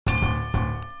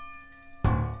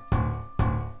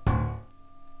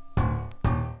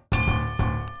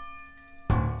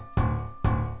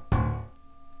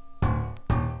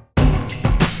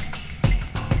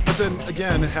than,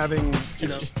 again, having,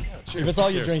 If it's all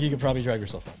you drink, you could probably drive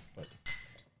yourself home. But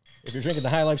if you're drinking the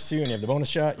High Lifes too and you have the bonus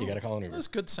shot, you got to call an Uber. That's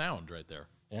good sound right there.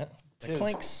 Yeah. It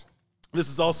clinks. This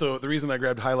is also the reason I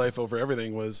grabbed High Life over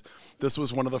everything was this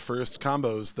was one of the first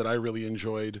combos that I really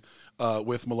enjoyed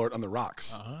with Malort on the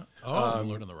rocks.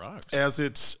 Malort on the rocks. As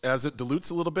it dilutes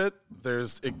a little bit,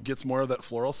 it gets more of that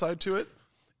floral side to it.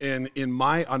 And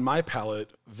on my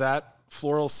palate, that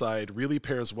floral side really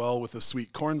pairs well with the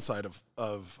sweet corn side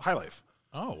of High Life.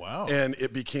 Oh, wow. And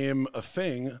it became a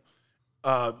thing.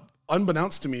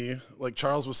 Unbeknownst to me, like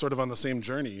Charles was sort of on the same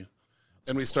journey.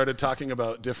 And we started talking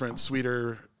about different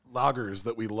sweeter lagers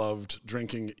that we loved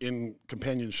drinking in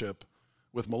companionship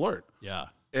with Malort. Yeah.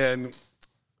 And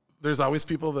there's always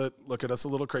people that look at us a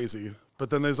little crazy, but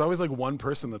then there's always like one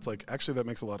person that's like, actually, that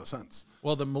makes a lot of sense.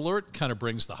 Well, the Malort kind of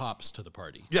brings the hops to the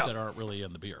party that aren't really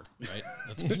in the beer, right?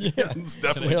 That's It's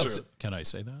definitely true. Can I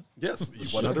say that? Yes, you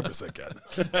 100%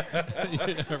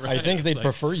 can. Right. I think they'd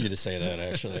prefer you to say that,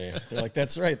 actually. They're like,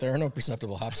 that's right. There are no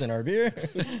perceptible hops in our beer.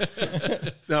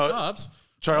 Now, Hops.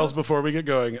 Charles, before we get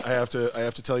going, I have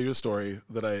to tell you a story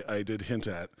that I did hint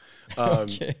at.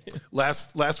 Okay.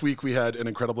 Last week we had an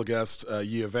incredible guest,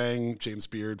 Yia Vang, James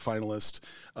Beard finalist,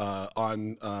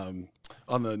 on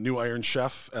the new Iron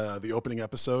Chef. The opening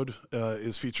episode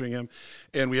is featuring him,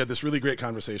 and we had this really great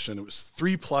conversation. It was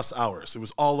 3+ hours. It was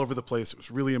all over the place. It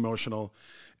was really emotional.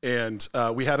 And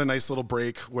we had a nice little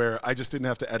break where I just didn't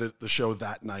have to edit the show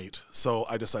that night, so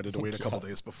I decided to wait a couple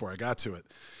days before I got to it.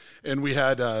 And we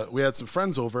had some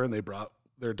friends over, and they brought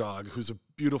their dog, who's a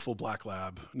beautiful black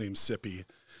lab named Sippy.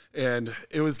 And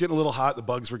it was getting a little hot. The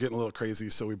bugs were getting a little crazy,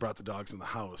 so we brought the dogs in the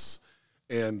house.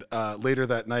 And later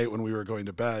that night when we were going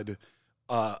to bed,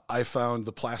 I found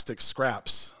the plastic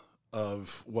scraps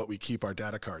of what we keep our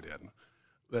data card in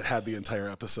that had the entire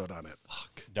episode on it.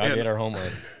 Dog ate our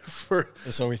homework.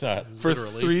 So we thought. For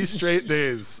 3 straight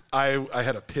days, I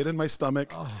had a pit in my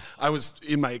stomach. I was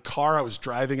in my car. I was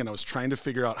driving, and I was trying to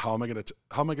figure out how am I going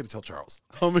to tell Charles?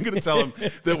 How am I going to tell him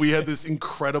that we had this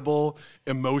incredible,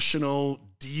 emotional,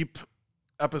 deep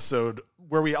episode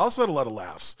where we also had a lot of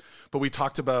laughs, but we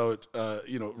talked about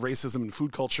racism and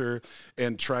food culture,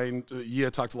 and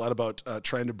Yia talked a lot about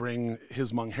trying to bring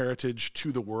his Hmong heritage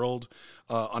to the world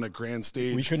on a grand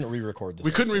stage. We couldn't re-record this.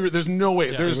 We couldn't there's no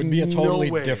way. There's it would be a totally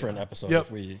no way. different episode if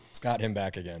we got him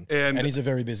back again. And he's a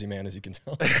very busy man, as you can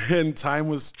tell. And time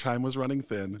was running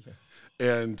thin,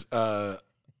 and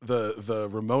the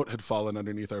remote had fallen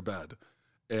underneath our bed.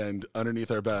 And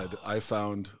underneath our bed, I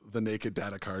found the naked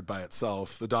data card by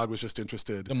itself. The dog was just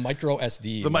interested. The micro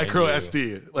SD. The micro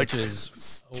SD. Which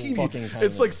is teeny. Fucking tiny.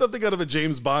 It's like something out of a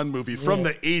James Bond movie from the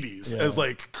 80s as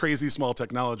like crazy small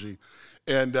technology.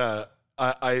 And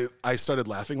I started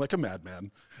laughing like a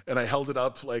madman. And I held it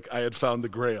up like I had found the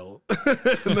grail.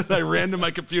 And then I ran to my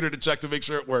computer to check to make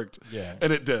sure it worked. Yeah.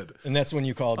 And it did. And that's when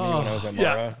you called me when I was at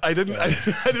Mara. Yeah, I didn't I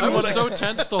was so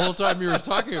tense the whole time you were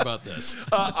talking about this.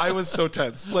 I was so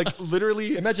tense. Like,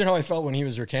 literally. Imagine how I felt when he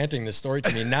was recanting this story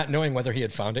to me, not knowing whether he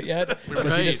had found it yet.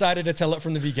 Because he decided to tell it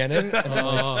from the beginning.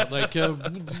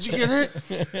 And did you get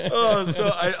it?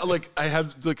 So I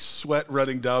had like sweat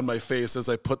running down my face as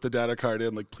I put the data card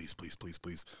in. Like, please, please, please,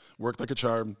 please. Worked like a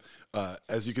charm.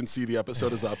 As you can see, the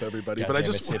episode is up, everybody. But I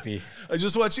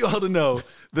just want you all to know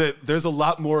that there's a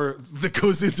lot more that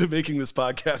goes into making this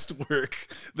podcast work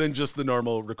than just the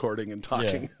normal recording and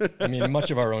talking. Yeah. I mean, much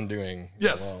of our own doing.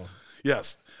 Yes. Well,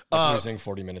 yes. Losing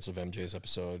 40 minutes of MJ's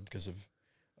episode because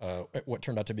of what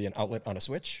turned out to be an outlet on a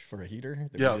switch for a heater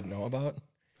that we didn't know about.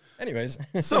 Anyways.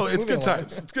 So it's good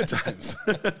times. It's good times.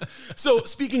 So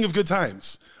speaking of good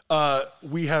times,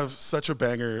 we have such a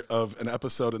banger of an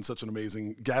episode and such an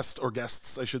amazing guest, or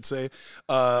guests, I should say,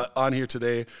 on here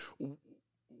today.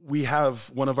 We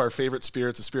have one of our favorite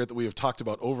spirits, a spirit that we have talked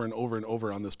about over and over and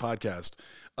over on this podcast,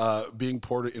 being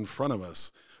poured in front of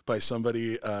us by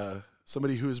somebody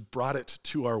who has brought it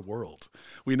to our world.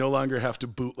 We no longer have to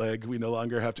bootleg. We no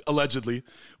longer have to, allegedly,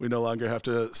 we no longer have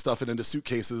to stuff it into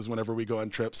suitcases whenever we go on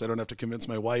trips. I don't have to convince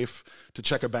my wife to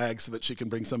check a bag so that she can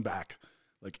bring some back.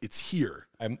 Like, it's here.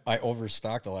 I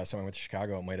overstocked the last time I went to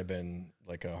Chicago. It might have been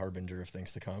like a harbinger of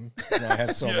things to come. I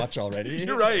have so much already.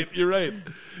 You're right.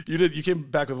 You did. You came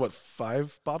back with what,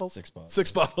 5 bottles? 6 bottles.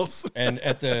 6 bottles. And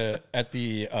at the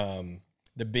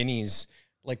Binnies,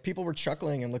 like, people were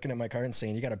chuckling and looking at my card and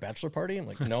saying, "You got a bachelor party?" I'm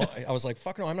like, "No." I was like,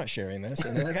 "Fuck no, I'm not sharing this."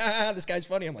 And they're like, "This guy's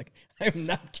funny." I'm like, "I'm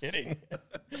not kidding."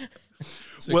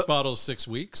 6 bottles, 6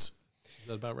 weeks. Is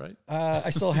that about right?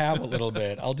 I still have a little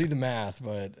bit. I'll do the math,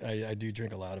 but I do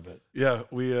drink a lot of it. Yeah,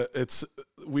 we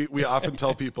often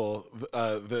tell people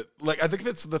that, like, I think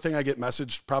it's the thing I get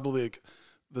messaged probably like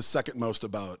the second most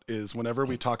about is whenever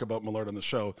we talk about Malort on the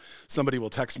show, somebody will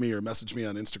text me or message me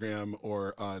on Instagram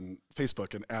or on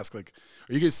Facebook and ask, like,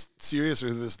 are you guys serious or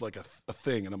is this like a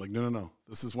thing? And I'm like, no.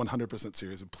 This is 100%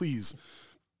 serious. And please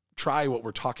try what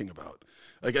we're talking about.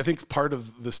 Like, I think part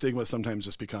of the stigma sometimes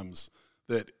just becomes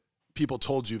that people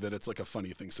told you that it's like a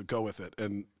funny thing, so go with it.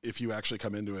 And if you actually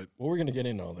come into it, well, we're going to get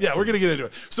into all that. Yeah, we're going to get into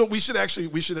it. So we should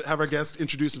have our guest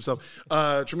introduce himself.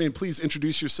 Tremaine, please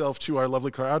introduce yourself to our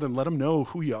lovely crowd and let them know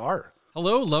who you are.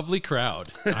 Hello, lovely crowd.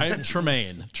 I'm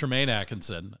Tremaine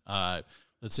Atkinson.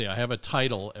 Let's see, I have a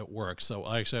title at work, so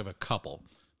I actually have a couple.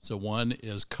 So one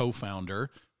is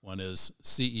co-founder, one is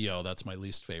CEO. That's my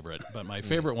least favorite, but my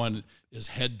favorite one is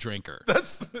head drinker.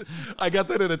 I got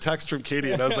that in a text from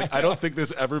Katie, and I was like, I don't think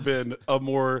there's ever been a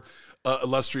more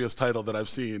illustrious title that I've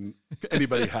seen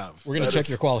anybody have. We're going to check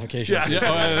your qualifications.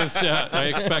 Yeah, I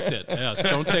expect it. Yes,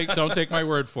 don't take my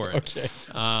word for it. Okay.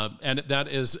 And that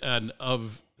is an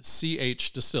of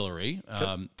CH Distillery,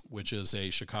 which is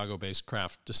a Chicago-based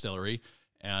craft distillery,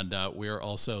 and we are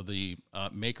also the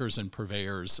makers and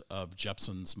purveyors of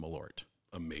Jeppson's Malort.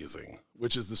 Amazing,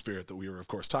 which is the spirit that we were, of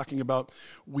course, talking about.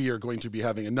 We are going to be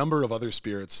having a number of other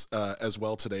spirits as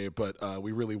well today, but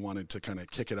we really wanted to kind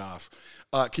of kick it off.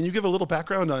 Can you give a little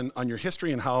background on your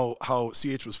history and how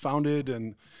CH was founded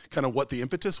and kind of what the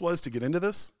impetus was to get into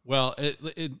this? Well,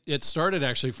 it started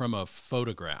actually from a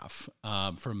photograph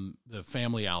from the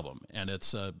family album, and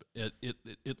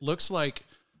it looks like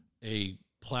a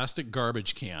plastic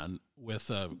garbage can with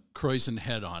a Croissant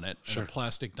head on it and a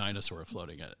plastic dinosaur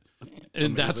floating in it.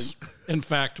 And that's, in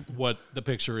fact, what the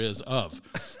picture is of.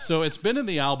 So it's been in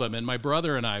the album, and my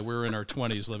brother and I, we were in our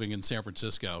 20s living in San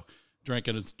Francisco,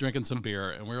 drinking some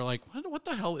beer, and we were like, what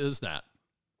the hell is that?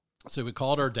 So we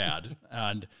called our dad,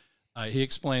 and he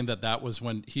explained that was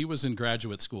when he was in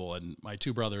graduate school, and my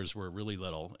two brothers were really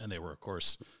little, and they were, of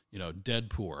course, dead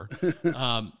poor.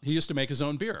 He used to make his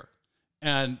own beer.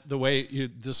 And the way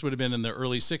this would have been in the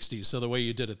early 60s, so the way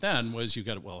you did it then was you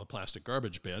got, a plastic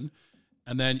garbage bin,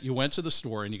 and then you went to the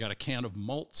store and you got a can of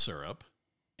malt syrup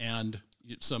and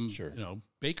some,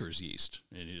 baker's yeast.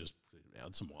 And you just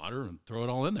add some water and throw it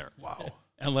all in there. Wow.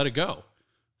 And let it go.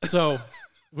 So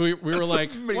we were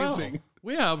like, amazing.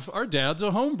 Wow, our dad's a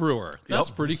home brewer.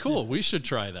 That's pretty cool. We should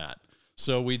try that.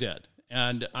 So we did.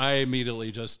 And I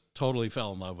immediately just totally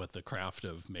fell in love with the craft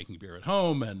of making beer at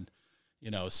home and,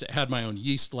 had my own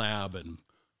yeast lab and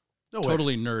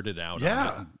totally nerded out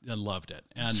on it and loved it.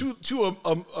 And to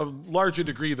a larger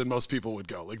degree than most people would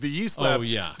go. Like the yeast lab,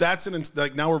 that's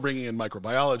like now we're bringing in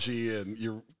microbiology and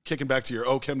you're kicking back to your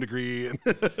OChem degree.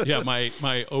 Yeah, my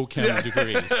OChem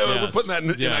degree. Yes. We're putting that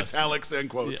in italics and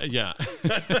quotes. Yeah.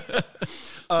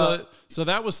 So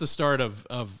that was the start of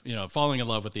falling in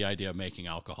love with the idea of making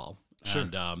alcohol. Sure.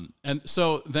 And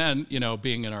so then,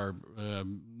 being in our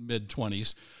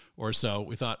mid-20s or so,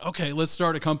 we thought, okay, let's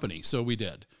start a company. So we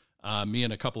did. Me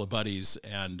and a couple of buddies,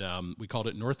 and we called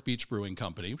it North Beach Brewing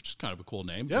Company, which is kind of a cool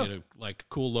name. Yeah. We had a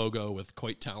cool logo with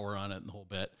Coit Tower on it and the whole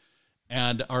bit.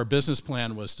 And our business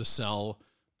plan was to sell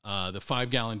the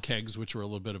 5-gallon kegs, which were a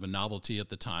little bit of a novelty at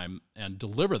the time, and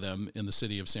deliver them in the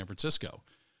city of San Francisco.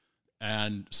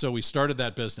 And so we started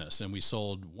that business, and we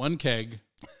sold one keg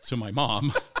to my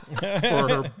mom for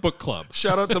her book club.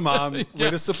 Shout out to Mom. Way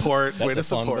to support. That's way to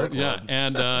support. Yeah,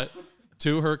 and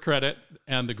to her credit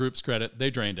and the group's credit, they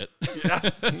drained it.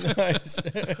 Yes. Nice.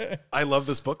 I love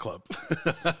this book club.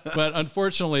 But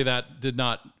unfortunately, that did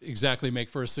not exactly make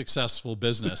for a successful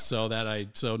business. So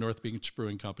North Beach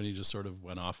Brewing Company just sort of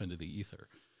went off into the ether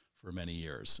for many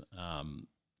years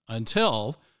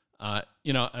until I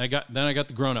got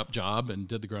the grown-up job and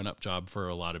did the grown-up job for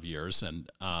a lot of years and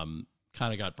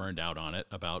kind of got burned out on it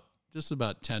about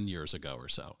 10 years ago or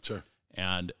so. Sure.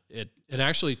 And it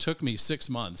actually took me 6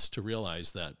 months to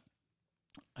realize that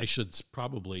I should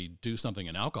probably do something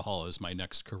in alcohol as my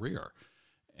next career.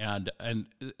 And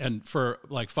for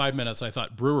like 5 minutes, I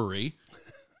thought brewery.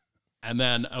 And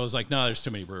then I was like, no, there's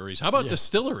too many breweries. How about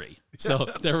distillery? So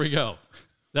there we go.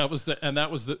 That was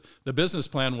the business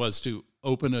plan was to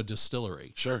open a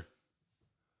distillery. Sure.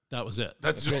 That was it.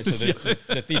 That's okay, so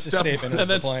the thesis statement is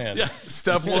the plan. Yeah.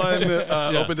 Step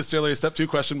 1, open distillery. Step 2,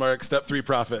 question mark. Step 3,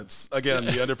 profits. Again,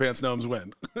 the underpants gnomes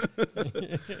win.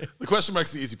 The question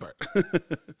mark's the easy part.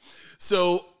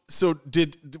 So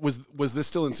was this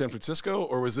still in San Francisco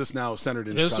or was this now centered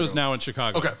in Chicago? This was now in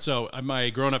Chicago. Okay. So my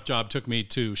grown-up job took me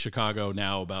to Chicago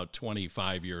now about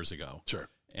 25 years ago. Sure.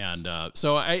 And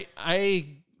so I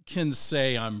can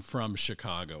say I'm from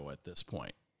Chicago at this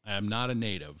point. I'm not a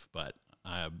native, but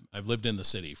I've lived in the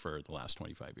city for the last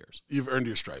 25 years. You've earned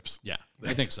your stripes. Yeah,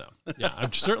 I think so. Yeah,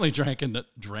 I've certainly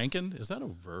dranken. Is that a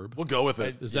verb? We'll go with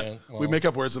it. Is that We make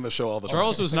up words in the show all the time.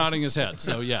 Charles was nodding his head,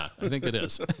 so yeah, I think it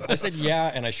is. I said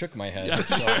yeah, and I shook my head.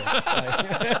 So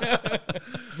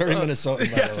it's very Minnesotan, by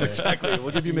the Yes, way. exactly.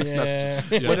 We'll give you mixed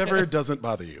messages. Yeah. Whatever doesn't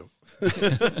bother you.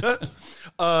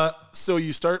 So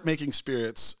you start making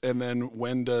spirits, and then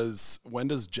when does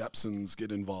Jeppson's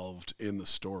get involved in the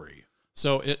story?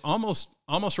 So it almost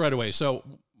right away. So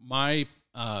my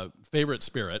favorite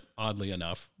spirit, oddly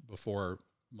enough, before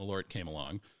Malort came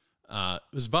along,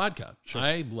 was vodka. Sure.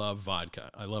 I love vodka.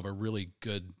 I love a really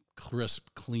good, crisp,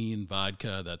 clean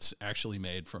vodka that's actually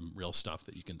made from real stuff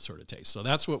that you can sort of taste. So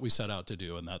that's what we set out to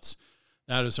do, and that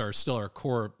is still our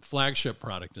core flagship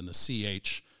product in the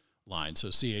CH line. So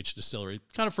CH Distillery,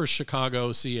 kind of for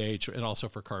Chicago, CH, and also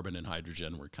for carbon and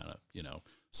hydrogen. We're kind of,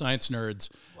 science nerds.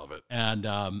 Love it.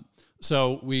 And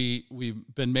so we've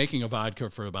been making a vodka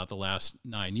for about the last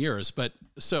 9 years.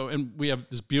 And we have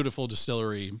this beautiful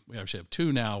distillery. We actually have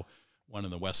two now, one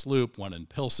in the West Loop, one in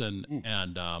Pilsen.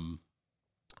 And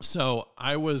so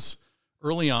I was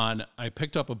early on, I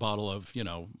picked up a bottle of,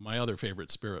 my other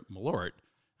favorite spirit, Malort.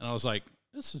 And I was like,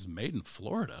 this is made in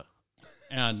Florida.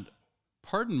 And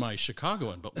pardon my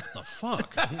Chicagoan, but what the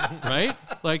fuck, right?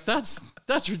 Like that's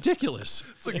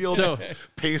ridiculous. It's like the old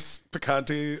Pace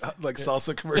Picante like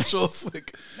salsa commercials,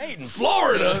 like made in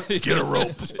Florida. Get a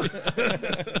rope.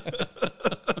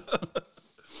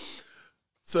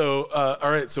 So,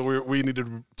 all right. So we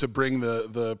needed to bring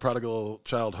the prodigal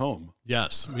child home.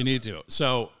 Yes, we need to.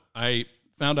 So I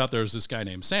found out there was this guy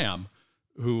named Sam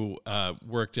who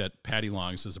worked at Patty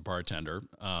Long's as a bartender.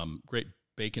 Great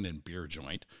bacon and beer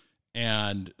joint.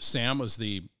 And Sam was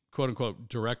the quote-unquote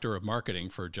director of marketing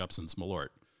for Jeppson's Malort,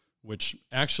 which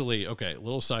actually, okay, a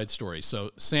little side story.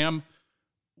 So Sam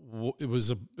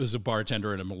was a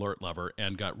bartender and a Malort lover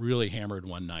and got really hammered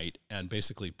one night and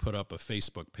basically put up a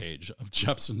Facebook page of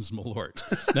Jeppson's Malort.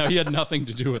 Now, he had nothing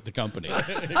to do with the company.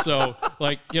 So,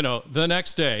 the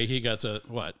next day, he gets a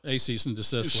cease and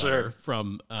desist letter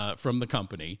from the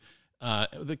company.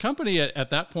 The company at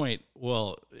that point,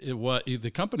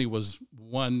 the company was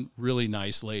one really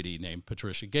nice lady named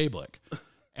Patricia Gablick,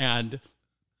 and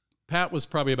Pat was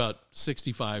probably about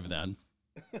 65 then.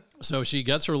 So she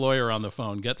gets her lawyer on the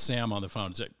phone, gets Sam on the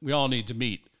phone, said, "We all need to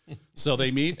meet." So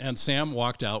they meet, and Sam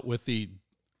walked out with here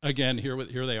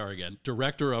they are again,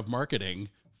 director of marketing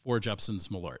for Jeppson's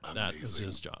Malort. Amazing. That is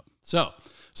his job. So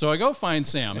I go find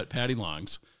Sam at Patty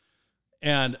Long's.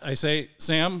 And I say,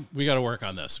 "Sam, we got to work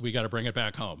on this. We got to bring it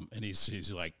back home." And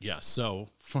he's like, "Yes." So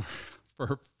for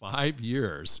 5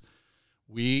 years,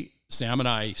 Sam and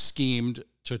I schemed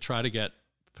to try to get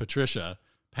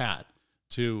Pat,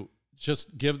 to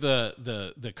just give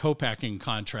the co-packing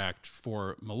contract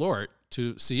for Malort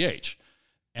to CH.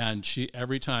 And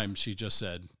every time she just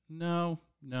said, no.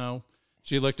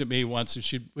 She looked at me once,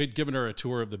 and we'd given her a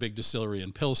tour of the big distillery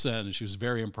in Pilsen, and she was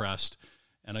very impressed.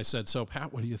 And I said, "So,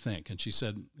 Pat, what do you think?" And she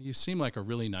said, "You seem like a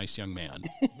really nice young man,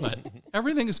 but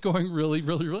everything is going really,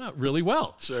 really, really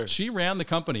well." Sure. She ran the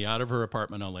company out of her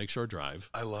apartment on Lakeshore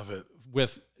Drive. I love it.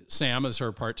 With Sam as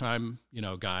her part-time,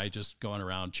 guy just going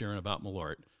around cheering about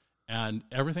Malort. And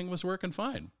everything was working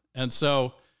fine. And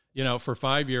so, for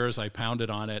 5 years, I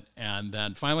pounded on it. And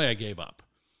then finally I gave up.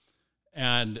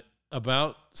 And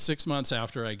about 6 months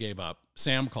after I gave up,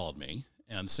 Sam called me.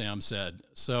 And Sam said,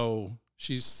 "So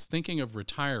she's thinking of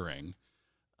retiring.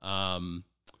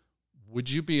 Would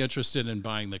you be interested in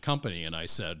buying the company?" And I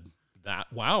said,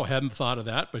 "Wow, hadn't thought of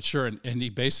that, but sure." And he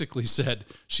basically said,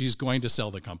 "She's going to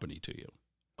sell the company to you."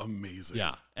 Amazing.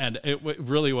 Yeah. And it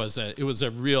really was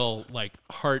a real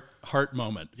heart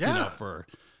moment, for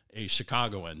a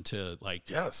Chicagoan to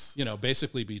yes.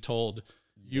 Basically be told,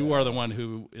 you are the one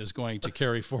who is going to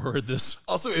carry forward this.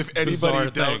 Also, if anybody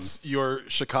doubts your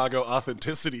Chicago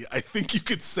authenticity, I think you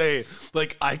could say,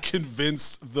 I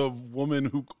convinced the woman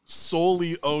who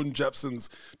solely owned Jeppson's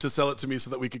to sell it to me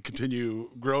so that we could continue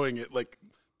growing it.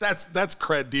 That's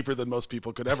cred deeper than most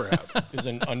people could ever have. It was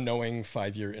an unknowing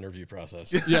 5-year interview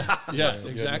process. Yeah,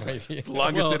 exactly.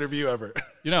 Longest interview ever.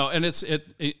 And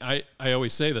I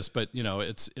always say this, but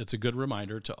it's a good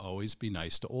reminder to always be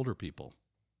nice to older people,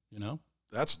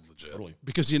 That's legit. Totally.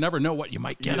 Because you never know what you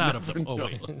might get out of them. Oh,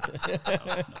 wait. No.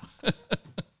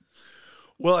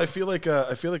 Well, I feel like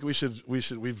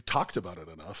we've talked about it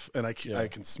enough, and I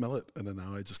can smell it, and then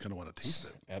now I just kind of want to taste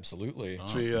it. Absolutely.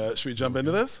 Should we jump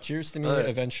into this? Cheers to me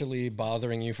eventually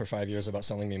bothering you for 5 years about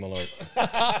selling me Malort.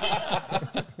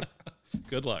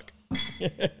 Good luck.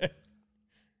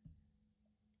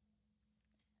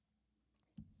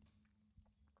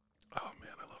 Oh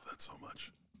man, I love that so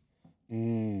much.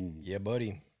 Yeah,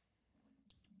 buddy.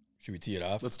 Should we tee it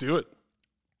off? Let's do it.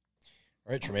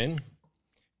 All right, Tremaine.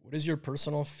 What is your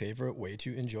personal favorite way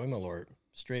to enjoy Malort?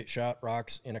 Straight shot,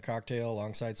 rocks, in a cocktail,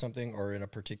 alongside something, or in a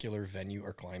particular venue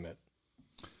or climate?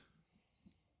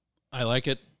 I like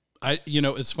it.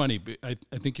 It's funny. I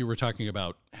think you were talking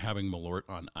about having Malort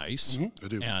on ice. I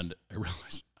do. And I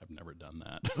realized I've never done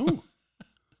that. Ooh.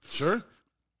 Sure.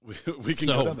 We can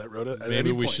go down that road at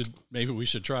any point. Maybe we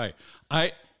should try.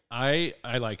 I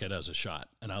like it as a shot,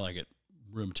 and I like it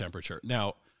room temperature.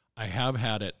 Now, I have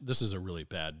had it. This is a really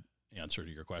bad answer to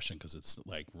your question because it's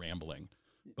like rambling,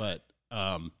 but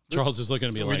Charles is looking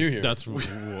at me like, that's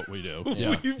what we do.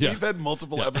 Yeah. We've had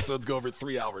multiple episodes go over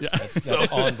 3 hours. Yeah. That's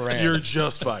on brand. You're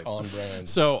just fine. On brand.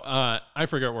 So I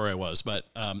forget where I was, but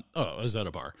I was at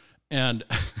a bar. And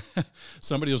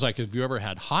somebody was like, have you ever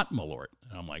had hot Malort?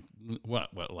 And I'm like, what,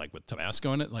 like with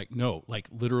Tabasco in it? Like, no, like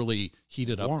literally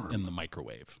heated up in the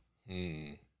microwave.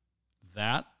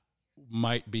 That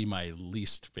might be my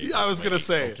least favorite. Yeah, I was going to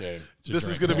say, this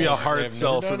is going to be a hard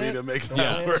sell for me to make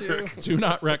that work. Do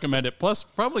not recommend it. Plus,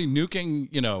 probably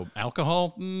nuking,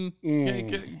 alcohol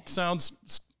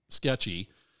sounds sketchy.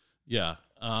 Yeah.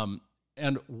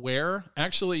 And where?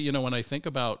 Actually, when I think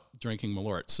about drinking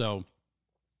Malort, so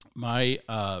my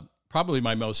probably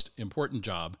my most important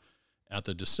job at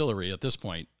the distillery at this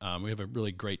point, we have a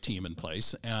really great team in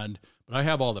place, but I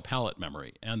have all the palate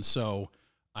memory, and so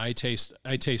I taste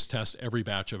test every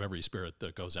batch of every spirit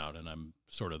that goes out, and I'm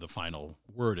sort of the final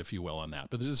word, if you will, on that.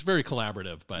 But it's very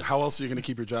collaborative. But how else are you going to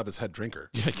keep your job as head drinker?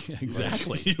 Yeah,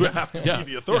 exactly. You have to be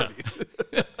the authority.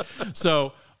 Yeah.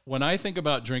 So when I think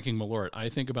about drinking Malort, I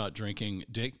think about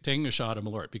taking a shot of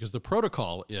Malort, because the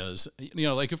protocol is,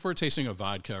 like if we're tasting a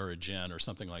vodka or a gin or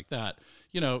something like that,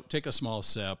 take a small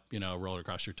sip, roll it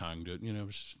across your tongue,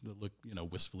 just look,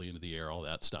 wistfully into the air, all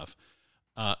that stuff.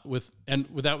 That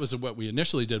was what we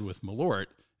initially did with Malort,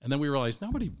 and then we realized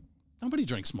nobody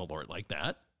drinks Malort like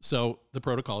that. So the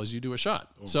protocol is you do a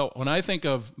shot. Boom. So when I think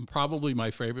of probably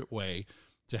my favorite way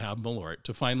to have Malort,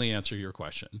 to finally answer your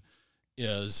question,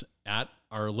 is at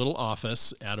our little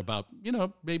office at about,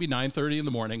 maybe 9:30 in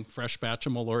the morning, fresh batch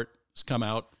of Malort has come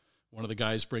out. One of the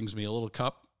guys brings me a little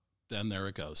cup, then there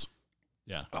it goes.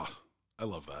 Yeah. Oh, I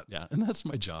love that. Yeah, and that's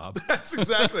my job. That's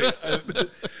exactly.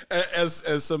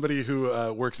 As somebody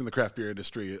who works in the craft beer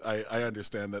industry, I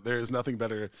understand that there is nothing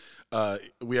better.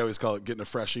 We always call it getting a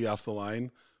freshie off the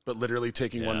line, but literally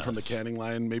taking one from the canning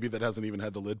line, maybe that hasn't even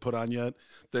had the lid put on yet.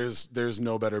 There's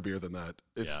no better beer than that.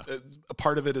 It's a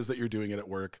part of it is that you're doing it at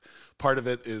work. Part of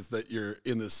it is that you're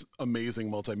in this amazing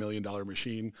multi-million-dollar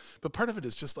machine. But part of it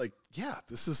is just like,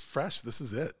 this is fresh. This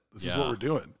is it. This is what we're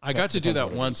doing. I got to do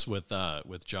that once with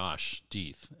Josh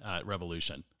Deeth at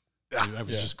Revolution. I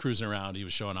was just cruising around. He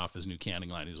was showing off his new canning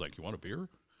line. He was like, "You want a beer?"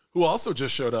 Who also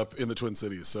just showed up in the Twin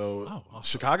Cities. So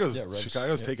awesome.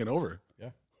 Chicago's taken over. Yeah.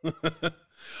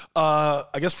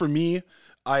 I guess for me,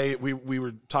 we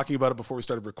were talking about it before we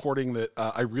started recording that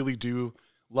I really do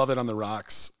love it on the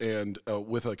rocks, and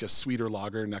with like a sweeter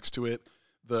lager next to it,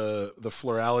 the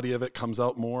florality of it comes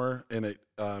out more, and it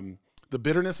the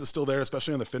bitterness is still there,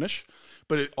 especially on the finish,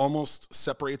 but it almost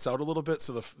separates out a little bit.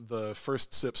 So the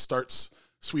first sip starts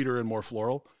sweeter and more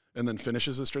floral, and then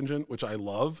finishes astringent, which I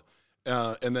love,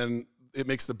 and then it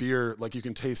makes the beer, like you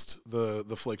can taste the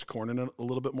flaked corn in it a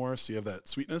little bit more, so you have that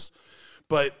sweetness.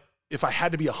 But if I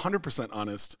had to be 100%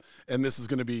 honest, and this is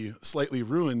going to be slightly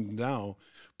ruined now,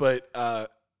 but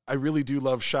I really do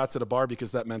love shots at a bar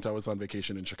because that meant I was on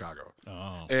vacation in Chicago.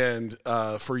 Oh. And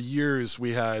for years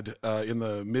we had, in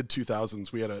the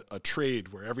mid-2000s, we had a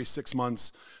trade where every 6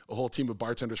 months a whole team of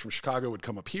bartenders from Chicago would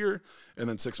come up here, and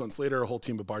then 6 months later a whole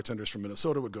team of bartenders from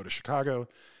Minnesota would go to Chicago.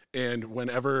 And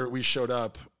whenever we showed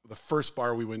up, the first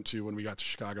bar we went to when we got to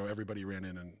Chicago, everybody ran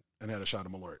in and had a shot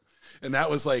of Malort. And that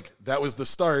was the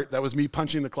start. That was me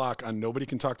punching the clock on nobody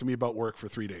can talk to me about work for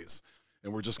 3 days.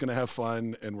 And we're just going to have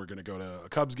fun, and we're going to go to a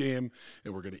Cubs game,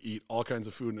 and we're going to eat all kinds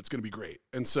of food, and it's going to be great.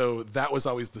 And so that was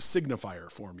always the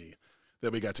signifier for me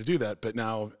that we got to do that. But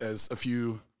now as a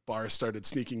few bars started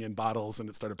sneaking in bottles and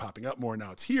it started popping up more,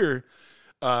 now it's here,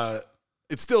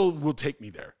 it still will take me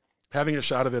there. Having a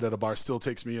shot of it at a bar still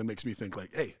takes me and makes me think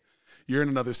like, hey, you're in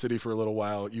another city for a little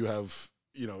while. You have,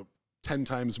 10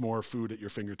 times more food at your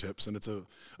fingertips, and it's a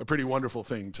pretty wonderful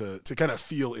thing to kind of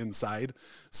feel inside.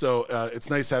 So it's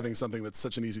nice having something that's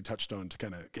such an easy touchstone to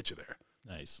kind of get you there.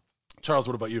 Nice. Charles,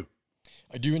 what about you?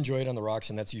 I do enjoy it on the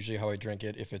rocks, and that's usually how I drink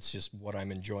it. If it's just what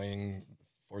I'm enjoying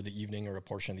for the evening or a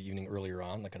portion of the evening earlier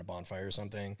on, like at a bonfire or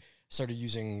something. Started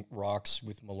using rocks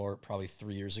with Malort probably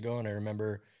 3 years ago, and I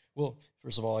remember, well,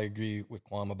 first of all, I agree with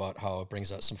Quam about how it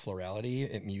brings out some florality.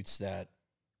 It mutes that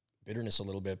bitterness a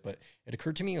little bit, but it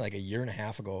occurred to me like a year and a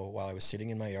half ago while I was sitting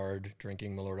in my yard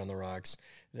drinking Malort on the rocks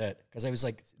that, because I was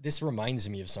like, this reminds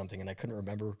me of something, and I couldn't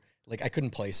remember, like I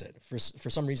couldn't place it. For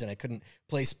some reason, I couldn't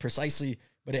place precisely,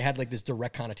 but it had like this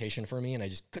direct connotation for me, and I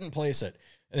just couldn't place it.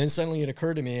 And then suddenly it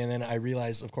occurred to me, and then I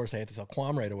realized, of course, I had to tell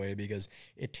Quam right away because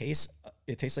it tastes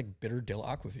like bitter dill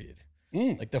aquavit.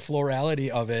 Like the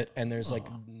florality of it, and there's like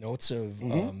notes of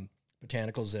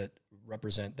botanicals that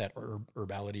represent that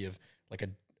herbality of like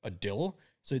a dill.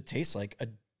 So it tastes like a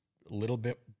little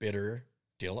bit bitter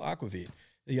dill aquavit.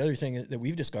 The other thing that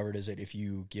we've discovered is that if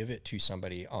you give it to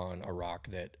somebody on a rock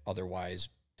that otherwise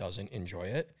doesn't enjoy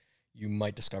it, you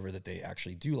might discover that they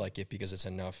actually do like it because it's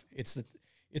enough. It's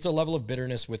a level of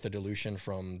bitterness with the dilution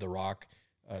from the rock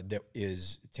that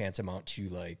is tantamount to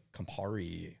like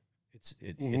Campari.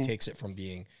 It takes it from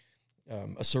being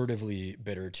assertively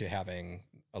bitter to having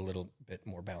a little bit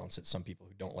more balance that some people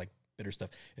who don't like bitter stuff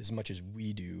as much as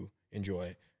we do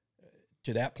enjoy.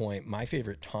 To that point, my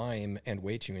favorite time and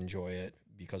way to enjoy it,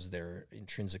 because they're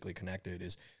intrinsically connected,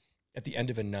 is at the end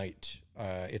of a night.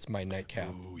 It's my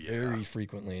nightcap very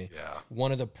frequently. Yeah.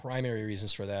 One of the primary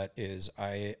reasons for that is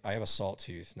I have a salt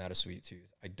tooth, not a sweet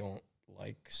tooth. I don't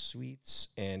like sweets.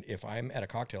 And if I'm at a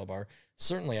cocktail bar,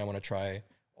 certainly I want to try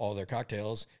all their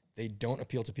cocktails. They don't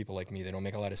appeal to people like me. They don't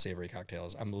make a lot of savory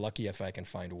cocktails. I'm lucky if I can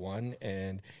find one.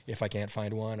 And if I can't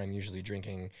find one, I'm usually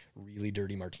drinking really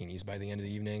dirty martinis by the end of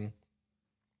the evening.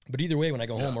 But either way, when I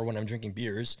go home or when I'm drinking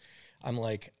beers, I'm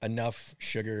like, enough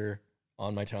sugar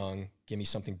on my tongue, give me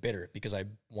something bitter, because I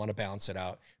want to balance it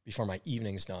out before my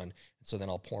evening's done. And so then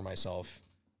I'll pour myself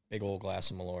a big old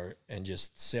glass of Malort and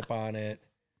just sip on it,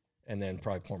 and then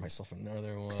probably pour myself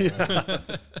another one,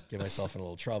 get myself in a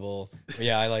little trouble. But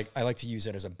yeah, I like to use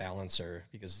it as a balancer,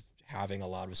 because having a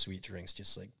lot of sweet drinks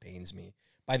just like pains me.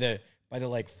 By the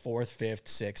like fourth, fifth,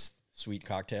 sixth sweet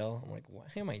cocktail, I'm like, why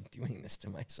am I doing this to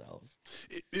myself?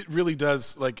 It really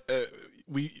does. Like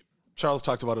Charles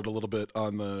talked about it a little bit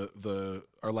on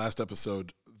our last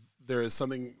episode. There is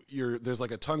there's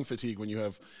like a tongue fatigue when you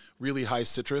have really high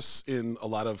citrus in a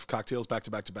lot of cocktails back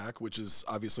to back to back, which is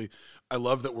obviously, I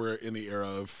love that we're in the era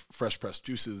of fresh pressed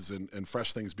juices and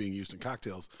fresh things being used in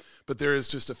cocktails, but there is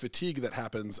just a fatigue that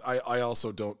happens. I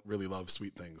also don't really love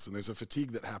sweet things, and there's a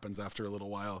fatigue that happens after a little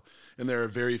while, and there are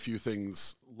very few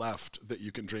things left that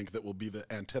you can drink that will be the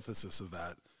antithesis of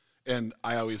that. And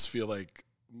I always feel like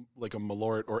a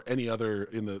Malort or any other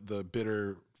in the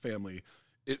bitter family,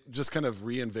 it just kind of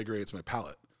reinvigorates my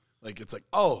palate. Like, it's like,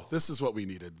 oh, this is what we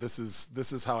needed. This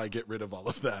is how I get rid of all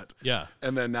of that. Yeah.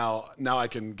 And then now I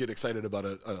can get excited about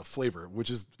a flavor,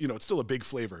 which is, it's still a big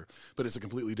flavor, but it's a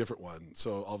completely different one.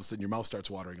 So all of a sudden your mouth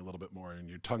starts watering a little bit more, and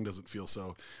your tongue doesn't feel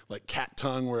so like cat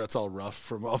tongue where it's all rough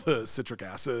from all the citric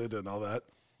acid and all that.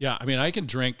 Yeah. I mean, I can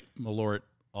drink Malort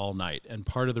all night. And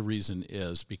part of the reason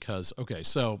is because,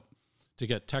 so to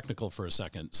get technical for a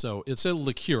second, so it's a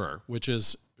liqueur, which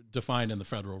is defined in the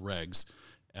federal regs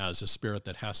as a spirit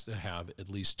that has to have at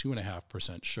least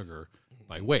 2.5% sugar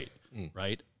by weight,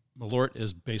 right? Malort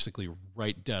is basically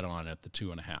right dead on at the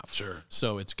 2.5. Sure.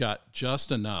 So it's got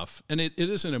just enough, and it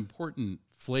is an important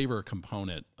flavor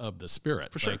component of the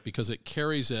spirit, for sure, because it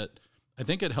carries it. I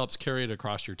think it helps carry it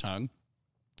across your tongue.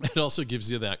 It also gives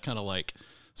you that kind of like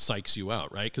psychs you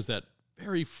out, right? Because that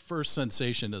very first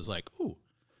sensation is like, ooh,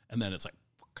 and then it's like,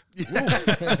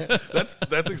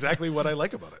 that's exactly what I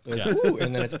like about it. So it's, ooh,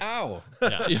 and then it's ow.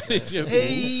 Yeah.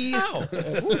 Hey, ow,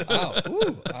 ooh, ow,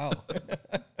 ooh, ow.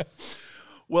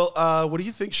 Well, what do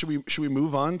you think? Should we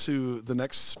move on to the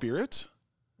next spirit?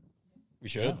 We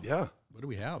should. Yeah. What do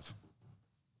we have?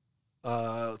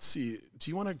 Let's see.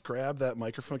 Do you want to grab that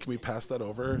microphone? Can we pass that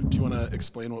over? Do you want to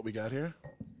explain what we got here?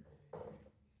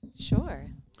 Sure.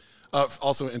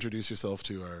 Also introduce yourself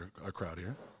to our crowd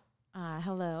here.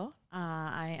 Hello.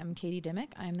 I am Katie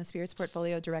Dimmick. I'm the Spirits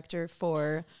Portfolio Director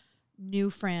for New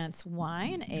France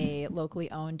Wine, a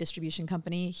locally owned distribution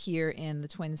company here in the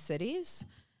Twin Cities.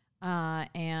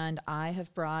 And I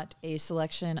have brought a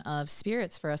selection of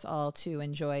spirits for us all to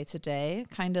enjoy today,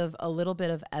 kind of a little bit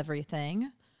of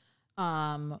everything,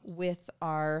 with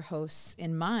our hosts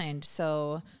in mind.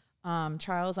 So,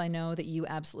 Charles, I know that you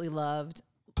absolutely loved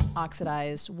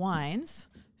oxidized wines.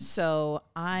 So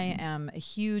I am a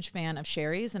huge fan of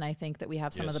sherries, and I think that we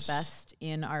have some of the best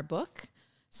in our book.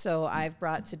 So I've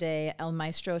brought today El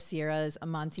Maestro Sierra's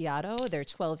Amontillado. They're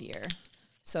 12-year.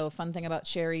 So fun thing about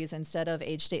sherries, instead of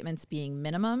age statements being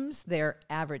minimums, they're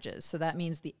averages. So that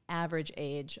means the average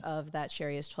age of that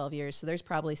sherry is 12 years. So there's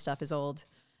probably stuff as old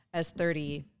as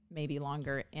 30, maybe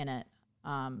longer in it.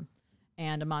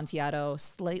 and Amontillado,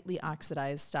 slightly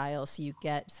oxidized style. So you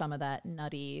get some of that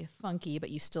nutty, funky,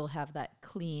 but you still have that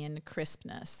clean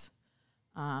crispness.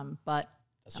 But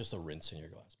That's just a rinse in your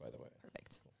glass, by the way.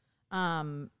 perfect.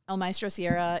 El Maestro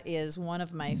Sierra is one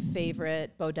of my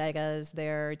favorite bodegas.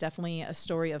 They're definitely a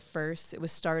story of firsts. It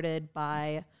was started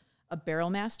by a barrel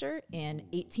master in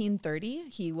 1830.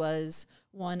 He was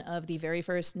one of the very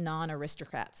first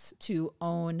non-aristocrats to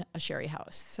own a sherry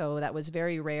house. So that was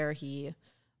very rare. He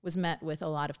was met with a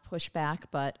lot of pushback,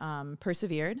 but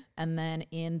persevered. And then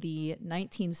in the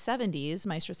 1970s,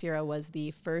 Maestro Sierra was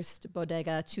the first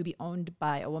bodega to be owned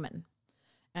by a woman.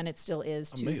 And it still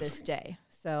is to this day.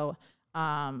 So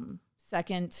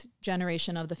second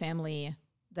generation of the family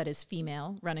that is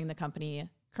female running the company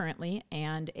currently,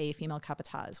 and a female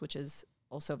capataz, which is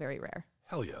also very rare.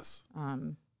 Hell yes.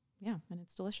 Yeah, and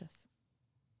it's delicious.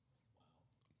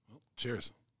 Well,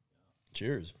 cheers.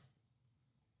 Cheers.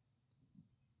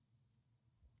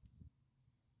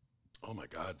 Oh my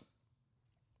God.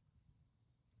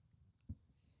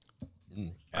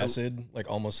 Acid, like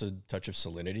almost a touch of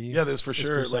salinity. Yeah, there's for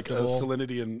sure like a perceptible.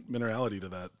 salinity and minerality to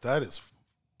that. That is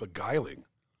beguiling.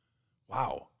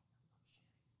 Wow.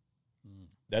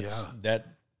 That's Yeah. that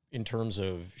in terms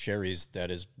of sherries.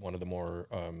 That is one of the more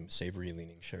savory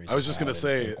leaning sherries. I was I've just gonna had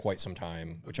say, in quite some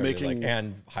time, which I really making- like,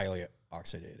 and highly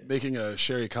oxidated. Making a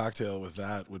sherry cocktail with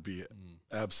that would be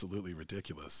absolutely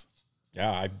ridiculous.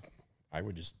 Yeah, I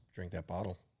would just drink that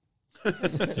bottle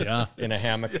Yeah. in a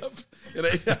hammock. Yep.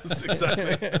 Yes,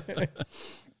 exactly.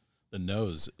 The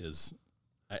nose is,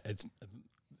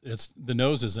 it's the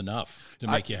nose is enough to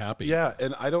make you happy. Yeah,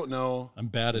 and I don't know. I'm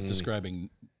bad at describing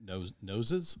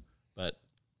noses, but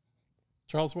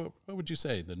Charles, what would you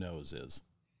say the nose is?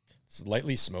 It's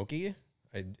lightly smoky.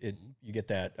 You get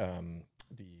that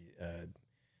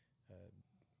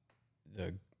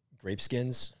the grape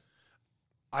skins.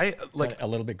 I like. A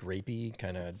little bit grapey,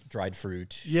 kind of dried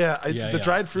fruit. Yeah, Yeah, the yeah,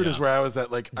 dried fruit is yeah. where I was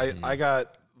at. Like, I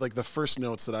got like the first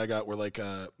notes that I got were like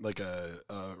a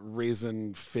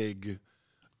raisin fig.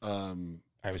 I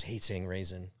always hate saying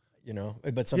raisin,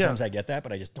 but sometimes I get that,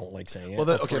 but I just don't like saying it. Well,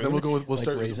 then, Or okay, then prune, we'll go with we'll like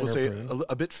start. raisin We'll or say prune.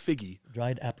 a bit figgy,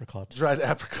 Dried apricot. dried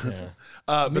apricot. Yeah.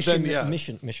 But Mission, then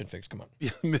mission figs. Come on,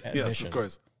 yes, Mission. of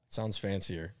course. Sounds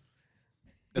fancier.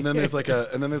 And then there's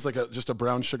just a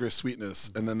brown sugar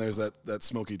sweetness, and then there's that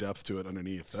smoky depth to it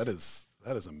underneath. That is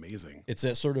amazing. It's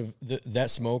that sort of that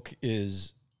smoke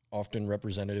is often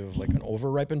representative of like an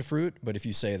over-ripened fruit. But if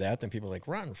you say that, then people are like,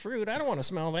 rotten fruit, I don't want to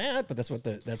smell that. But that's what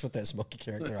that smoky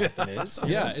character often is.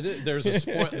 Yeah, there's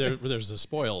a there's a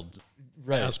spoiled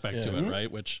Right, aspect to yeah. it,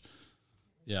 right? Which,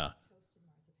 yeah,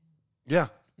 Yeah.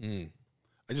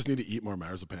 I just need to eat more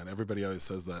marzipan. Everybody always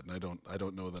says that, and I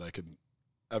don't know that I could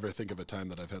ever think of a time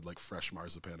that I've had like fresh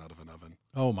marzipan out of an oven.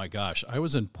 Oh my gosh, I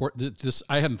was in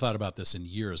I hadn't thought about this in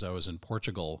years. I was in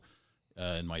Portugal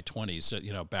in my 20s,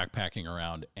 backpacking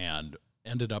around, and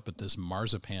ended up at this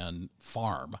marzipan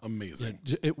farm. Amazing.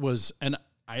 It was, and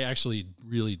I actually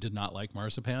really did not like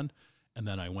marzipan. And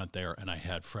then I went there and I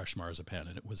had fresh marzipan,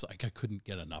 and it was like I couldn't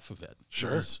get enough of it.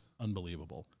 Sure. It was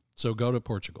unbelievable. So go to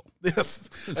Portugal. Yes.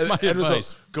 That's my End result,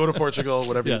 advice. go to Portugal,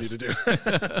 whatever Yes. you need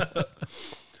to do.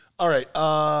 All right.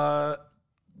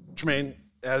 Tremaine,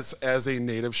 as a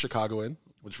native Chicagoan,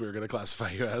 which we're going to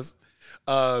classify you as,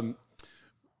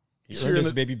 He here earned in his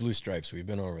the- baby blue stripes. We've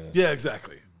been over this. yeah,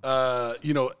 exactly.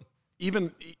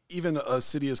 Even a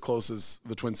city as close as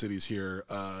the Twin Cities here,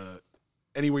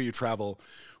 anywhere you travel,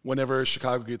 whenever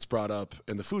Chicago gets brought up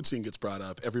and the food scene gets brought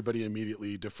up, everybody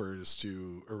immediately defers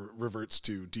to or reverts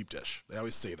to deep dish. They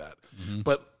always say that.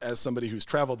 But as somebody who's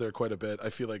traveled there quite a bit, I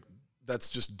feel like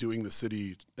that's just doing the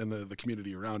city and the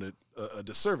community around it a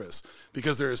disservice,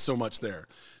 because there is so much there.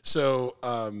 So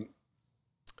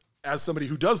as somebody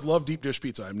who does love deep dish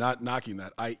pizza, I'm not knocking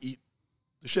that. I eat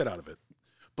the shit out of it.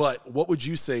 But what would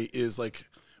you say is, like,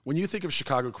 when you think of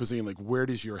Chicago cuisine, like, where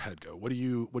does your head go? What do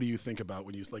you think about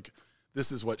when you like,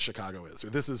 this is what Chicago is, or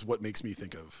this is what makes me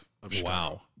think of Chicago?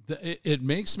 Wow. It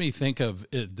makes me think of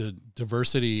the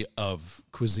diversity of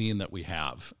cuisine that we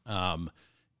have,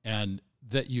 and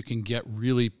that you can get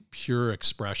really pure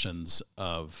expressions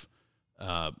of,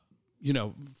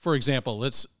 for example,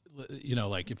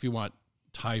 like if you want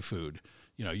Thai food,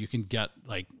 you can get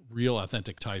like real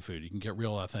authentic Thai food. You can get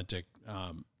real authentic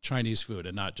Chinese food,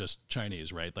 and not just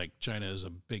Chinese, right? Like China is a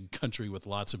big country with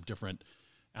lots of different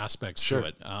aspects Sure. to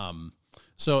it.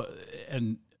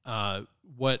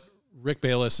 What Rick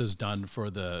Bayless has done for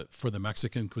the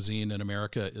Mexican cuisine in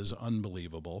America is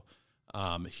unbelievable.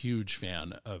 Huge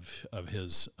fan of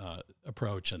his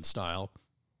approach and style.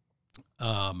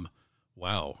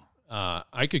 Wow.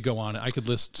 I could go on. I could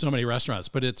list so many restaurants,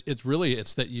 but it's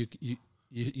that you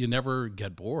you never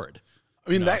get bored. I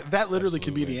mean, that literally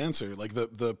can be the answer. Like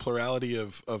the plurality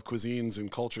of cuisines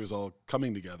and cultures all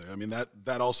coming together. I mean,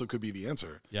 that also could be the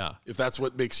answer. Yeah. If that's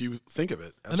what makes you think of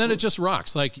it. Absolutely. And then it just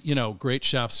rocks. Like, great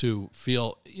chefs who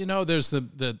feel, there's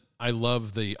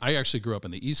I actually grew up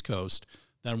in the East Coast,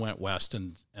 then went west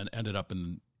and ended up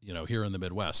in, here in the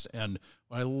Midwest. And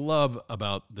what I love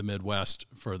about the Midwest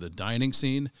for the dining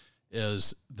scene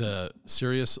is the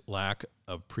serious lack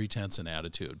of pretense and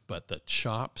attitude, but the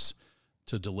chops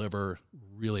to deliver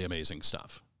really amazing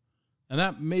stuff. And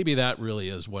that really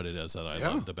is what it is that I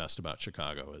love the best about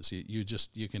Chicago is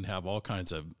you can have all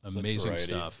kinds of amazing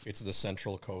stuff. It's the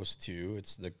Central Coast too.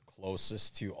 It's the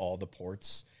closest to all the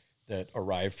ports that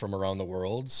arrive from around the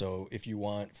world. So if you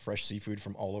want fresh seafood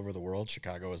from all over the world,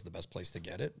 Chicago is the best place to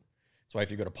get it. So if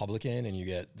you go to Publican and you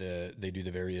get they do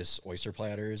the various oyster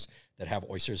platters that have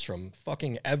oysters from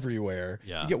fucking everywhere.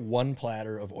 Yeah. You get one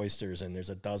platter of oysters and there's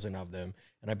a dozen of them.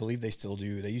 And I believe they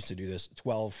used to do this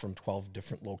 12 from 12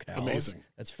 different locales. Amazing.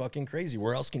 That's fucking crazy.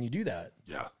 Where else can you do that?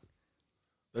 Yeah.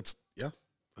 That's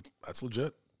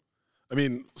legit. I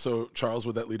mean, so Charles,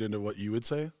 would that lead into what you would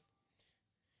say?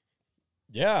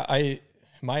 Yeah,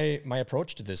 my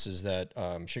approach to this is that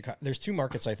Chicago. There's two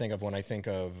markets I think of when I think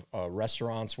of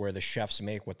restaurants where the chefs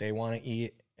make what they want to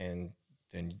eat, and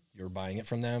then you're buying it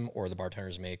from them, or the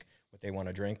bartenders make what they want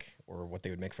to drink, or what they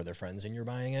would make for their friends, and you're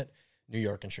buying it. New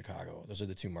York and Chicago. Those are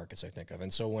the two markets I think of.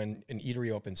 And so when an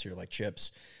eatery opens here like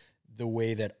Chips, the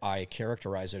way that I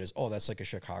characterize it is, that's like a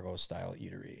Chicago style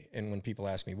eatery. And when people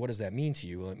ask me, what does that mean to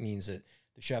you? Well, it means that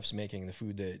the chef's making the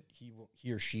food that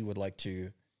he or she would like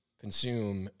to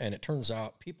consume, and it turns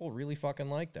out people really fucking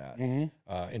like that.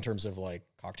 In terms of like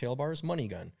cocktail bars, Money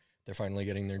Gun, they're finally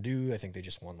getting their due. I think they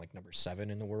just won like number 7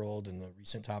 in the world in the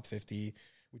recent top 50,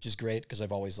 which is great because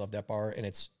I've always loved that bar, and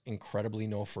it's incredibly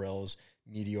no frills.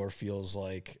 Meteor feels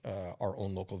like our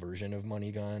own local version of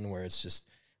Money Gun, where it's just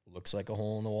looks like a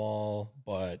hole in the wall,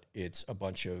 but it's a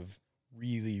bunch of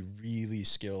really, really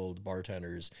skilled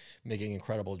bartenders making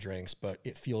incredible drinks, but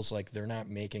it feels like they're not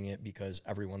making it because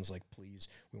everyone's like, please,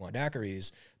 we want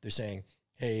daiquiris. They're saying,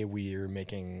 hey, we're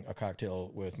making a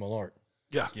cocktail with Malort.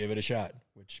 Yeah. Give it a shot,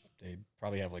 which they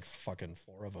probably have like fucking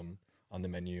 4 of them on the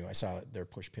menu. I saw their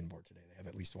push pin board today. They have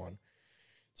at least one.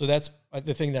 So that's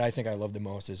the thing that I think I love the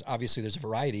most is obviously there's a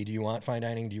variety. Do you want fine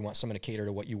dining? Do you want someone to cater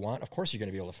to what you want? Of course you're going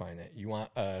to be able to find that. You want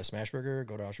a smash burger?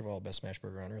 Go to Osherval, best smash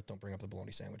burger on earth. Don't bring up the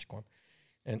bologna sandwich, Kwam.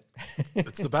 And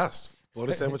it's the best.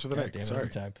 Bologna sandwich with an egg. Sorry. Every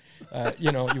time.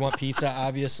 You want pizza,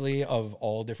 obviously, of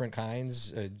all different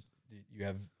kinds. You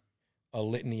have a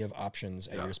litany of options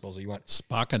at your disposal. You want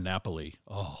Spacca Napoli.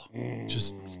 Oh,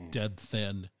 just dead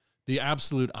thin. The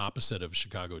absolute opposite of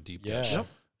Chicago deep dish. Yep.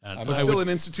 And but still an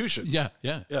institution. Yeah.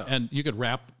 And you could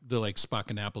wrap the like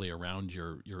Spacca Napoli around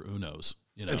your Unos,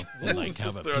 and like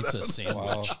have a pizza sandwich.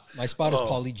 Wow. My spot is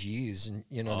Pauly G's, and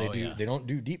they don't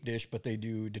do deep dish, but they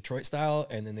do Detroit style,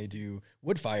 and then they do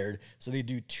wood fired. So they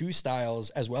do 2 styles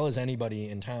as well as anybody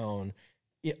in town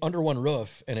under one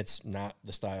roof, and it's not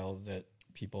the style that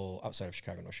people outside of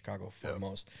Chicago know Chicago for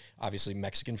most. Obviously,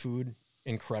 Mexican food.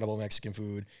 Incredible Mexican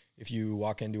food. If you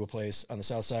walk into a place on the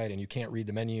south side and you can't read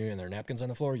the menu and there are napkins on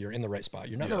the floor, you're in the right spot.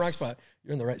 You're not in the wrong spot.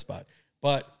 You're in the right spot.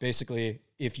 But basically,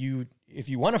 if you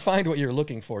want to find what you're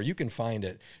looking for, you can find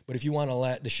it. But if you want to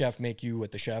let the chef make you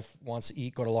what the chef wants to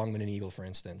eat, go to Longman and Eagle, for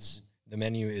instance. The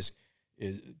menu is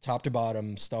top to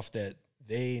bottom stuff that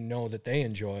they know that they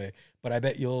enjoy, but I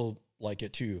bet you'll like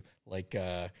it too. Like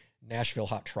Nashville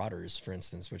hot trotters, for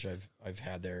instance, which I've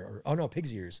had there. Or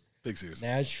pig's ears. Pig's ears.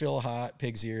 Nashville hot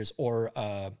pig's ears, or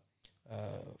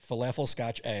falafel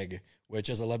Scotch egg, which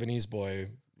as a Lebanese boy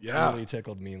really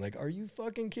tickled me. Like, are you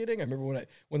fucking kidding? I remember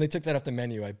when they took that off the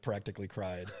menu, I practically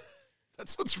cried. That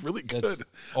sounds really good.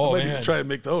 I might need to try and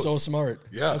make those. So smart.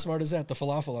 Yeah. How smart is that? The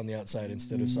falafel on the outside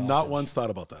instead of sausage. Not once thought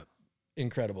about that.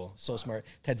 Incredible. So smart.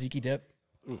 Tzatziki dip.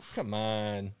 Oof. Come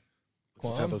on. Let's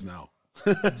just have those now.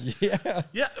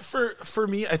 Yeah. For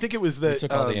me, I think it was that you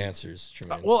took all the answers.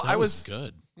 Tremaine. Well, That was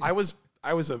good. I was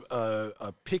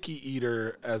a picky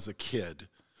eater as a kid,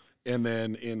 and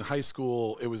then in high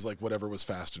school it was like whatever was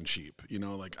fast and cheap.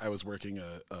 Like I was working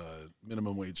a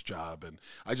minimum wage job, and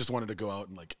I just wanted to go out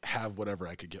and like have whatever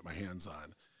I could get my hands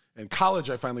on. In college,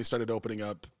 I finally started opening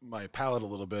up my palate a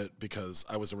little bit because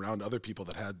I was around other people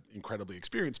that had incredibly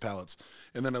experienced palates,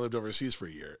 and then I lived overseas for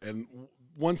a year. And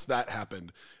once that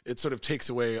happened, it sort of takes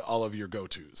away all of your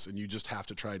go-tos, and you just have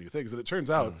to try new things. And it turns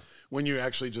out when you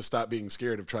actually just stop being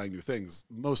scared of trying new things,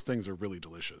 most things are really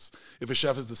delicious. If a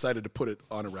chef has decided to put it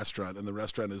on a restaurant and the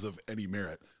restaurant is of any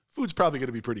merit, food's probably going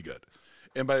to be pretty good.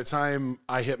 And by the time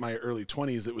I hit my early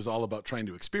 20s, it was all about trying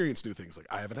to experience new things. Like,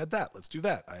 I haven't had that. Let's do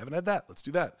that. I haven't had that. Let's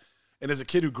do that. And as a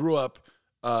kid who grew up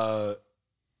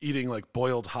eating like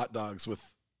boiled hot dogs with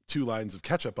 2 lines of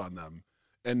ketchup on them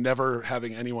and never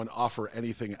having anyone offer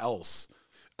anything else,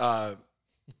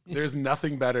 there's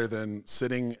nothing better than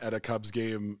sitting at a Cubs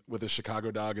game with a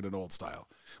Chicago dog and an Old Style.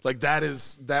 Like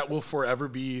that will forever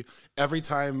be, every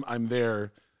time I'm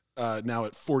there now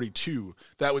at 42,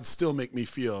 that would still make me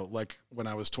feel like when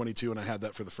I was 22 and I had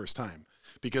that for the first time,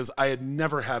 because I had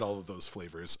never had all of those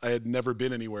flavors. I had never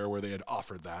been anywhere where they had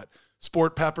offered that.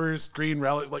 Sport peppers, green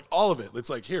relish, like all of it. It's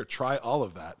like, here, try all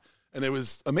of that. And it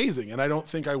was amazing. And I don't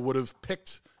think I would have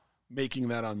picked making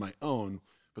that on my own,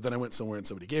 but then I went somewhere and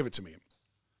somebody gave it to me.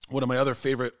 One of my other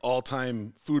favorite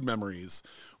all-time food memories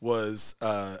was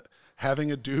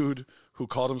having a dude who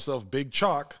called himself Big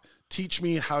Chalk teach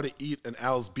me how to eat an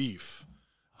Al's beef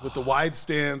with the wide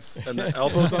stance and the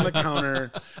elbows on the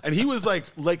counter. And he was like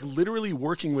literally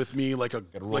working with me like a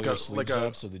so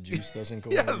the juice doesn't go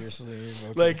into your sleeve.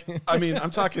 Okay. Like, I mean,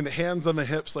 I'm talking hands on the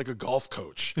hips like a golf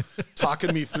coach,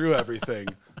 talking me through everything.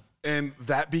 And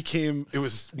that it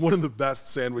was one of the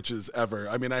best sandwiches ever.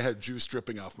 I mean, I had juice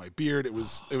dripping off my beard. It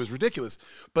was ridiculous.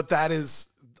 But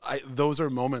those are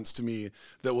moments to me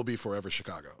that will be forever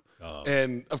Chicago. Oh.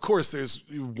 And of course, there's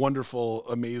wonderful,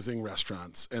 amazing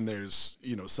restaurants, and there's,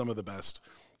 some of the best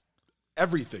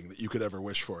everything that you could ever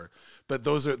wish for. But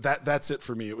that's it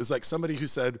for me. It was like somebody who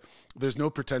said, there's no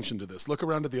pretension to this. Look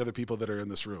around at the other people that are in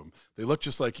this room. They look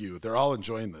just like you. They're all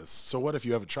enjoying this. So what if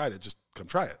you haven't tried it? Just come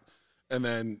try it. And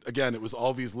then again, it was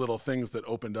all these little things that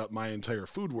opened up my entire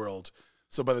food world.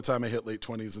 So by the time I hit late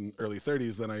 20s and early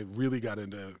 30s, then I really got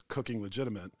into cooking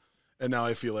legitimate. And now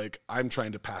I feel like I'm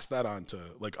trying to pass that on to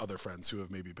like other friends who have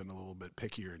maybe been a little bit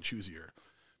pickier and choosier.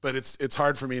 But it's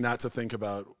hard for me not to think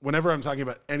about, whenever I'm talking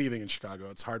about anything in Chicago,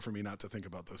 it's hard for me not to think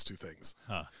about those two things.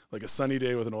 Huh. Like a sunny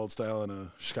day with an Old Style and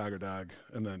a Chicago dog,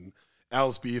 and then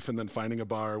Al's beef, and then finding a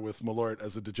bar with Malort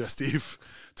as a digestif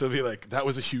to be like, that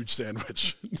was a huge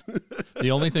sandwich. The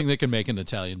only thing that can make an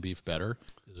Italian beef better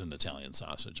is an Italian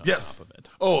sausage on top of it.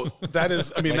 Oh, that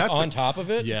is, I mean, like that's on top of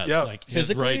it? Yes. Yeah. Like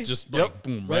physically? Right, just like,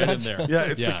 boom, right in there.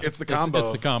 Yeah, it's the combo.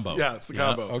 It's the combo. Yeah, it's the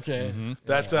combo. Okay. Mm-hmm.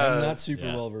 That's I'm not super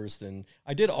well versed in.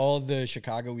 I did all of the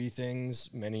Chicago-y things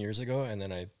many years ago, and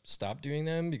then I stopped doing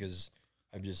them because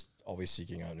I'm just always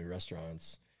seeking out new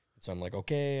restaurants. So I'm like,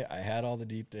 okay, I had all the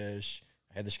deep dish,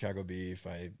 I had the Chicago beef,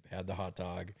 I had the hot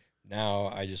dog.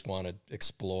 Now I just want to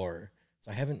explore.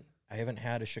 So I haven't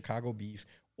had a Chicago beef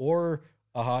or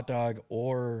a hot dog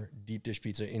or deep dish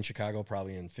pizza in Chicago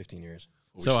probably in 15 years.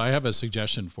 So I have a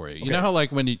suggestion for you. You know how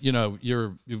like when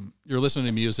you're listening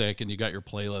to music and you got your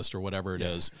playlist or whatever it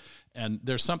is, and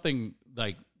there's something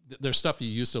like there's stuff you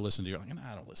used to listen to. You're like,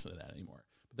 I don't listen to that anymore.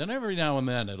 But then every now and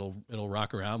then it'll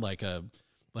rock around like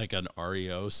an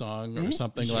REO song or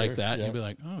something like that. And you'll be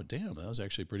like, oh damn, that was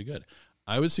actually pretty good.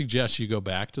 I would suggest you go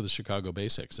back to the Chicago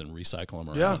basics and recycle them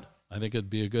around. Yeah. I think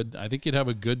I think you'd have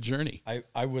a good journey.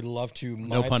 I would love to.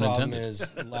 No pun problem intended.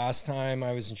 is last time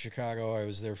I was in Chicago, I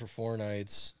was there for 4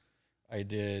 nights. I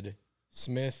did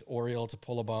Smith, Oriole to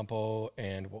Polobampo,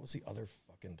 and what was the other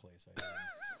fucking place I did?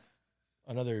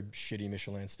 Another shitty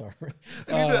Michelin star.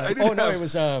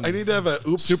 I need to have a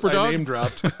oops, Superdog? I name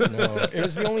dropped. No, it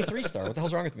was the only 3-star. What the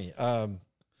hell's wrong with me? It's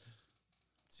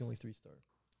the only 3-star.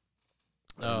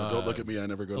 Don't look at me. I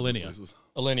never go to those places.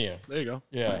 Alinea. There you go.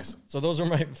 Yeah. Nice. So those are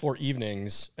my 4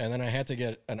 evenings. And then I had to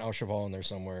get an au cheval in there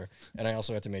somewhere. And I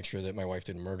also had to make sure that my wife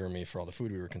didn't murder me for all the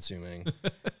food we were consuming.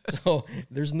 So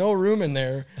there's no room in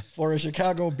there for a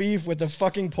Chicago beef with a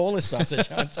fucking Polish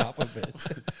sausage on top of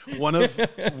it. One of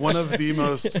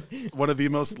the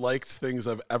most liked things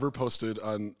I've ever posted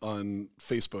on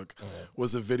Facebook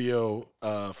was a video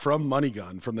from Money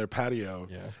Gun from their patio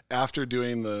after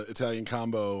doing the Italian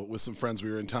combo with some friends. We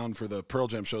were in town for the Pearl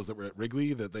Jam shows that were at Wrigley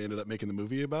that they ended up making the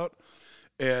movie about,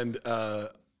 and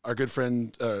our good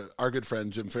friend Jim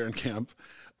Fahrenkamp,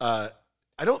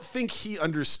 I don't think he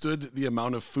understood the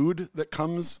amount of food that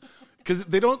comes, because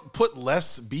they don't put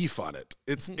less beef on it.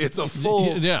 It's a full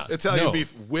Italian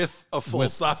beef with a full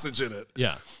sausage in it.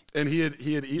 Yeah. And he had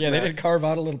eaten they didn't carve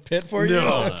out a little pit for you?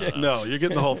 No, you're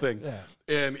getting the whole thing.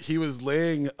 And he was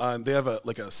laying on, they have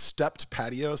a stepped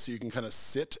patio so you can kind of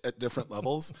sit at different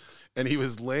levels. And he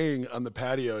was laying on the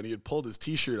patio and he had pulled his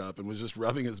t-shirt up and was just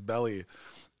rubbing his belly.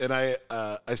 And I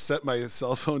set my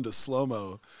cell phone to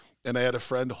slow-mo, and I had a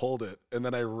friend hold it. And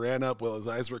then I ran up while his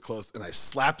eyes were closed and I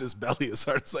slapped his belly as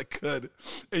hard as I could.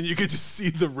 And you could just see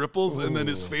the ripples and then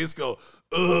his face go,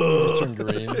 ugh. Turned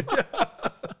green.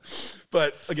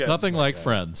 But again, Nothing like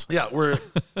friends. yeah,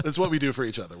 that's what we do for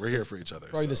each other. We're here for each other.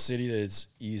 Probably so. the city that's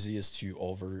easiest to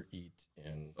overeat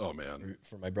in. Oh man.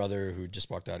 For my brother who just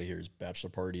walked out of here's bachelor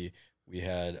party, we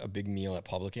had a big meal at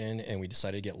Publican, and we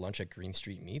decided to get lunch at Green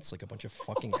Street Meats, like a bunch of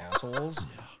fucking assholes.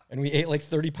 And we ate like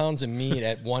 30 pounds of meat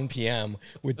at 1 p.m.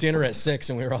 with dinner at 6,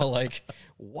 and we were all like,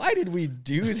 why did we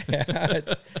do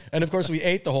that? And of course, we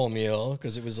ate the whole meal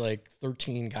because it was like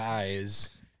 13 guys,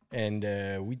 and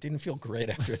we didn't feel great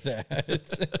after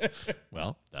that.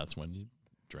 Well, that's when you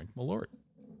drink Malort.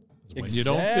 When you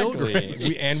don't feel great.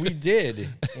 We did.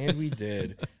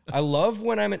 I love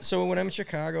when I'm in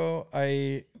Chicago,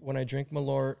 when I drink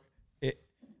Malort,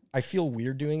 I feel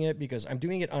weird doing it because I'm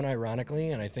doing it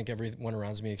unironically, and I think everyone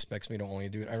around me expects me to only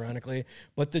do it ironically.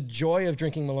 But the joy of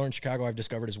drinking Malort in Chicago, I've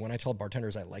discovered, is when I tell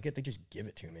bartenders I like it, they just give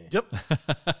it to me. Yep.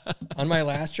 On my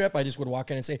last trip, I just would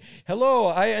walk in and say, "Hello,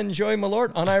 I enjoy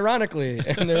Malort unironically,"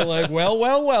 and they're like,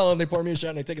 "Well," and they pour me a shot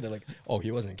and I take it. They're like, "Oh,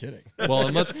 he wasn't kidding." Well,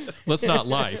 and let's not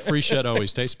lie. Free shit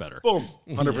always tastes better. Boom.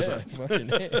 100%. Yeah,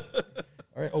 fucking A.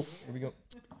 All right. Oh, here we go.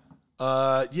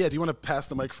 Yeah, do you want to pass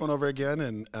the microphone over again?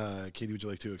 And Katie, would you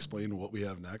like to explain what we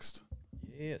have next?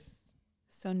 Yes.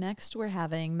 So next we're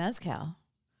having mezcal.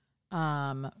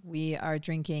 We are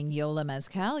drinking Yola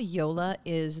Mezcal. Yola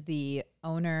is the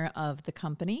owner of the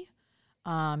company.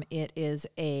 It is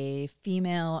a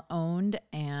female-owned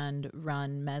and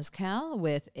run mezcal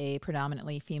with a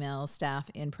predominantly female staff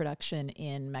in production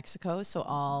in Mexico. So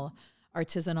all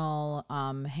artisanal,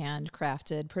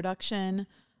 handcrafted production.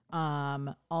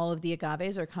 All of the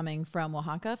agaves are coming from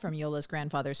Oaxaca, from Yola's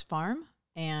grandfather's farm,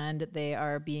 and they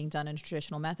are being done in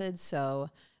traditional methods. So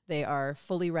they are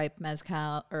fully ripe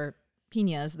mezcal or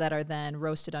piñas that are then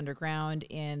roasted underground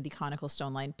in the conical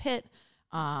stone-lined pit.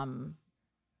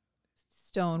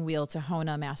 Stone wheel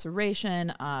Tahona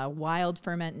maceration, wild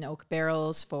ferment in oak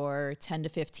barrels for 10 to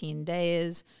 15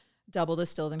 days, double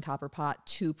distilled in copper pot,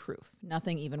 2 proof,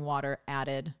 nothing, even water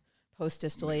added post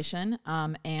distillation.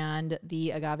 And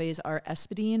the agaves are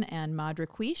Espadín and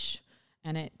Madrequich,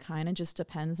 and it kind of just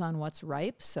depends on what's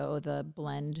ripe. So the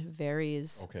blend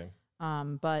varies. Okay.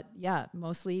 But yeah,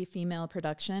 mostly female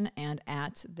production, and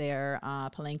at their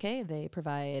palenque, they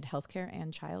provide healthcare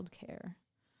and childcare,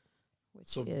 which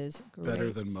So is great.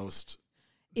 Better than most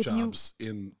If you- jobs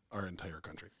in our entire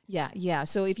country. Yeah.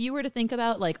 So if you were to think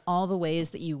about like all the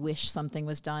ways that you wish something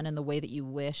was done and the way that you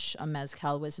wish a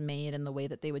mezcal was made and the way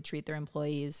that they would treat their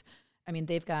employees, I mean,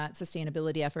 they've got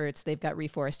sustainability efforts, they've got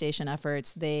reforestation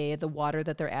efforts. The water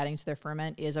that they're adding to their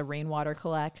ferment is a rainwater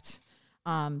collect.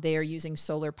 They are using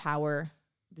solar power.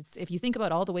 If you think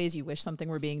about all the ways you wish something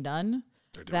were being done,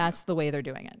 that's the way they're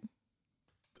doing it.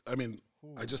 I mean,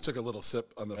 I just took a little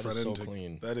sip on the That front is end. so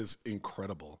clean. That is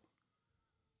incredible.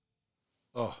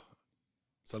 Oh,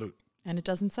 salud. And it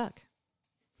doesn't suck.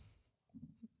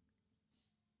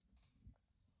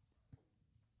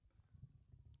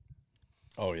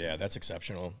 Oh yeah, that's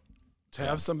exceptional. To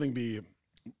have something be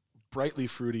brightly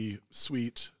fruity,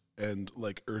 sweet, and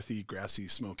like earthy, grassy,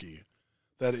 smoky,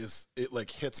 that is, it like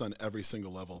hits on every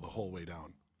single level the whole way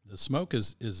down. The smoke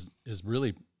is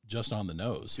really just on the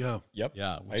nose. Yeah. Yep.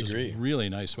 Yeah, I which agree. is a really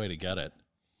nice way to get it.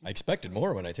 I expected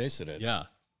more when I tasted it. Yeah,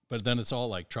 but then it's all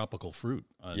like tropical fruit.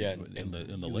 Yeah, in the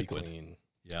really liquid. clean.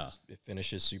 Yeah, It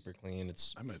finishes super clean.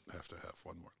 It's I might have to have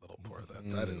one more little pour of that.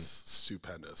 That is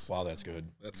stupendous. wow, that's good.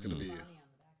 That's going to be.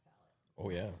 Oh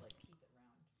yeah.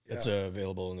 Yeah. It's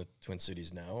available in the Twin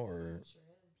Cities now, or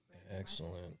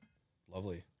excellent,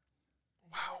 lovely.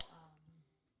 Wow.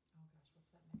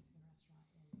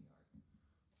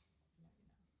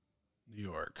 New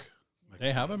York.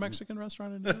 they have a Mexican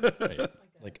restaurant in New York.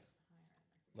 Right.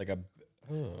 Like a.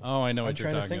 Oh, I know I'm what you're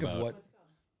trying to talking think about. of what.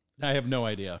 I have no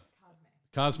idea.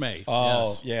 Cosme. Oh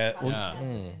yes. yeah. Well, Yeah.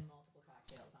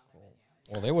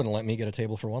 well, they wouldn't let me get a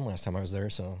table for one last time I was there,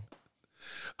 so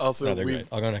Also, no, they're we've great.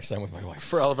 I'll go next time with my wife.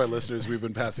 for all of our listeners, we've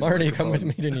been passing. the Marty, come with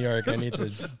microphone. me to New York. I need to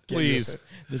get Please.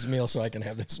 this meal so I can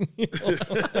have this meal.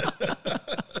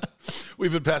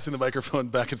 We've been passing the microphone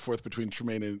back and forth between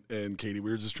Tremaine and Katie.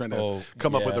 We were just trying to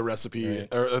come up with yeah, a recipe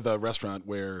right. or the restaurant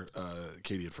where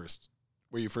Katie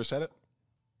where you first had it.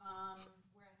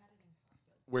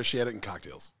 Where she had it in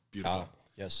cocktails. Beautiful.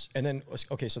 Yes. And then,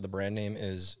 okay, so the brand name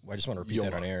is, I just want to repeat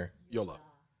that on air. Yola.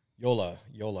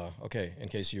 Yola. Okay, in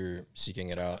case you're seeking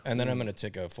it out. And then I'm going to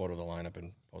take a photo of the lineup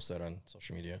and post that on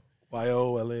social media.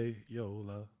 Yola.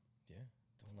 Yola. Yeah,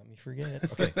 don't let me forget.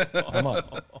 Okay, I'm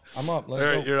up. Let's All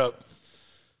right, go. you're up.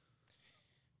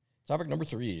 Topic number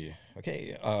 3.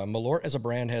 Okay, Malort as a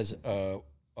brand has a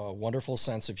wonderful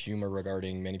sense of humor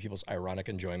regarding many people's ironic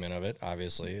enjoyment of it.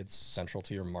 Obviously, it's central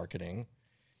to your marketing.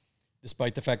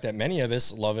 despite the fact that many of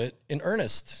us love it in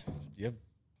earnest. You have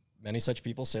many such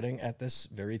people sitting at this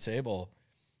very table.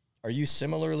 Are you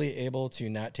similarly able to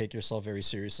not take yourself very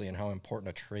seriously, and how important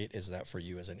a trait is that for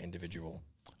you as an individual?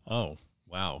 Oh,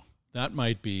 wow. That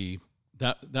might be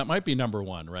number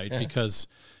one, right? Because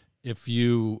if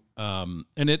you, and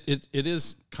it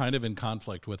is kind of in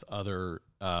conflict with other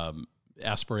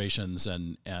aspirations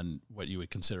and what you would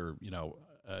consider,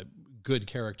 a good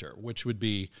character, which would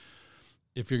be,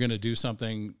 if you're going to do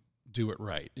something, do it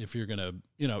right. If you're going to,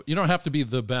 you don't have to be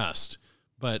the best,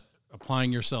 but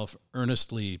applying yourself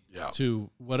earnestly to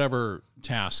whatever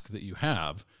task that you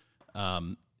have,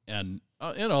 and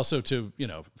also to,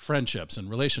 friendships and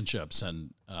relationships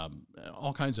and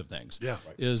all kinds of things,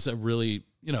 is a really,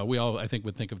 we all, I think,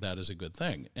 would think of that as a good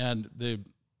thing. And the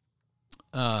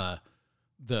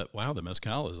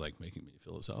mezcal is like making me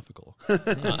philosophical. But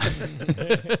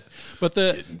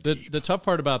the tough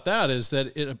part about that is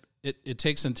that it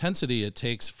takes intensity, it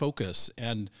takes focus,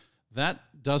 and that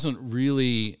doesn't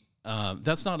really,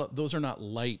 those are not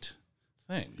light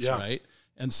things, right?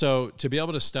 And so to be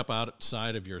able to step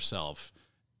outside of yourself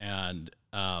and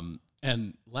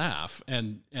laugh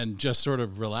and just sort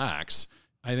of relax,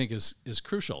 I think is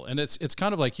crucial. And it's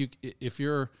kind of like if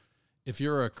you're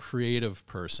a creative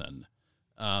person,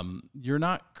 you're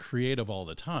not creative all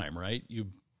the time, right?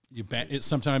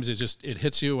 Sometimes it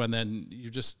hits you, and then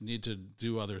you just need to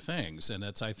do other things. And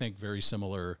it's, I think, very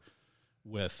similar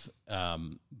with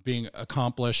being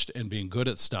accomplished and being good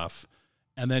at stuff,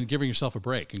 and then giving yourself a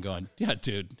break and going, yeah,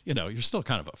 dude, you're still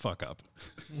kind of a fuck up,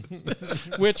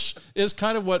 which is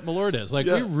kind of what Malort is. Like,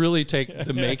 we really take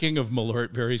the making of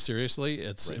Malort very seriously.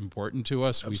 It's important to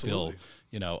us. Absolutely.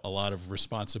 We feel, a lot of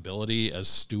responsibility as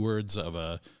stewards of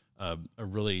a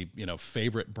really,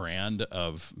 favorite brand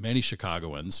of many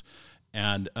Chicagoans.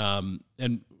 And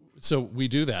so we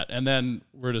do that. And then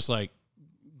we're just like,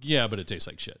 yeah, but it tastes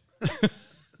like shit,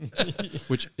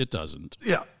 which it doesn't.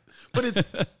 Yeah. But it's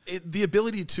the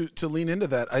ability to lean into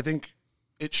that. I think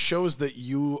it shows that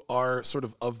you are sort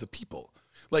of the people.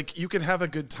 Like, you can have a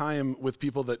good time with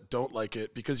people that don't like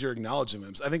it because you're acknowledging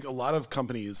them. I think a lot of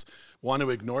companies want to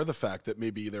ignore the fact that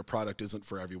maybe their product isn't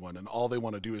for everyone, and all they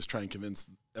want to do is try and convince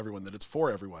everyone that it's for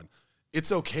everyone.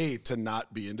 It's okay to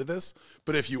not be into this,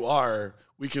 but if you are,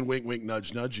 we can wink, wink,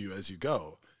 nudge, nudge you as you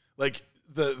go. Like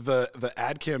the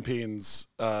ad campaigns,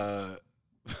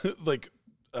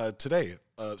 today,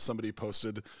 somebody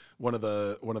posted one of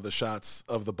the shots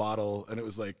of the bottle, and it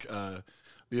was like,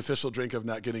 the official drink of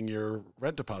not getting your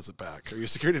rent deposit back or your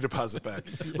security deposit back.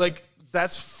 Like,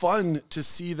 that's fun to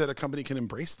see that a company can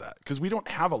embrace that, because we don't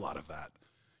have a lot of that.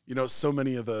 So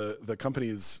many of the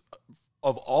companies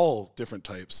of all different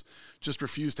types just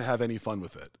refuse to have any fun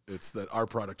with it. It's that our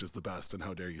product is the best, and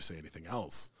how dare you say anything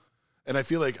else? And I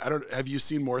feel like, have you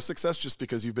seen more success just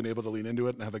because you've been able to lean into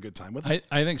it and have a good time with it?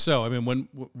 I think so. I mean, when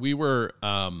we had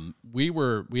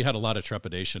a lot of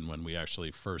trepidation when we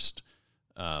actually first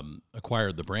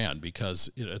acquired the brand,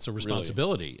 because it's a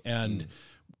responsibility. Really? And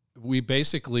we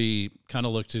basically kind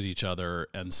of looked at each other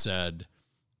and said,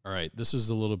 all right, this is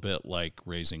a little bit like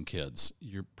raising kids.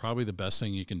 You're probably, the best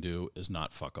thing you can do is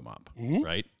not fuck them up,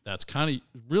 right? That's kind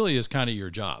of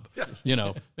your job.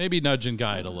 Yeah. Maybe nudge and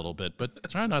guide a little bit, but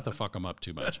try not to fuck them up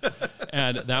too much.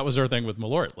 And that was our thing with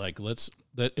Malort. Like,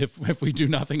 if we do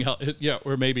nothing else,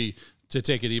 or maybe to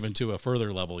take it even to a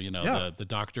further level, the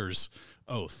doctor's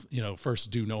oath, first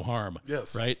do no harm.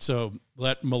 Yes. Right. So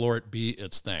let Malort be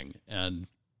its thing. And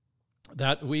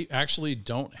that, we actually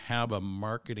don't have a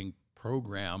marketing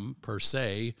program per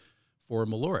se for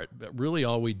Malort, but really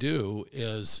all we do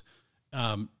is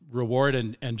reward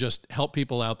and just help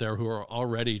people out there who are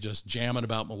already just jamming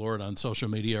about Malort on social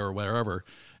media or wherever.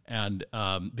 And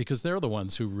because they're the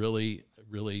ones who really,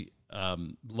 really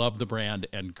love the brand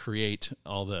and create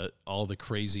all the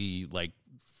crazy,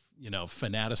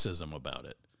 fanaticism about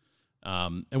it.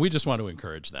 And we just want to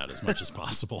encourage that as much as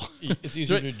possible. It's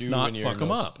easier to do when you're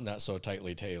not so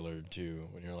tightly tailored to,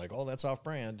 when you're like, oh, that's off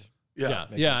brand. Yeah.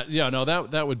 No,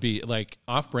 that would be like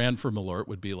off brand for Malort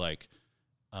would be like,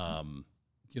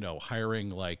 hiring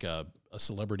like a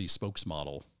celebrity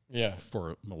spokesmodel. Yeah,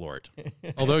 for Malort.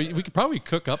 Although we could probably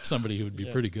cook up somebody who would be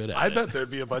pretty good at it. I bet there'd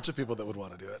be a bunch of people that would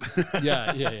want to do it.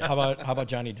 Yeah. How about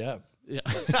Johnny Depp? Yeah.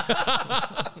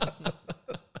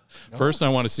 First, I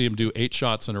want to see him do 8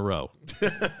 shots in a row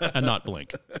and not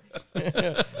blink.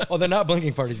 Oh, the not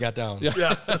blinking part he's got down.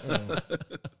 Yeah.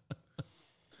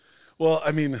 Well,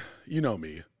 I mean, you know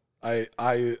me.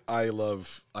 I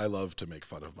love to make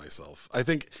fun of myself. I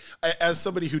think as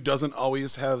somebody who doesn't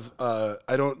always have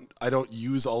I don't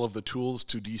use all of the tools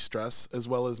to de-stress as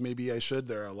well as maybe I should.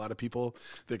 There are a lot of people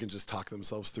that can just talk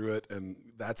themselves through it, and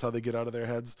that's how they get out of their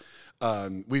heads.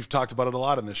 We've talked about it a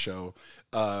lot in this show.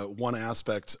 One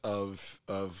aspect of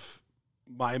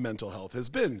my mental health has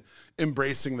been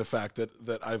embracing the fact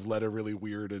that I've led a really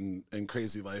weird and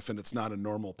crazy life, and it's not a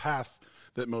normal path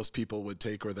that most people would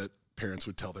take or that parents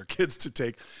would tell their kids to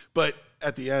take. But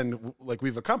at the end, like,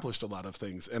 we've accomplished a lot of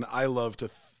things, and I love to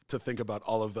think about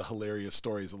all of the hilarious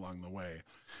stories along the way.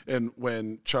 And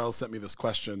when Charles sent me this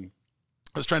question,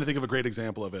 I was trying to think of a great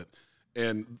example of it,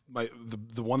 and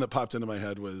the one that popped into my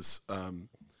head was on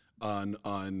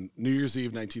New Year's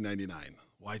Eve 1999,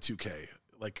 Y2K.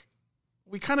 Like,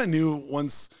 we kind of knew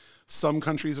once some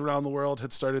countries around the world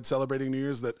had started celebrating New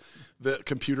Year's that the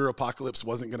computer apocalypse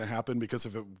wasn't going to happen, because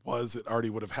if it was, it already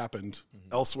would have happened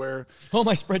elsewhere. Oh,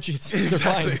 my spreadsheets.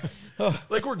 Exactly. They're fine.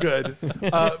 Like, we're good.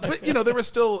 But, there was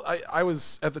still, I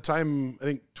was at the time, I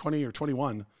think 20 or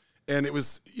 21. And it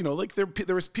was, like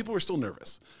there was people were still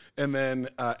nervous. And then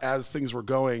as things were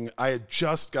going, I had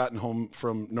just gotten home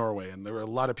from Norway, and there were a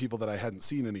lot of people that I hadn't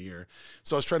seen in a year.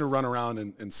 So I was trying to run around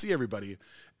and see everybody.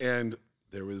 And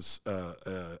there was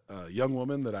a young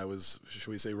woman that I was, should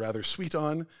we say, rather sweet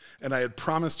on, and I had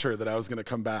promised her that I was going to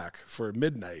come back for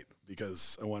midnight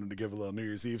because I wanted to give a little New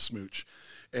Year's Eve smooch.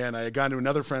 And I had gone to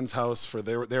another friend's house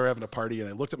they were having a party, and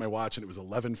I looked at my watch, and it was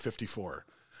 11:54,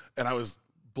 and I was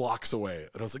blocks away,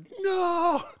 and I was like,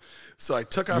 no. So I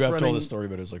took off running. You have told this story,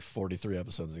 but it was like 43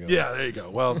 episodes ago. Yeah, there you go.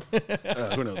 Well,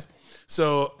 who knows?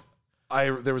 So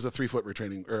there was a 3-foot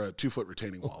retaining or a 2-foot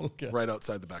retaining wall right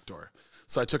outside the back door.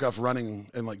 So I took off running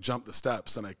and like jumped the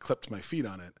steps, and I clipped my feet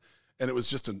on it, and it was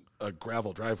just a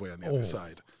gravel driveway on the other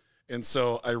side. And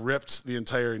so I ripped the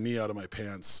entire knee out of my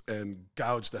pants and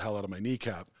gouged the hell out of my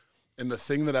kneecap. And the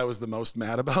thing that I was the most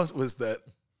mad about was that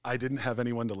I didn't have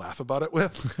anyone to laugh about it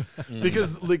with,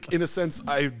 because, like, in a sense,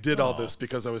 I did all this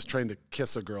because I was trying to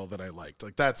kiss a girl that I liked.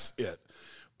 Like, that's it.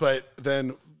 But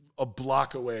then a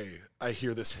block away, I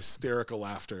hear this hysterical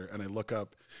laughter, and I look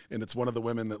up, and it's one of the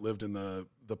women that lived in the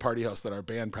party house that our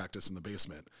band practiced in the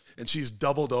basement. And she's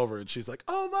doubled over, and she's like,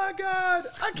 oh my God,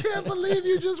 I can't believe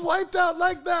you just wiped out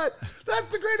like that. That's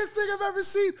the greatest thing I've ever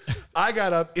seen. I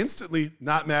got up instantly,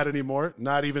 not mad anymore,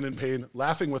 not even in pain,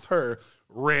 laughing with her,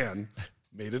 ran,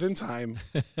 made it in time.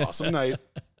 Awesome night.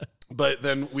 But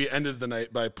then we ended the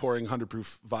night by pouring 100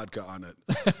 proof vodka on it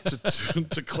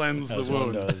to cleanse the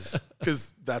wound,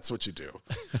 because that's what you do.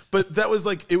 But that was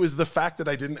like, it was the fact that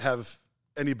I didn't have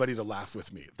anybody to laugh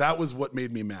with me. That was what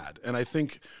made me mad. And I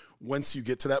think once you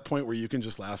get to that point where you can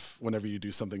just laugh whenever you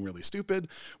do something really stupid,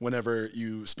 whenever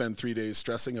you spend 3 days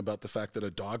stressing about the fact that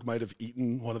a dog might have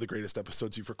eaten one of the greatest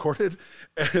episodes you've recorded,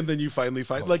 and then you finally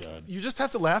find, you just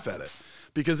have to laugh at it.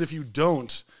 Because if you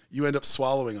don't, you end up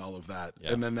swallowing all of that.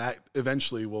 Yeah. And then that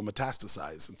eventually will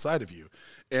metastasize inside of you.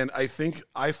 And I think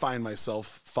I find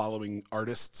myself following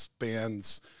artists,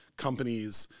 bands,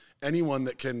 companies, anyone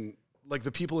that can, like,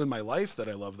 the people in my life that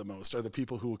I love the most are the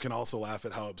people who can also laugh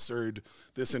at how absurd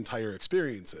this entire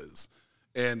experience is.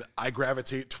 And I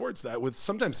gravitate towards that with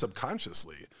sometimes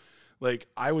subconsciously. Like,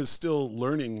 I was still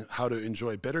learning how to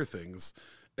enjoy better things.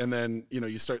 And then,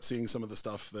 you start seeing some of the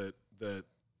stuff that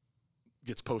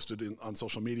gets posted on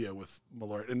social media with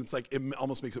Malort, and it's like, it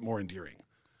almost makes it more endearing.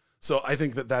 So I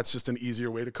think that that's just an easier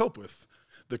way to cope with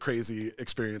the crazy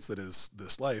experience that is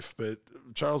this life. But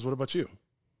Charles, what about you?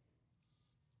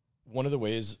 One of the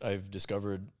ways I've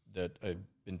discovered that I've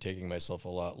been taking myself a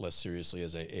lot less seriously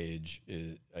as I age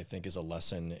is a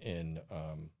lesson in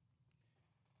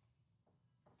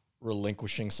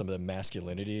relinquishing some of the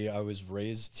masculinity I was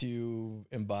raised to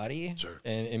embody. Sure.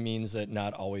 And it means that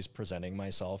not always presenting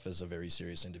myself as a very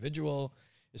serious individual,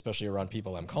 especially around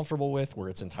people I'm comfortable with, where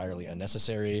it's entirely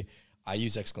unnecessary. I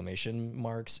use exclamation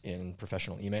marks in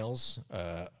professional emails,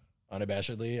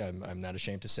 unabashedly. I'm not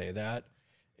ashamed to say that.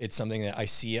 It's something that I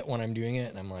see it when I'm doing it,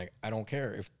 and I'm like, I don't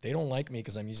care. If they don't like me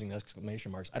because I'm using the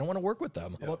exclamation marks, I don't want to work with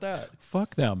them. How about that?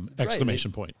 Fuck them!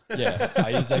 Exclamation point. Yeah, I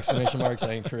use exclamation marks.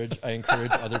 I encourage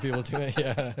other people to it.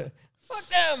 Yeah, fuck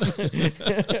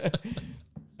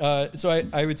them. So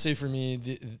I would say for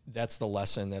me, that's the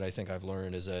lesson that I think I've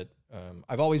learned, is that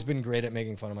I've always been great at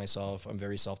making fun of myself. I'm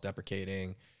very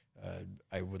self-deprecating.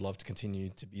 I would love to continue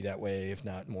to be that way, if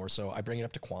not more so. I bring it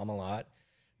up to Quam a lot.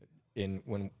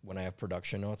 When I have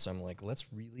production notes, I'm like, let's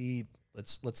lean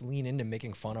into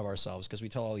making fun of ourselves, because we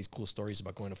tell all these cool stories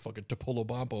about going to fucking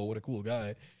Topolobampo, what a cool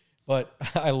guy. But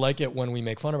I like it when we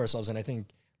make fun of ourselves, and I think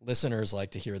listeners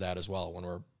like to hear that as well, when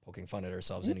we're poking fun at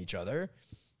ourselves and each other.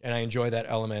 And I enjoy that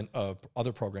element of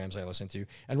other programs I listen to.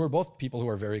 And we're both people who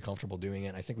are very comfortable doing it.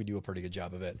 And I think we do a pretty good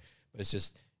job of it. But it's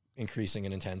just increasing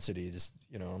in intensity. Just,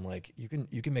 I'm like, you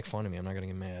can make fun of me. I'm not going to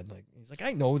get mad. Like, he's like,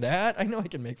 I know that. I know I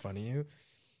can make fun of you.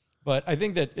 But I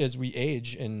think that as we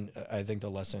age, and I think the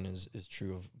lesson is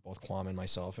true of both Kwame and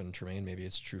myself and Tremaine, maybe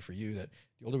it's true for you, that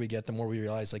the older we get, the more we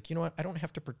realize, like, you know what, I don't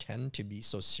have to pretend to be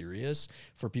so serious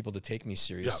for people to take me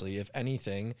seriously. Yeah. If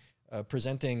anything,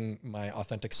 presenting my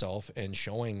authentic self and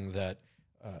showing that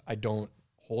I don't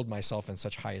hold myself in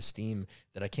such high esteem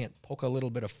that I can't poke a little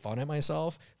bit of fun at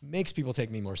myself makes people take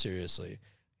me more seriously.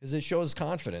 Because it shows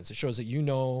confidence. It shows that you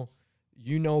know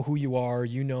who you are,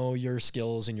 your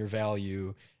skills and your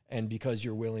value. And because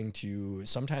you're willing to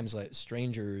sometimes let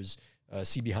strangers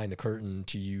see behind the curtain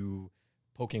to you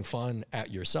poking fun at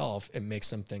yourself, it makes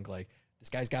them think like, this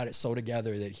guy's got it so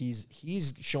together that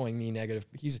he's showing me negative.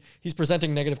 He's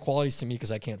presenting negative qualities to me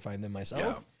because I can't find them myself.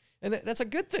 Yeah. And that's a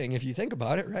good thing if you think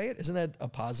about it, right? Isn't that a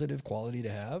positive quality to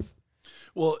have?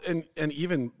 Well, and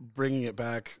even bringing it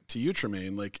back to you,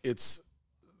 Tremaine, like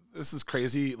this is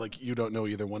crazy. Like, you don't know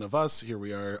either one of us. Here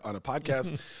we are on a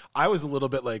podcast. I was a little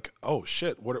bit like, oh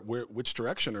shit, which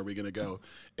direction are we going to go?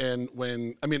 And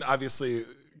obviously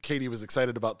Katie was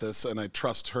excited about this and I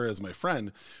trust her as my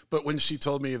friend. But when she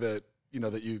told me that,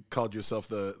 that you called yourself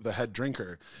the head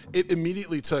drinker, it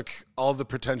immediately took all the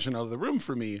pretension out of the room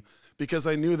for me, because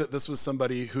I knew that this was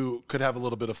somebody who could have a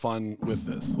little bit of fun with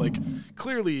this. Like,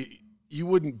 clearly you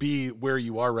wouldn't be where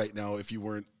you are right now if you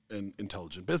weren't an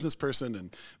intelligent business person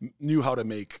and knew how to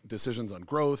make decisions on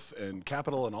growth and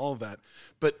capital and all of that.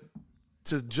 But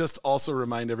to just also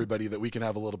remind everybody that we can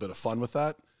have a little bit of fun with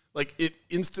that, like, it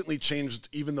instantly changed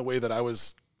even the way that I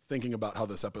was thinking about how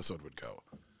this episode would go.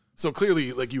 So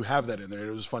clearly, like, you have that in there.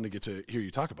 It was fun to get to hear you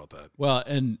talk about that. Well,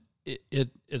 and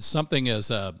it's something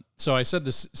so I said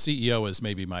this CEO is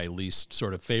maybe my least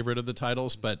sort of favorite of the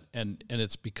titles, but and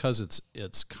it's because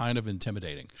it's kind of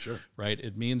intimidating. Sure. Right.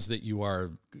 It means that you are,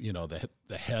 the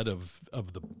head of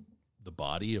the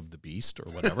body of the beast or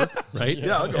whatever. Right.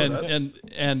 Yeah. I'll go with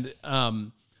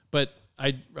that. But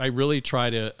I really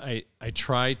try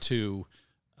to,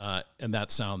 and that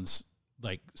sounds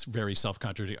like very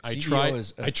self-contradictory.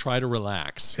 I try to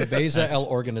relax. Cabeza El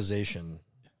Organization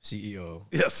CEO.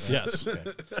 Yes. Yes.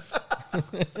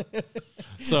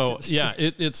 So yeah,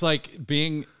 it's like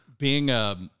being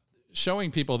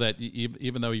showing people that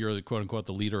even though you're the quote unquote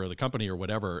the leader of the company or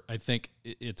whatever, I think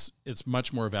it's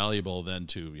much more valuable than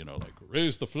to, like,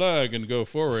 raise the flag and go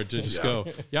forward, to just go,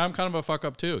 yeah, I'm kind of a fuck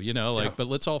up too, but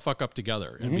let's all fuck up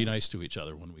together and be nice to each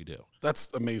other when we do.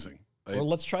 That's amazing. Well,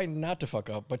 let's try not to fuck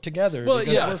up, but together, because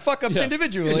we're fuck ups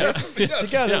individually. Yeah.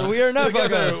 Together, we are not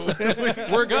fuck ups.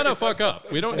 We're gonna fuck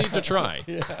up. We don't need to try.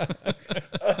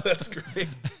 That's great.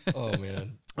 Oh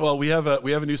man. Well, we have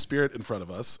a new spirit in front of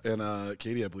us, and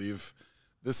Katie, I believe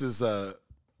this is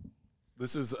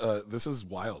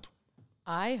wild.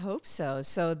 I hope so.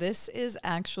 So this is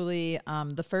actually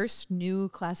the first new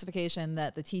classification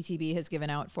that the TTB has given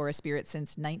out for a spirit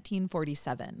since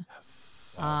 1947. Yes.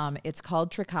 It's called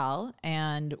Trakal,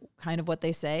 and kind of what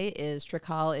they say is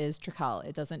Trakal is Trakal.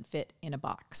 It doesn't fit in a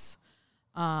box.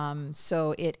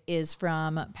 So it is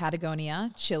from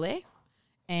Patagonia, Chile,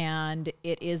 and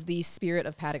it is the spirit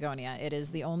of Patagonia. It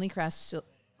is the only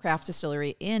craft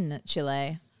distillery in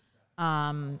Chile.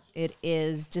 It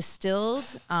is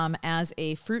distilled as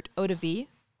a fruit eau de vie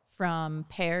from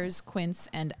pears, quince,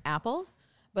 and apple.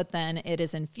 But then it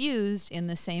is infused in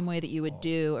the same way that you would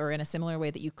do, or in a similar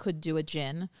way that you could do a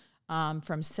gin,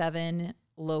 from 7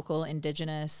 local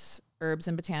indigenous herbs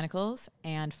and botanicals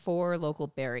and 4 local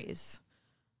berries.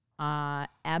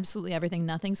 Absolutely everything.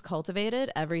 Nothing's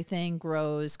cultivated. Everything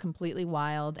grows completely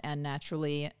wild and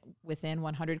naturally within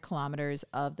 100 kilometers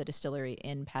of the distillery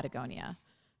in Patagonia.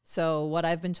 So what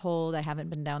I've been told, I haven't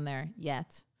been down there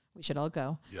yet. We should all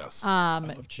go. Yes.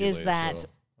 Chile, is that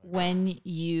when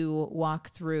you walk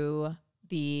through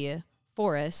the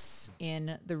forests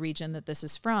in the region that this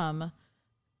is from,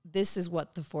 this is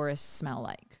what the forests smell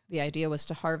like. The idea was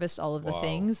to harvest all of the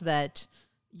things that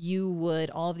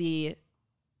all of the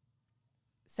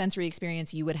sensory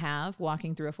experience you would have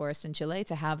walking through a forest in Chile,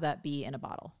 to have that be in a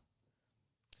bottle.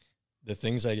 The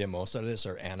things I get most out of this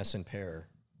are anise and pear.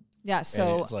 Yeah,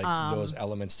 so and it's like those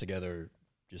elements together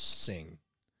just sing.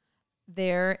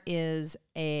 There is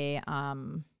a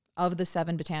of the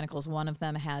 7 botanicals, one of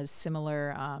them has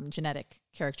similar genetic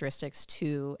characteristics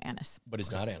to anise. But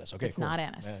it's not anise. Okay, it's not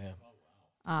anise.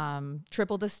 Yeah.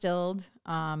 Triple distilled.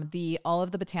 All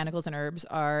of the botanicals and herbs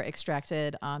are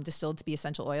extracted, distilled to be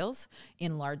essential oils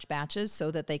in large batches,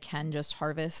 so that they can just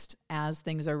harvest as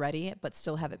things are ready, but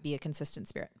still have it be a consistent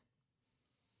spirit.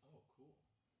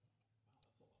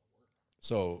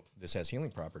 So this has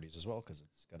healing properties as well because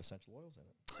it's got essential oils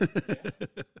in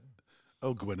it.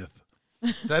 Oh, Gwyneth.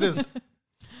 That is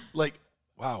like,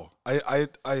 wow.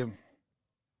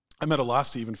 I'm at a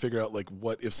loss to even figure out like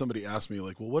what, if somebody asked me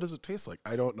like, well, what does it taste like?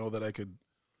 I don't know that I could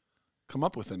come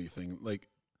up with anything. Like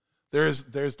there's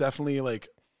definitely like,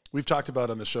 we've talked about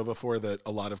on the show before that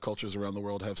a lot of cultures around the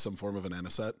world have some form of an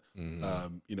anisette,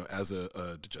 you know, as a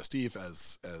digestif,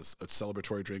 as a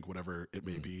celebratory drink, whatever it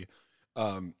may be.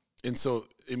 And so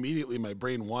immediately my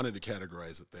brain wanted to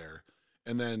categorize it there.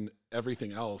 And then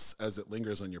everything else, as it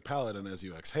lingers on your palate and as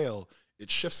you exhale,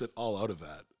 it shifts it all out of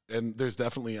that. And there's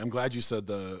definitely, I'm glad you said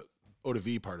the eau de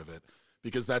vie part of it,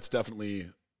 because that's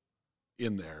definitely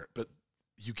in there. But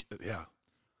yeah.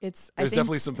 There's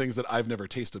definitely some things that I've never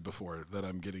tasted before that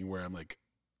I'm getting where I'm like,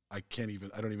 I don't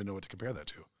even know what to compare that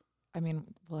to. I mean,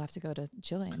 we'll have to go to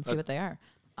Chile and see what they are.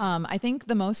 I think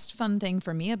the most fun thing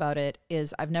for me about it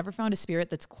is I've never found a spirit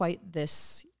that's quite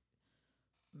this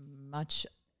much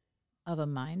of a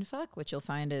mind fuck, which you'll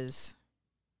find is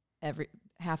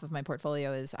half of my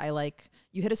portfolio is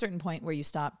you hit a certain point where you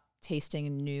stop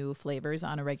tasting new flavors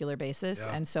on a regular basis.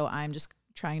 Yeah. And so I'm just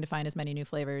trying to find as many new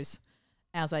flavors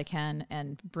as I can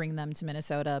and bring them to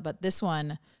Minnesota. But this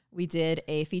one, we did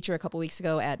a feature a couple weeks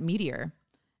ago at Meteor.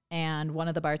 And one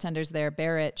of the bartenders there,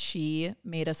 Barrett, she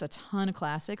made us a ton of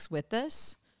classics with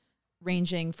this,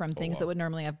 ranging from things that would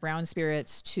normally have brown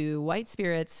spirits to white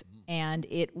spirits, and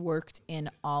it worked in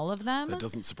all of them. That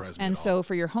doesn't surprise me And at all. so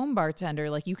for your home bartender,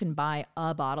 like you can buy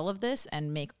a bottle of this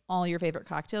and make all your favorite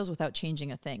cocktails without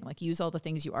changing a thing. Like use all the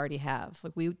things you already have.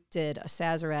 Like we did a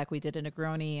Sazerac, we did a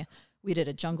Negroni, we did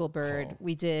a Jungle Bird,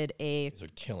 we did a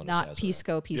not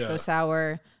Pisco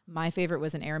sour. My favorite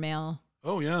was an airmail.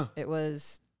 Oh yeah.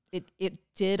 It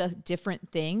did a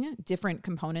different thing, different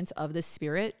components of the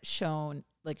spirit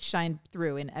shined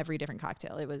through in every different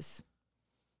cocktail. It was,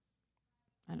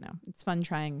 I don't know, it's fun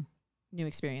trying new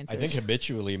experiences. I think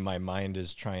habitually my mind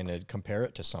is trying to compare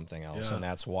it to something else, and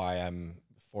that's why I'm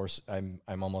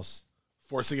almost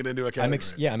forcing it into a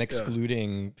category. I'm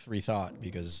excluding free thought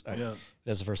because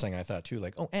that's the first thing I thought too,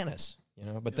 like, oh, anise, you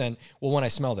know. But then, when I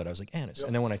smelled it, I was like anise,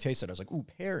 and then when I tasted it, I was like, ooh,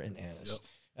 pear and anise.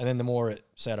 And then the more it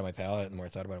sat on my palate, and the more I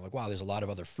thought about it, I'm like, wow, there's a lot of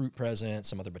other fruit present,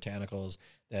 some other botanicals.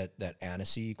 That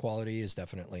anisey quality is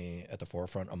definitely at the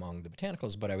forefront among the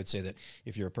botanicals. But I would say that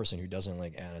if you're a person who doesn't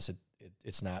like anise,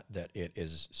 it's not that it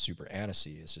is super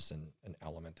anisey. It's just an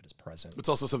element that is present. It's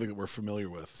also something that we're familiar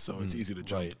with, so it's easy to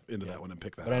jump into that one and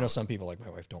pick that up. But I know some people, like my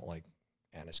wife, don't like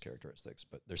anise characteristics.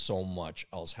 But there's so much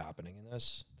else happening in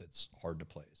this that's hard to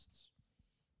place. It's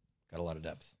got a lot of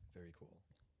depth. Very cool.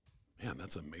 Man,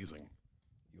 that's amazing.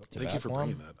 Thank you for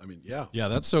bringing that. I mean, yeah,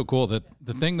 that's so cool. That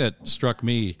the thing that struck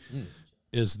me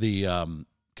is the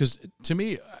because to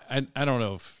me, I don't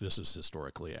know if this is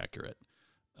historically accurate.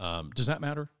 Does that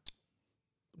matter?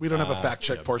 We don't have a fact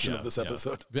check portion of this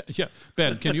episode. Yeah,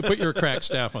 Ben, can you put your crack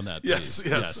staff on that?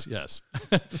 Yes.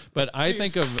 But I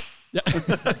think of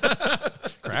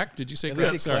crack. Did you say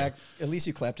crack? At least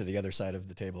you clap to the other side of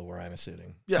the table where I'm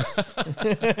sitting. Yes.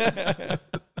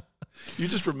 You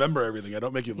just remember everything. I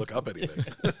don't make you look up anything.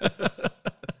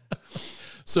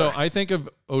 So I think of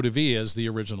eau de vie as the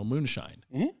original moonshine,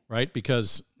 right?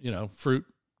 Because, fruit,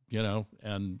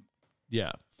 and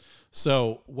yeah.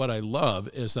 So what I love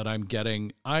is that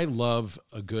I love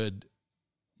a good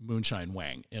moonshine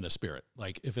wang in a spirit.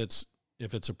 Like if it's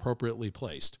appropriately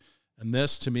placed. And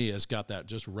this to me has got that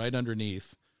just right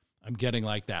underneath. I'm getting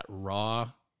like that raw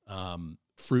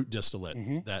fruit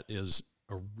distillate that is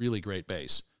a really great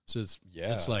base. So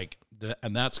it's like that,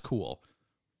 and that's cool.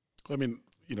 I mean,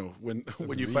 when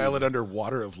you file it under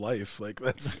water of life, like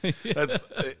that's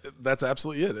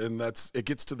absolutely it, and it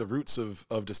gets to the roots of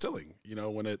distilling.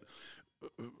 When it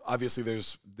obviously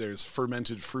there's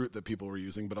fermented fruit that people were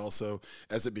using, but also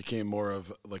as it became more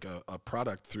of like a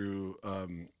product through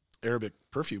Arabic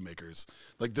perfume makers,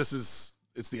 like it's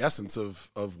the essence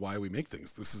of why we make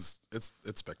things. It's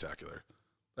spectacular.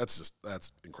 That's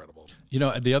incredible.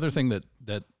 The other thing that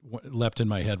leapt in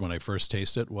my head when I first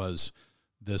tasted it was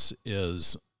this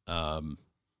is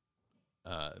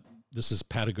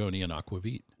Patagonian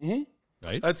aquavit,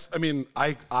 right? I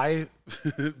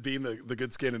being the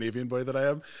good Scandinavian boy that I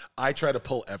am, I try to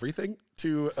pull everything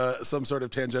to some sort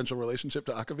of tangential relationship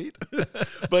to aquavit.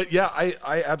 But yeah,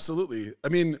 I absolutely. I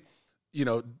mean,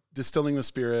 distilling the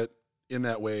spirit in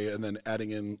that way and then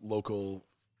adding in local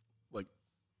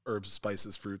herbs,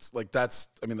 spices, fruits, like that's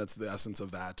the essence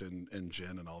of that and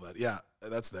gin and all that. Yeah,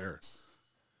 that's there.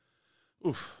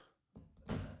 Oof.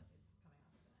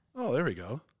 Oh, there we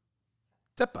go.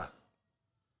 Tepa.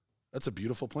 That's a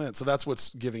beautiful plant. So that's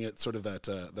what's giving it sort of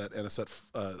that anisette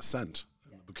scent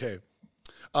in the bouquet.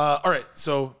 All right,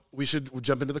 so we'll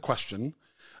jump into the question.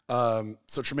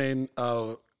 So Tremaine,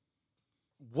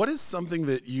 what is something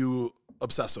that you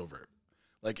obsess over?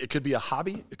 Like, it could be a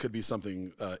hobby, it could be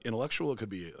something intellectual, it could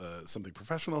be something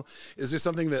professional. Is there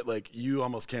something that like you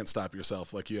almost can't stop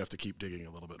yourself, like you have to keep digging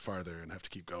a little bit farther and have to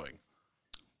keep going?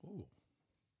 Ooh.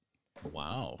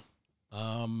 Wow.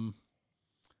 I'm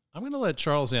going to let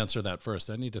Charles answer that first.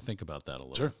 I need to think about that a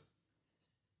little. Sure.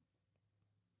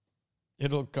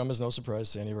 It'll come as no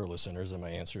surprise to any of our listeners, and my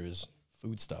answer is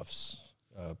foodstuffs,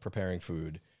 preparing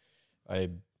food. I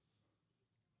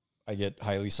get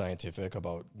highly scientific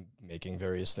about making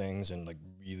various things and like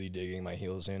really digging my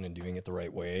heels in and doing it the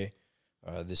right way.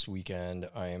 This weekend,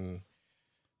 I'm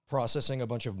processing a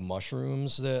bunch of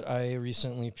mushrooms that I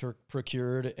recently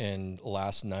procured, and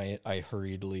last night I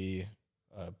hurriedly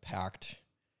packed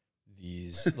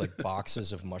these like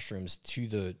boxes of mushrooms to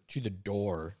the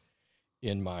door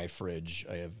in my fridge.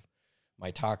 I have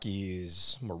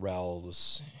maitakes,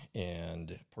 morels,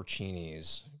 and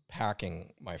porcinis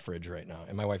packing my fridge right now.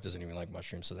 And my wife doesn't even like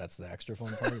mushrooms, so that's the extra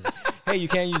fun part. Hey, you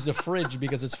can't use the fridge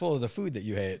because it's full of the food that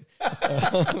you hate.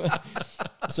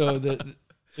 So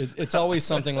it's always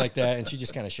something like that, and she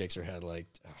just kind of shakes her head like,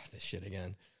 oh, this shit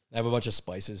again. I have a bunch of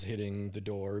spices hitting the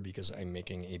door because I'm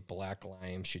making a black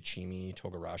lime sashimi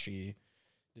togarashi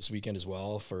this weekend as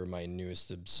well for my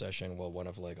newest obsession. Well, one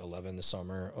of like 11 this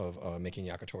summer of making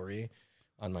yakitori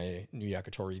on my new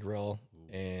yakitori grill.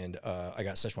 Ooh. And I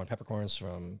got Szechuan peppercorns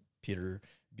from Peter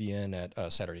Bien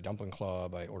at Saturday Dumpling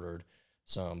Club. I ordered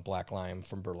some black lime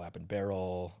from Burlap and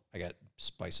Barrel. I got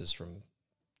spices from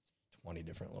 20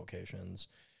 different locations.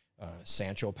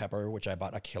 Sancho pepper, which I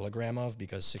bought a kilogram of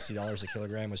because $60 a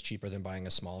kilogram was cheaper than buying a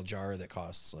small jar that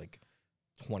costs like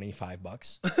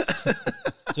 $25.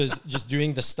 So just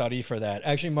doing the study for that.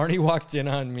 Actually, Marty walked in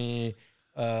on me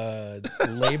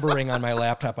laboring on my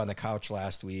laptop on the couch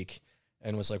last week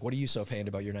and was like, what are you so pained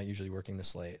about? You're not usually working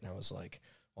this late. And I was like,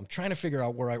 well, I'm trying to figure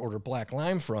out where I order black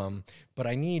lime from, but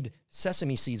I need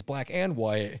sesame seeds, black and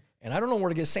white. And I don't know where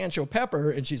to get Sancho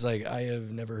pepper. And she's like, I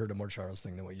have never heard a more Charles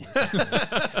thing than what you said.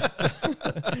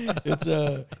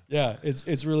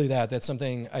 It's really that. That's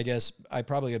something I guess I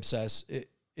probably obsess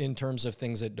in terms of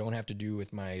things that don't have to do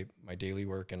with my daily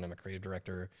work. And I'm a creative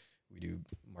director. We do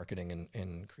marketing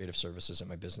and creative services at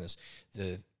my business.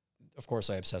 Of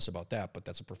course I obsess about that, but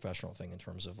that's a professional thing in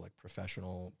terms of like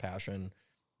professional passion.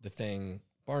 The thing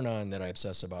bar none that I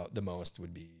obsess about the most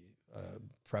would be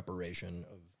preparation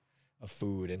of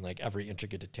food and like every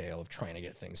intricate detail of trying to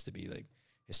get things to be like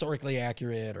historically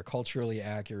accurate or culturally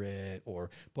accurate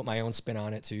or put my own spin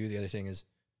on it too. The other thing is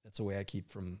that's the way I keep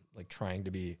from like trying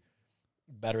to be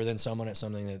better than someone at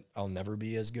something that I'll never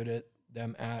be as good at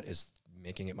them at, is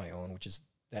making it my own, which is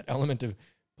that element of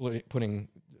putting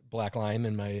black lime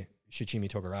in my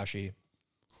sashimi togarashi.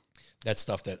 That's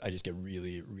stuff that I just get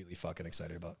really, really fucking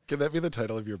excited about. Can that be the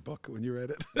title of your book when you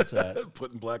write it? What's that?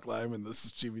 Putting black lime in the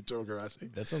sashimi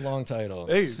togarashi. That's a long title.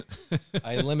 Hey,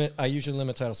 I usually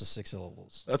limit titles to 6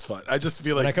 syllables. that's fine. I just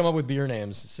feel When I like come up with beer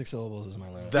names, 6 syllables is my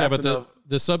limit. Yeah, that's but enough.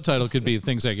 the subtitle could be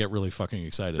things I get really fucking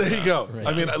excited There about. you go. Right.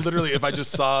 I mean, I literally, if I just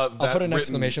saw that I'll put an written-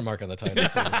 exclamation mark on the title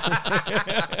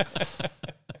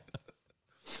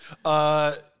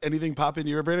too. Anything pop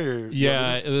into your brain? Or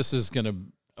Yeah, this is going to,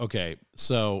 okay.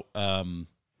 So,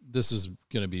 this is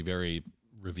going to be very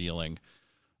revealing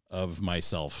of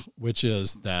myself, which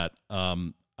is that,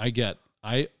 when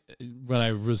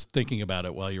I was thinking about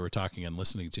it while you were talking and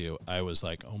listening to you, I was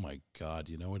like, oh my God,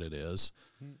 you know what it is?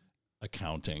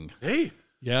 Accounting. Hey,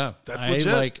 Yeah. That's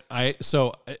legit.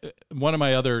 One of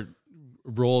my other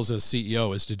roles as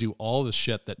CEO is to do all the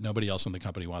shit that nobody else in the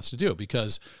company wants to do,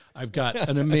 because I've got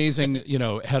an amazing,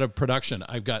 head of production.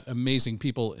 I've got amazing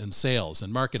people in sales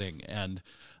and marketing. And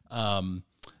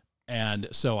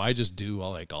so I just do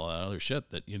all that other shit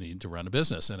that you need to run a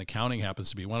business, and accounting happens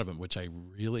to be one of them, which I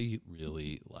really,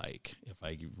 really like. If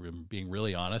I'm being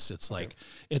really honest, it's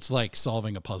like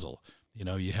solving a puzzle.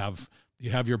 You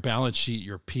have your balance sheet,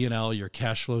 your P&L, your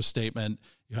cash flow statement.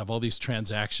 You have all these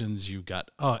transactions. You've got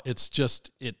it's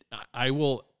just it. I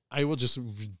will just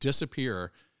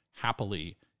disappear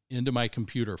happily into my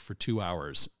computer for 2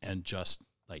 hours and just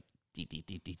like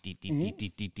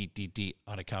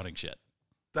on accounting shit.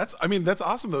 That's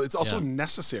awesome though. It's also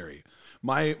necessary.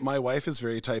 My wife is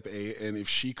very type A, and if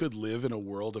she could live in a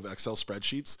world of Excel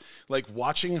spreadsheets, like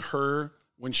watching her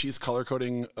when she's color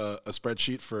coding a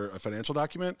spreadsheet for a financial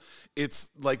document,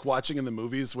 it's like watching in the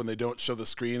movies when they don't show the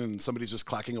screen and somebody's just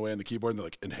clacking away on the keyboard and they're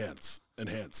like, enhance.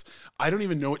 enhance. I don't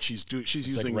even know what she's doing. She's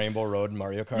It's using like Rainbow Road and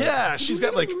Mario Kart. yeah, she's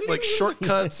got like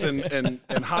shortcuts and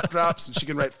hot drops, and she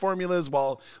can write formulas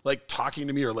while like talking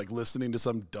to me or like listening to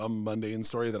some dumb mundane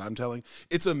story that I'm telling.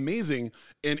 It's amazing,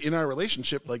 and in our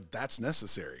relationship, like that's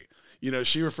necessary. You know,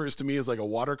 she refers to me as like a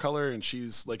watercolor, and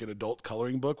she's like an adult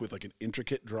coloring book with like an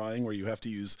intricate drawing where you have to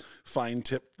use fine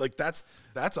tip. Like that's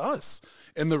us.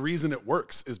 And the reason it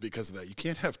works is because of that. You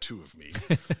can't have two of me,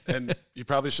 and you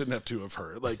probably shouldn't have two of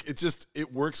her. Like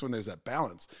it works when there's that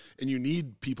balance, and you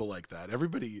need people like that.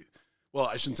 Everybody, well,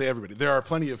 I shouldn't say everybody. There are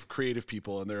plenty of creative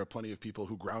people, and there are plenty of people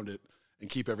who ground it and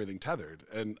keep everything tethered.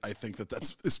 And I think that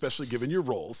that's especially given your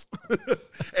roles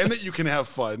and that you can have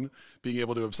fun being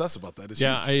able to obsess about that.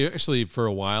 Yeah, I actually, for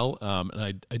a while,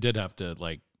 and I did have to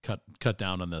like cut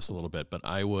down on this a little bit, but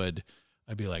I'd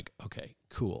be like, okay,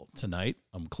 cool. Tonight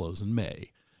I'm closing May,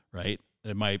 right?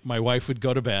 And my wife would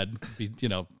go to bed,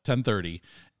 10:30,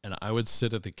 and I would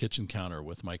sit at the kitchen counter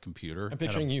with my computer. I'm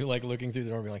picturing you like looking through the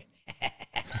door and be like,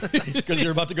 because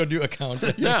you're about to go do a count.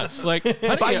 Yeah, like,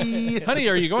 honey,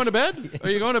 are you going to bed? Are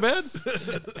you going to bed?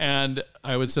 And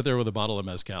I would sit there with a bottle of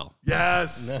mezcal.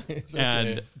 Yes. Nice,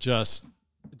 And okay.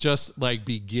 just like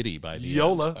be giddy by the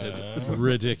YOLA. end.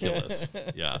 Ridiculous.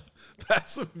 Yeah.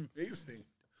 That's amazing.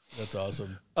 That's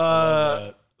awesome.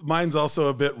 Mine's also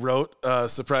a bit rote,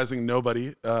 surprising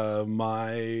nobody.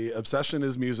 My obsession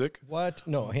is music. What?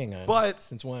 No, hang on. But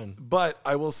since when? But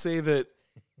I will say that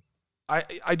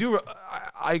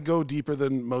I go deeper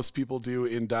than most people do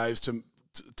in dives to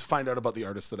find out about the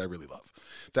artists that I really love.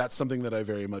 That's something that I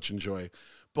very much enjoy.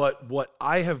 But what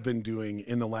I have been doing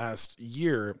in the last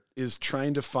year is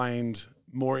trying to find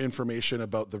more information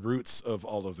about the roots of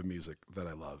all of the music that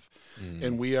I love.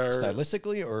 And we are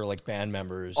Stylistically or like band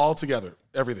members? all together,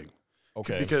 everything.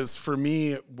 Okay. Because for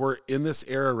me, we're in this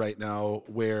era right now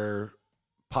where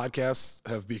podcasts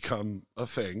have become a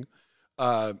thing.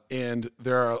 And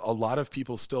there are a lot of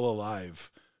people still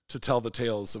alive to tell the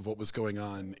tales of what was going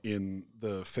on in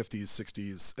the 50s,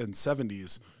 60s, and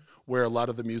 70s, where a lot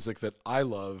of the music that I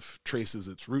love traces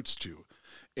its roots to.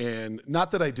 And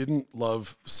not that I didn't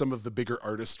love some of the bigger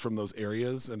artists from those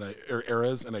eras, and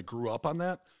I grew up on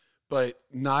that, but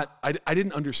I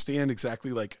didn't understand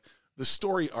exactly like the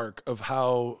story arc of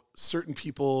how certain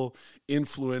people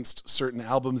influenced certain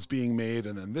albums being made,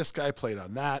 and then this guy played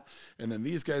on that, and then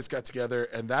these guys got together,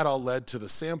 and that all led to the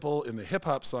sample in the hip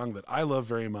hop song that I love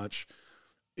very much.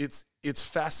 It's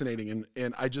fascinating,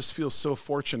 and I just feel so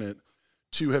fortunate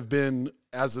to have been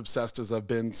as obsessed as I've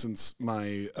been since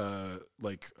my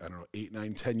 8,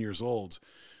 9, 10 years old,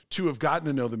 to have gotten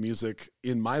to know the music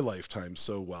in my lifetime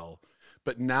so well.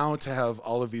 But now to have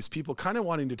all of these people kind of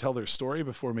wanting to tell their story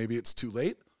before maybe it's too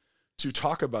late to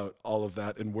talk about all of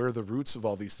that and where the roots of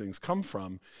all these things come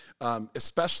from,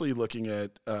 especially looking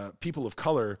at people of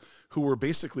color who were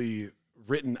basically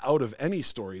written out of any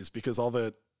stories because all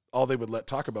they would let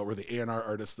talk about were the A&R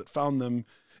artists that found them,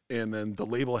 and then the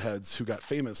label heads who got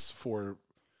famous for,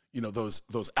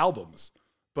 those albums.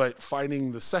 But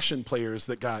finding the session players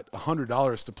that got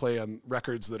 $100 to play on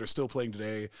records that are still playing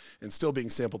today and still being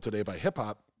sampled today by hip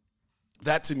hop,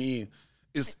 that to me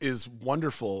is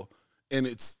wonderful. And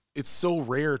it's so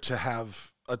rare to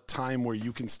have a time where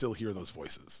you can still hear those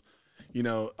voices.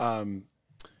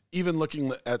 Even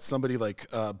looking at somebody like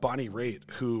Bonnie Raitt,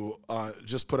 who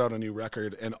just put out a new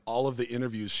record, and all of the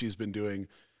interviews she's been doing,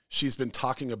 she's been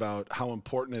talking about how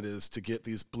important it is to get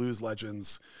these blues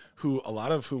legends, who a lot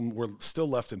of whom were still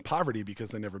left in poverty because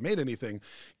they never made anything,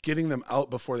 getting them out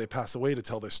before they pass away to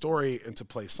tell their story and to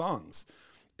play songs.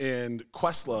 And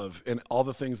Questlove and all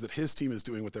the things that his team is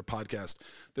doing with their podcast,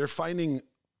 they're finding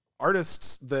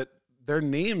artists that their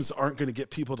names aren't going to get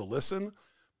people to listen,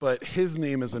 but his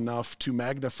name is enough to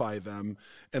magnify them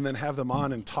and then have them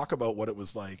on and talk about what it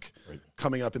was like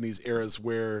coming up in these eras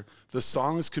where the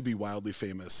songs could be wildly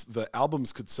famous, the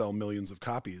albums could sell millions of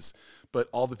copies, but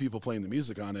all the people playing the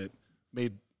music on it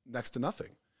made next to nothing.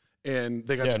 And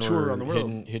they got to tour around the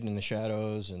world. Hidden in the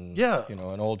shadows. And, yeah.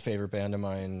 An old favorite band of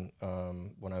mine,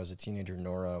 when I was a teenager,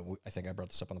 Nora, I think I brought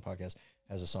this up on the podcast,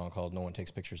 has a song called No One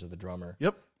Takes Pictures of the Drummer.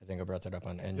 Yep. I think I brought that up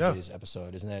on NJ's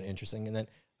episode. Isn't that interesting? And then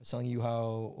I was telling you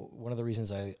how one of the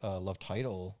reasons I love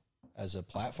Tidal as a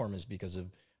platform is because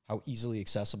of how easily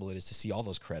accessible it is to see all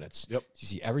those credits. Yep. So you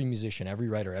see every musician, every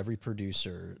writer, every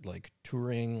producer, like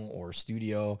touring or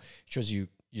studio. It shows you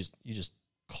just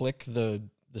click the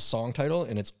song title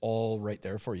and it's all right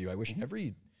there for you. I wish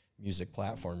every music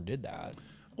platform did that.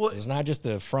 Well, it's not just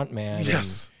the front man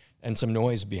and some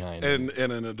noise behind it.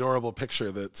 And an adorable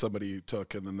picture that somebody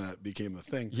took, and then that became the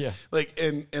thing. Yeah. Like,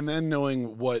 and then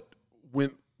knowing what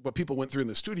people went through in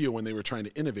the studio when they were trying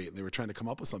to innovate and they were trying to come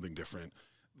up with something different.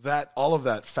 all of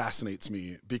that fascinates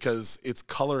me because it's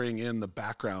coloring in the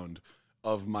background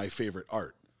of my favorite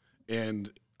art.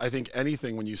 And I think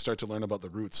anything, when you start to learn about the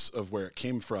roots of where it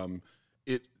came from,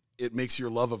 it makes your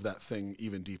love of that thing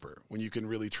even deeper. When you can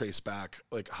really trace back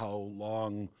like how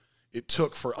long it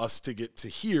took for us to get to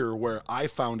here where I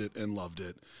found it and loved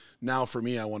it. Now for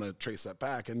me, I want to trace that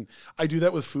back. And I do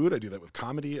that with food. I do that with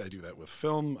comedy. I do that with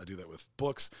film. I do that with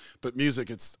books. But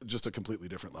music, it's just a completely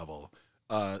different level.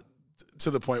 To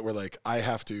the point where like I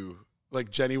have to, like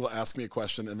Jenny will ask me a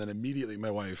question and then immediately my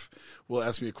wife will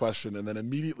ask me a question and then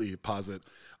immediately posit,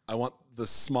 I want the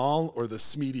small or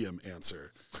the medium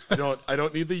answer. I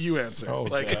don't need the you answer. Oh,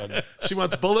 like God. she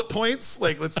wants bullet points.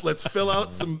 Like let's fill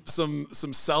out some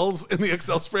cells in the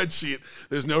Excel spreadsheet.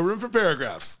 There's no room for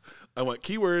paragraphs. I want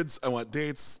keywords. I want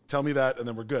dates. Tell me that, and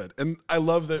then we're good. And I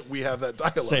love that we have that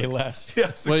dialogue. Say less.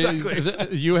 Yes, Well,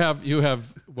 exactly. you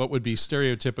have what would be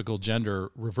stereotypical gender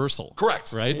reversel.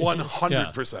 Correct. Right?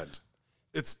 100%.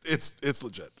 It's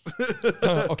legit.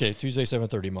 Okay, Tuesday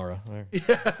 7:30, Mara. There.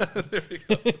 There we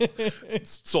go.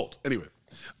 It's sold. Anyway.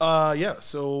 Yeah.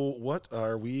 So what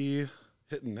are we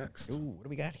hitting next? Ooh, what do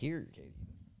we got here, Katie?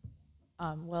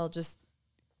 Well, just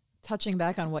touching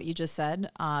back on what you just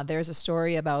said, there's a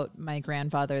story about my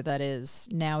grandfather that is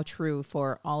now true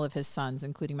for all of his sons,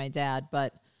 including my dad.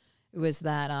 But it was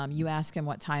that you ask him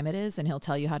what time it is, and he'll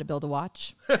tell you how to build a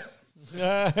watch.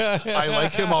 I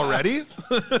like him already.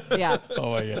 Yeah.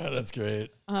 Oh my God, that's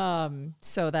great.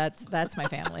 So that's my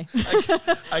family.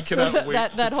 I cannot wait.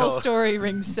 that whole story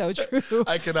rings so true.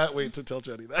 I cannot wait to tell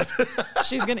Jenny that.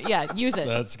 She's gonna use it.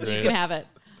 That's great. You can have it.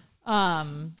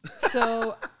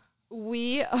 So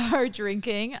we are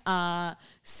drinking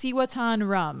Cihuatan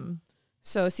rum.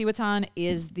 So Cihuatan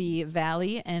is the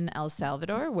valley in El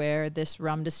Salvador where this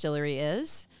rum distillery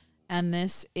is. And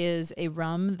this is a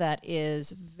rum that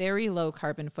is very low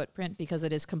carbon footprint because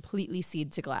it is completely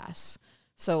seed to glass.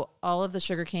 So all of the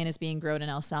sugarcane is being grown in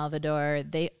El Salvador.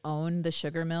 They own the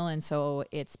sugar mill. And so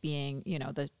it's being,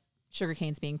 the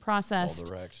sugarcane's being processed.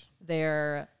 All direct.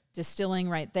 They're distilling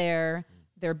right there.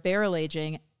 They're barrel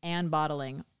aging and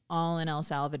bottling all in El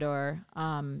Salvador.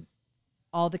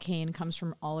 All the cane comes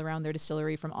from all around their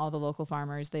distillery, from all the local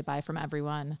farmers. They buy from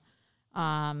everyone.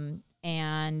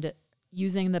 And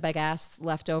using the bagasse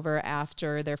left over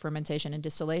after their fermentation and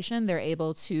distillation, they're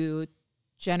able to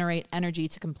generate energy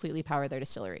to completely power their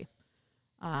distillery.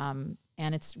 And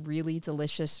it's really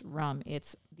delicious rum.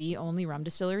 It's the only rum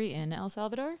distillery in El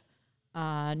Salvador.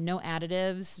 No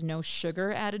additives, no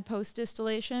sugar added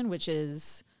post-distillation, which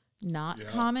is not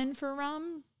common for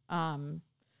rum.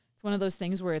 It's one of those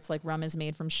things where it's like rum is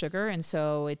made from sugar, and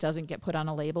so it doesn't get put on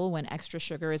a label when extra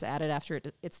sugar is added after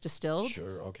it's distilled.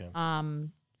 Sure, okay.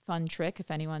 Fun trick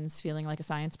if anyone's feeling like a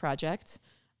science project.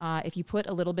 If you put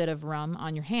a little bit of rum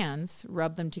on your hands,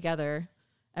 rub them together.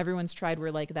 Everyone's tried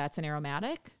where like that's an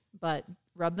aromatic, but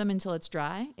rub them until it's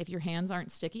dry. If your hands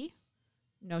aren't sticky,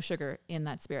 no sugar in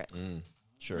that spirit.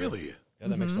 Sure. Really? Yeah,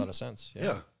 that makes a lot of sense.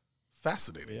 Yeah.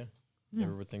 Fascinating. Yeah.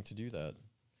 Never would think to do that.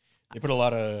 They put a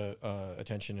lot of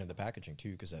attention in the packaging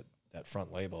too, because that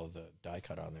front label, the die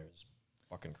cut on there is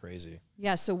fucking crazy.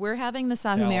 Yeah, so we're having the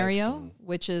Sahumerio,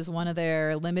 which is one of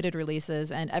their limited releases,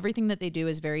 and everything that they do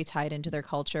is very tied into their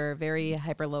culture, very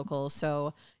hyper-local,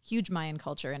 so huge Mayan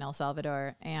culture in El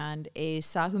Salvador. And a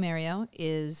Sahumerio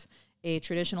is a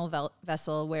traditional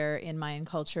vessel where in Mayan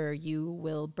culture you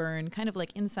will burn kind of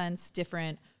like incense,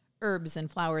 different herbs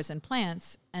and flowers and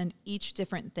plants, and each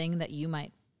different thing that you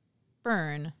might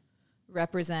burn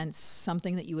represents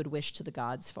something that you would wish to the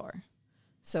gods for.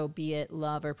 So be it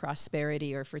love or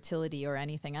prosperity or fertility or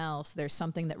anything else, there's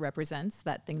something that represents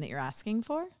that thing that you're asking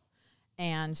for.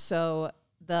 And so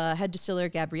the head distiller,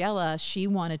 Gabriela, she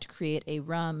wanted to create a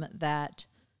rum that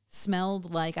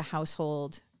smelled like a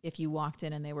household if you walked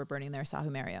in and they were burning their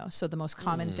Sahumerio. So the most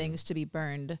common things to be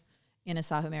burned in a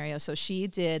Sahumerio. So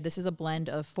this is a blend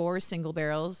of 4 single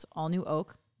barrels, all new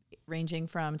oak, ranging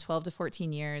from 12 to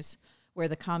 14 years, where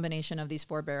the combination of these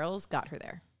 4 barrels got her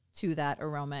there to that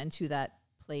aroma and to that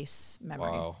place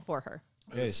memory for her.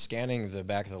 I was scanning the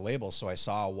back of the label, so I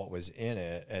saw what was in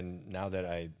it, and now that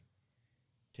I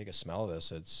take a smell of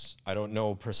this, I don't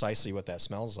know precisely what that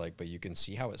smells like, but you can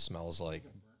see how it smells like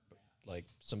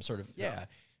some sort of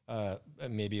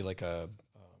maybe like a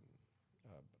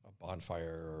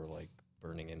bonfire or like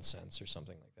burning incense or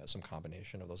something like that, some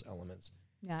combination of those elements.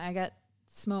 Yeah, I got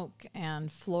smoke and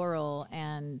floral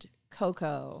and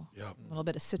cocoa, a little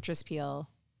bit of citrus peel.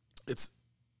 There's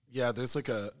like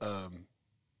a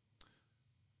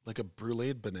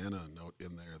bruleed banana note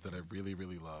in there that I really,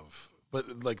 really love.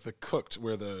 But like the cooked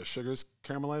where the sugar's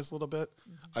caramelized a little bit,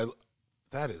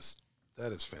 that is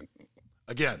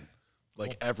Again,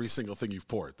 like every single thing you've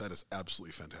poured, that is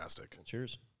absolutely fantastic. Well,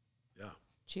 cheers. Yeah.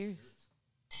 Cheers.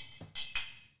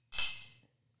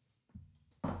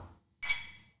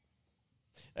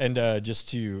 And just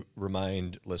to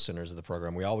remind listeners of the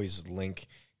program, we always link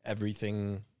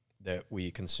everything that we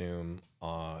consume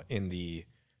in the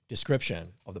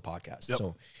description of the podcast. Yep.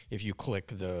 So if you click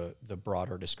the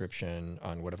broader description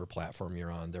on whatever platform you're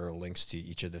on, there are links to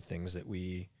each of the things that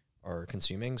we are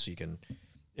consuming. So you can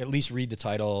at least read the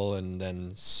title and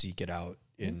then seek it out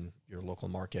in your local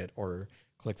market, or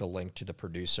click the link to the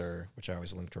producer, which I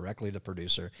always link directly to the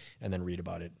producer, and then read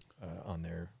about it on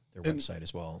their website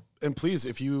as well. And please,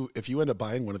 if you end up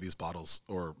buying one of these bottles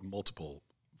or multiple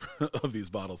of these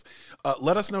bottles,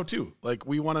 let us know too. Like,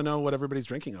 we want to know what everybody's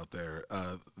drinking out there.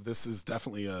 This is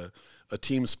definitely a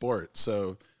team sport.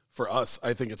 So for us,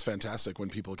 I think it's fantastic when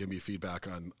people give me feedback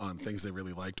on things they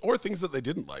really liked or things that they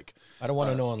didn't like. I don't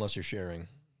want to know unless you're sharing.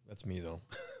 That's me though.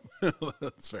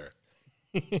 That's fair.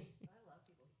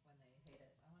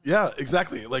 Yeah,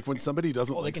 exactly. Like when somebody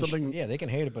doesn't like something. Yeah, they can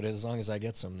hate it, but as long as I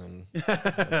get some, then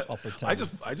I'll pretend.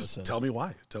 I just tell me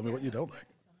why. Tell me what you don't like.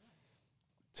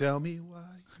 Tell me why.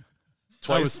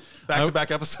 Twice,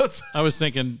 back-to-back episodes. I was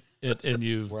thinking it, and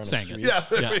you We're on a sang streak. it.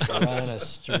 Yeah, We're on a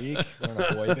streak. We're on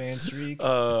a boy band streak.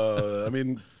 I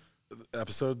mean,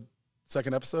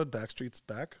 second episode, Backstreet's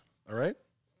back. All right.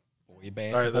 Boy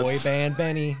band, All right, boy band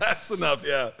Benny. That's enough.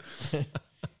 Yeah.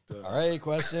 All right,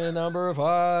 question number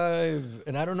 5.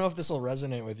 And I don't know if this will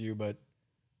resonate with you, but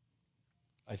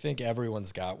I think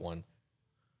everyone's got one.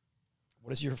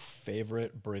 What is your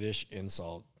favorite British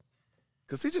insult?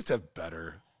 Because they just have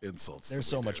better insults. They're than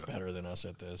so we much do. better than us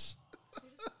at this.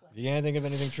 If you can't think of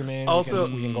anything, Tremaine, Also-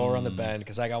 we can go around the bend,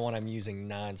 because I got one I'm using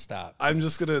nonstop. I'm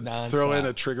just gonna throw in Nonstop.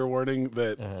 a trigger warning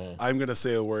that I'm gonna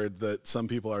say a word that some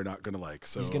people are not gonna like.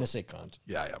 So He's going to say cunt.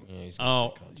 yeah, I am. Yeah, he's gonna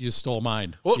Oh, say cunt. you stole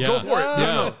mine. Well, Yeah. go for it.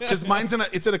 Yeah. No, because mine's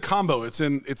it's in a combo. It's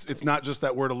not just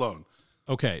that word alone.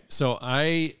 Okay, so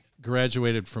I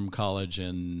graduated from college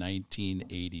in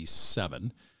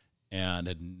 1987 and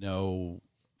had no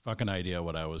fucking idea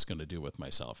what I was going to do with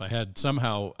myself.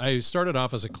 I started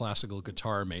off as a classical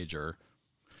guitar major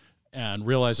and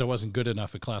realized I wasn't good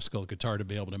enough at classical guitar to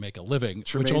be able to make a living,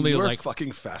 Tremaine, which only you are like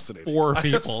fucking fascinating. 4 I have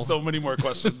people. so many more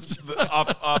questions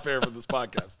off air for this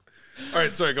podcast. All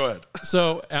right, sorry, go ahead.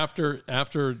 So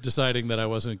after deciding that I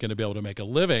wasn't going to be able to make a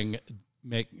living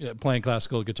playing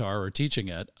classical guitar or teaching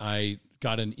it, I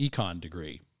got an econ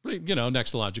degree.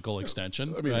 Next logical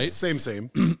extension, I mean, right? same.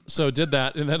 So did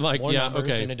that, and then More numbers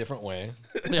okay, in a different way.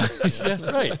 yeah,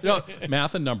 right. No,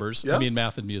 math and numbers. Yeah. I mean,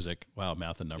 math and music. Wow,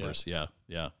 math and numbers. Yeah.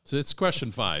 So it's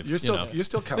question 5. You're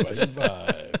still counting.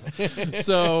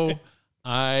 So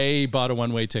I bought a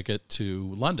one-way ticket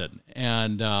to London,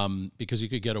 and because you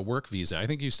could get a work visa, I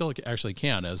think you still actually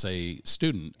can as a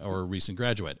student or a recent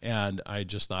graduate. And I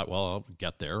just thought, well, I'll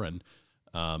get there and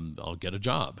I'll get a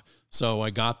job. So I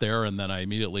got there, and then I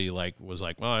immediately was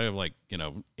like, well, I have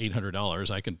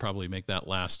 $800. I can probably make that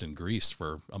last in Greece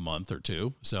for a month or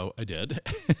two. So I did.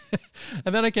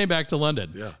 And then I came back to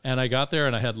London, and I got there,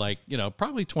 and I had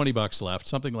probably $20 left,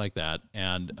 something like that.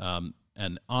 And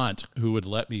an aunt who would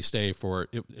let me stay for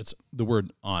it's the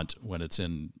word aunt when it's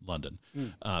in London.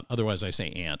 Otherwise I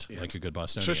say aunt, like a good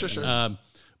Bostonian. Sure.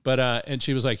 But and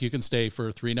she was like, you can stay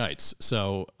for 3 nights.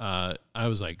 So I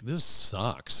was like, this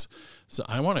sucks. So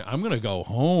I'm going to go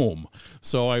home.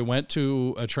 So I went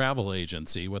to a travel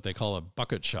agency, what they call a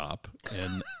bucket shop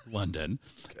in London.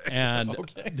 And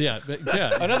yeah.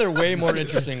 Another way more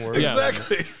interesting word. Yeah.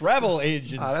 Exactly. Travel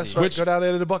agency. That's right. Go down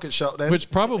into a bucket shop, then. Which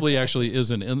probably actually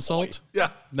is an insult. Yeah.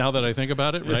 Now that I think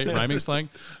about it, right? Rhyming slang.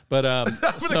 But I'm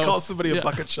gonna call somebody a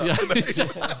bucket shop tonight.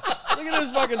 Look at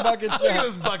this fucking bucket shop. Look at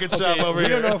this bucket shop over We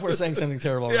here. don't know if we're saying something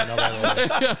terrible right now, by the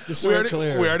way. Just so we're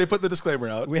clear. We already put the disclaimer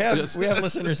out. We have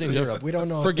listeners in Europe. We don't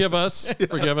know. Forgive us.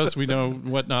 Forgive us. We know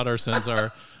what not our sins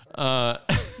are.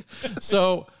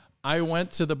 So I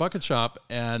went to the bucket shop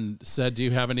and said, do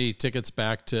you have any tickets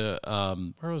back to,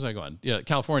 where was I going? Yeah,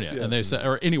 California. And they said,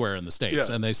 or anywhere in the States.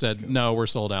 Yeah. And they said, no, we're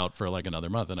sold out for another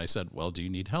month. And I said, well, do you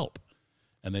need help?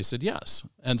 And they said, yes.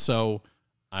 And so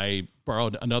I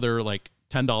borrowed another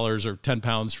 $10 or 10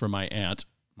 pounds from my aunt,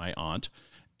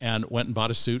 and went and bought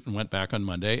a suit and went back on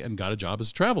Monday and got a job as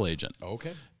a travel agent.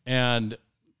 Okay. And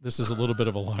this is a little bit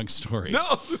of a long story. No,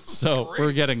 this is So great.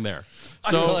 we're getting there.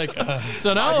 So,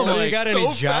 so now I'm you like, got so any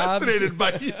jobs? fascinated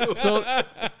by you. so,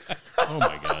 oh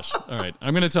my gosh. All right.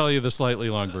 I'm going to tell you the slightly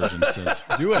long version since.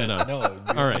 Do it. You know. No, we All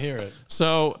want right. to hear it.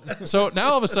 So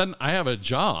now all of a sudden I have a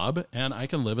job and I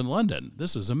can live in London.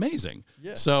 This is amazing.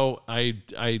 Yeah. So I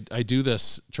do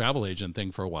this travel agent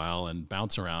thing for a while and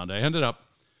bounce around. I ended up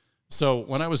So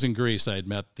when I was in Greece, I had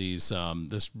met these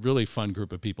this really fun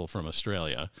group of people from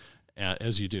Australia,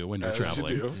 as you do when you're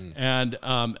traveling. You do. And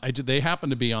they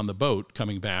happened to be on the boat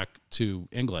coming back to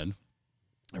England.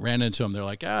 I ran into them. They're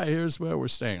like, here's where we're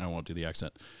staying. I won't do the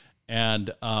accent.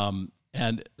 And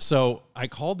so I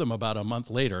called them about a month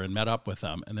later and met up with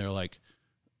them. And they're like,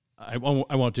 I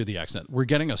won't do the accent. We're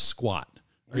getting a squat.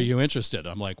 Are you interested?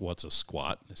 I'm like, what's a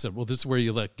squat? They said, well, this is where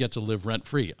you get to live rent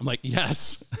free. I'm like,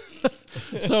 yes.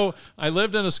 So I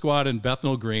lived in a squat in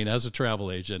Bethnal Green as a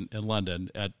travel agent in London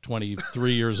at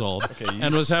 23 years old,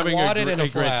 and was having Squatted a in a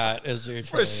great flat, as you're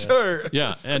telling us. Sure.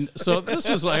 yeah. And so this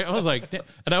was like, I was like,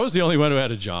 and I was the only one who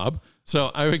had a job.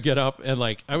 So I would get up at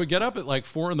like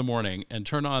 4 a.m. and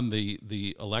turn on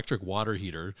the electric water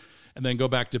heater and then go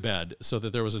back to bed so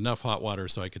that there was enough hot water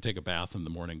so I could take a bath in the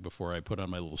morning before I put on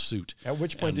my little suit. At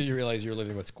which point did you realize you were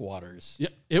living with squatters? Yeah,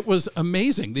 it was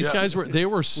amazing. These guys were they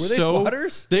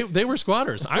squatters? They were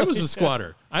squatters. I was a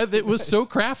squatter. It was so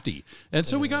crafty. And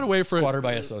so we got away for Squatter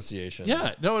by association.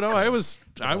 Yeah, no, I was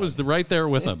right there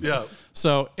with them. Yeah.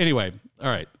 So anyway, all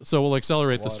right. So we'll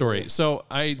accelerate the story. So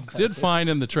I did fine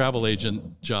in the travel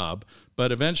agent job,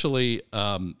 but eventually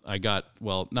I got,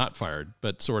 well, not fired,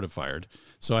 but sort of fired.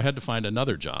 So I had to find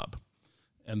another job.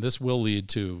 And this will lead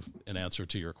to an answer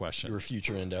to your question. You were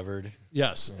future endeavored.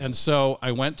 Yes. And so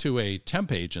I went to a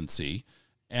temp agency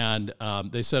and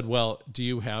they said, well, do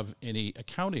you have any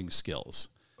accounting skills?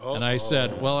 And I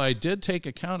said, well, I did take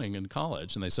accounting in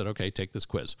college. And they said, okay, take this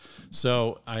quiz.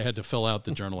 So I had to fill out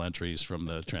the journal entries from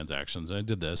the transactions. And I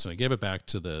did this and I gave it back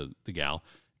to the gal.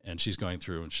 And she's going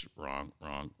through and she's wrong.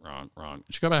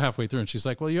 She got about halfway through and she's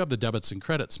like, well, you have the debits and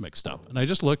credits mixed up. And I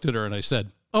just looked at her and I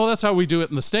said, oh, that's how we do it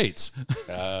in the States.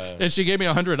 And she gave me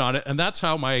 100 on it. And that's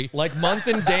how my... Like month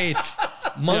and date.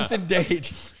 And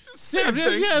date. Same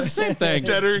thing. Yeah, same thing.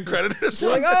 Debtor and creditors.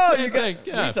 You're like, oh, you thing. got,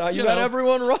 Yeah, we thought you you got know.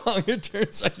 everyone wrong. It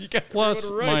turns out you got Plus,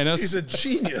 everyone right. minus. He's a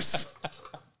genius.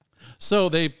 So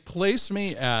they placed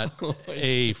me at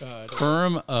a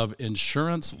firm of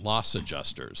insurance loss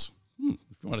adjusters.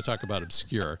 If you want to talk about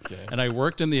obscure. And I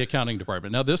worked in the accounting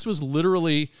department. Now, this was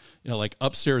literally, like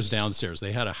upstairs, downstairs.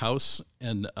 They had a house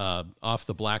in off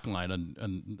the Black Line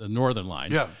and the Northern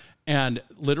Line. Yeah. And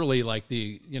literally, like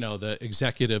the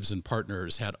executives and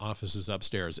partners had offices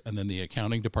upstairs, and then the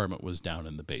accounting department was down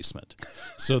in the basement.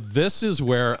 So this is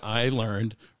where I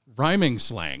learned rhyming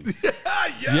slang.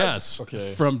 Yes.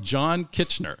 Okay. From John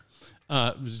Kitchener.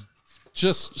 It was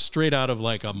just straight out of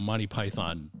like a Monty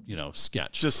Python,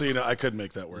 sketch. Just so you know, I could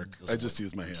make that work. I just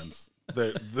used my hands.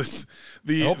 I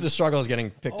hope the struggle is getting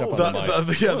picked up on the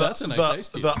mic. That's a nice ice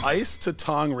cube. The ice to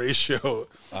tong ratio.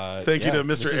 Thank you to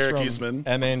Mr. Eric Eastman.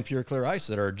 MN Pure Clear Ice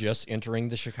that are just entering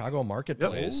the Chicago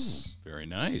marketplace. Very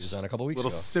nice. Done a couple weeks Little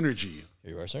ago. synergy.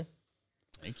 Here you are, sir.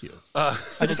 Thank you. I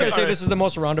just gotta say, this is the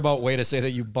most roundabout way to say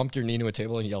that you bumped your knee into a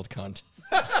table and yelled "cunt."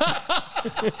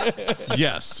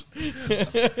 Yes.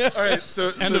 All right.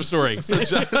 So End of story.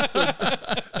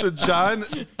 So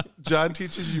John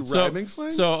teaches you rhyming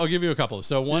slang. So I'll give you a couple.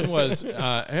 So one was,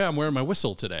 hey, I'm wearing my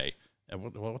whistle today.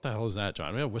 And what the hell is that,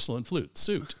 John? I have whistle and flute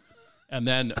suit. And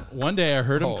then one day I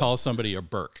heard him call somebody a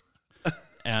Burke.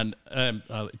 And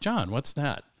John, what's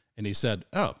that? And he said,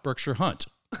 oh, Berkshire Hunt.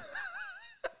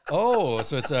 Oh,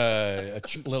 so it's a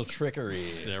little trickery.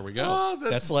 There we go. Oh,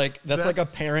 That's like a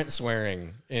parent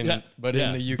swearing in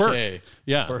the UK. Burke.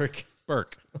 Yeah.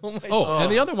 Burke. Oh,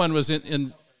 and the other one was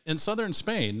in southern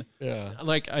Spain. Yeah.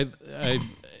 Like I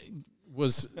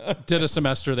did a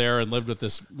semester there and lived with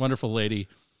this wonderful lady,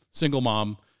 single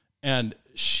mom, and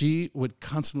she would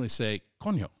constantly say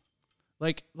 "coño,"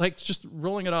 like just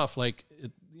rolling it off, like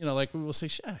like we will say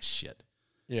shit.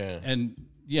 Yeah. And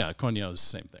yeah, coño is the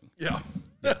same thing. Yeah.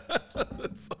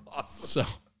 That's awesome. So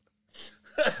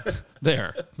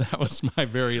there, that was my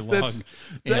very long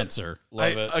answer.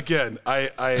 Love it. Again,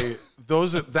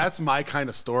 that's my kind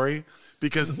of story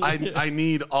because I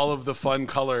need all of the fun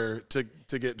color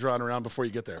to get drawn around before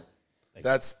you get there.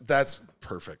 That's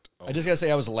perfect. Oh. I just gotta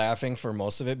say I was laughing for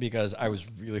most of it because I was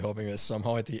really hoping that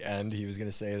somehow at the end he was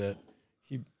gonna say that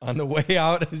he, on the way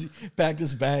out, as he packed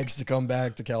his bags to come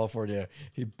back to California,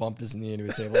 he bumped his knee into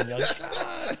a table and yelled,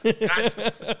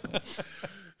 "God!"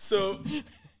 So,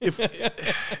 if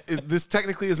this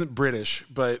technically isn't British,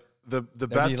 but the That'd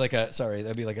best, be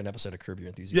that'd be like an episode of Curb Your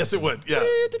Enthusiasm. yes, it would, yeah,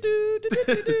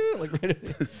 Like,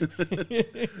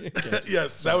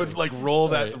 yes, that would like roll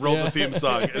the theme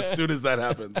song as soon as that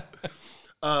happens.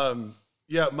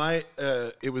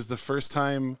 It was the first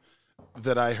time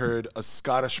that I heard a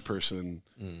Scottish person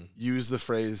use the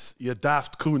phrase "you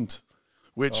daft cunt,"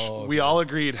 which we all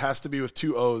agreed has to be with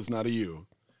two O's, not a U.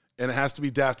 and it has to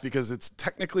be daft because it's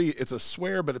a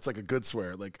swear, but it's like a good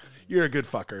swear. Like, you're a good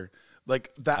fucker.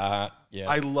 Like that. Yeah.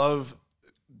 I love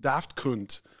Daft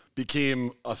Kunt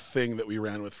became a thing that we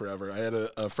ran with forever. I had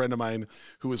a friend of mine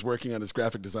who was working on his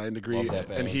graphic design degree, Love that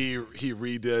band. and he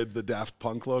redid the Daft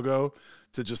Punk logo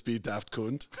to just be Daft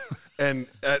Kunt. And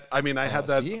I had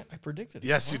that. See, I predicted it.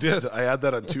 Yes, you did. I had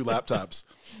that on 2 laptops.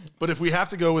 But if we have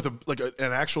to go with an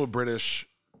actual British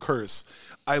curse,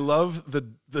 I love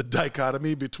the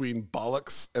dichotomy between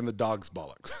bollocks and the dog's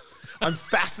bollocks. I'm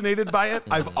fascinated by it.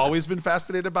 I've always been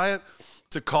fascinated by it.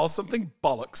 To call something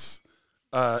bollocks,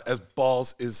 as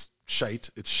balls is shite,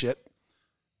 it's shit.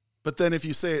 But then if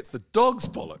you say it's the dog's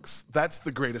bollocks, that's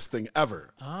the greatest thing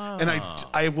ever. Oh. And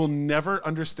I will never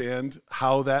understand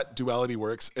how that duality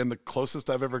works. And the closest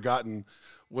I've ever gotten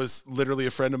was literally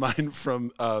a friend of mine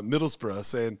from Middlesbrough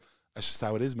saying, that's just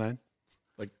how it is, man.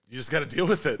 Like, you just got to deal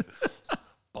with it.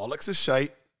 Bollocks is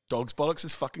shite. Dog's bollocks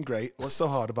is fucking great. What's so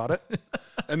hard about it?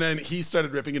 And then he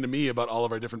started ripping into me about all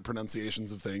of our different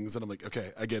pronunciations of things. And I'm like,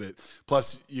 okay, I get it.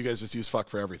 Plus, you guys just use fuck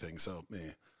for everything. So,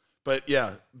 But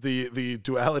yeah, the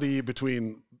duality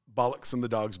between bollocks and the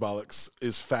dog's bollocks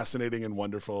is fascinating and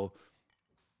wonderful.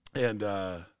 And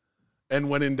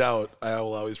when in doubt, I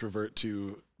will always revert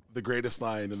to the greatest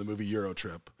line in the movie Euro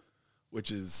Trip,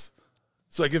 which is,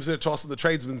 so I gives it a toss of the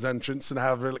tradesman's entrance and I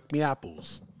have her lick me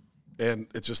apples. And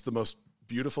it's just the most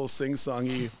beautiful,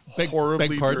 sing-songy,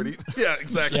 horribly dirty. Yeah,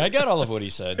 exactly. Yeah, I got all of what he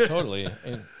said. Totally.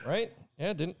 Right?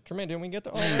 Yeah, Tremaine, didn't we get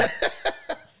to all of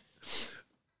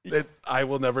that? I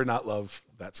will never not love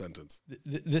that sentence.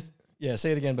 Yeah,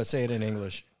 say it again, but say it in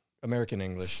English, American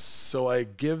English. So I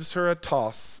gives her a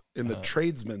toss in the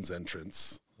tradesman's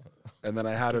entrance, and then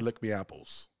I had her lick me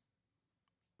apples.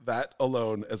 That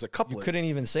alone as a couplet. You couldn't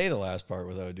even say the last part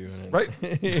without doing it. Right.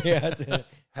 Yeah,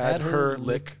 had her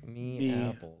lick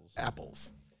me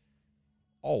apples.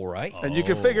 All right. And you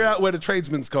can figure out where the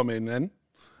tradesman's come in then,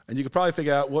 and you could probably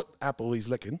figure out what apple he's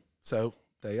licking. So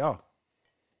there you are.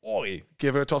 Oi.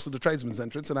 Give her a toss of the tradesman's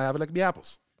entrance, and I have her lick me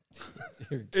apples.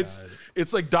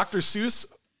 It's like Dr. Seuss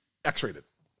X-rated.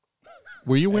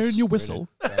 Were you wearing your whistle?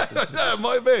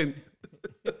 Might have been.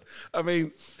 I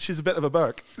mean, she's a bit of a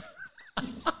Burke.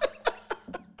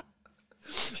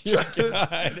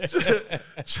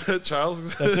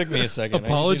 Charles, that took me a second.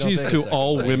 Apologies to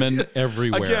all women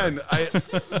everywhere. Again,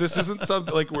 this isn't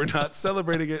something like we're not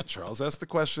celebrating it. Charles asked the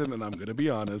question, and I'm going to be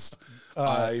honest.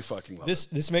 I fucking love this.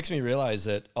 This makes me realize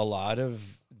that a lot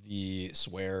of the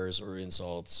swears or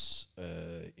insults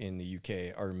in the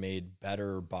UK are made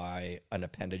better by an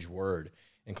appendage word,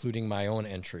 including my own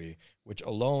entry, which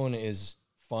alone is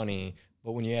funny,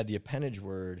 but when you add the appendage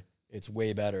word, it's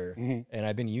way better. Mm-hmm. And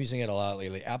I've been using it a lot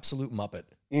lately. Absolute Muppet.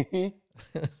 Mm-hmm.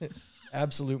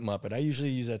 Absolute Muppet. I usually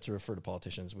use that to refer to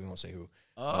politicians. We won't say who.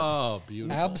 Oh,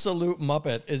 beautiful. Absolute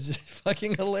Muppet is just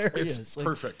fucking hilarious. It's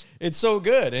perfect. It's so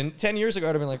good. And 10 years ago,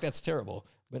 I'd have been like, that's terrible.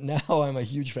 But now I'm a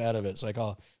huge fan of it. So I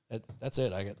call that's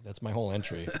it. That's my whole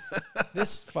entry.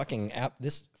 This fucking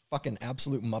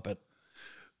Absolute Muppet.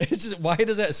 It's just, why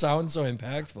does that sound so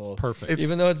impactful? Perfect.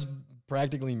 Even though it's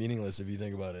practically meaningless if you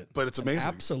think about it. But it's amazing.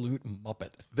 Absolute Muppet.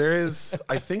 There is,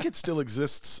 I think it still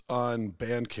exists on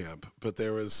Bandcamp, but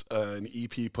there was an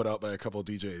EP put out by a couple of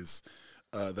DJs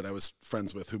that I was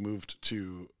friends with who moved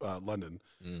to London.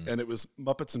 And it was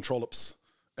Muppets and Trollops.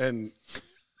 And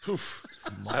oof.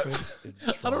 Muppets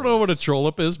I don't know what a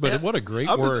trollop is, but what a great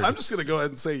word. I'm just going to go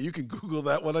ahead and say you can Google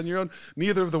that one on your own.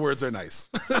 Neither of the words are nice.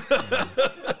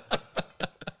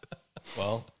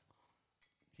 Well,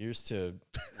 here's to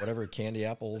whatever candy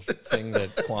apple thing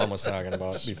that Kwam was talking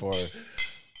about before.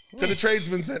 To the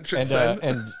tradesman's entrance.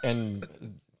 And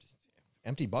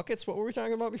empty buckets. What were we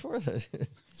talking about before?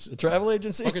 The travel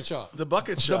agency? Bucket shop. The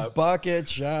bucket shop. The bucket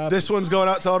shop. This one's going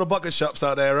out to all the bucket shops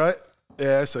out there, right?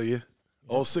 Yeah, I saw you.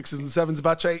 All 6s and 7s,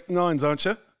 batch 8 and 9s, aren't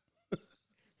you?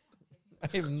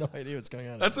 I have no idea what's going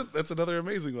on. That's another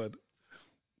amazing one.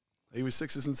 He was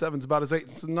 6s and 7s, about his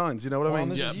 8s and 9s. You know what I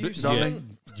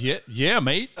mean? Yeah,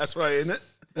 mate. That's right, isn't it?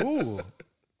 Ooh.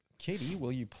 Katie,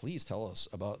 will you please tell us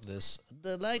about this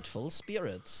delightful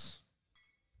spirits?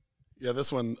 Yeah,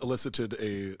 this one elicited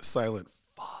a silent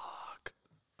fuck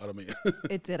out of me.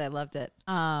 It did. I loved it.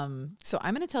 So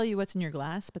I'm going to tell you what's in your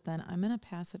glass, but then I'm going to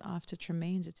pass it off to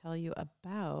Tremaine to tell you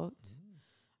about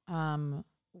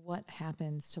what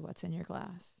happens to what's in your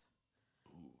glass.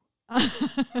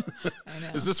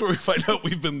 Is this where we find out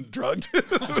we've been drugged?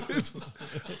 It's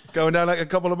going down like a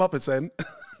couple of Muppets then.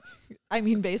 I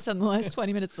mean, based on the last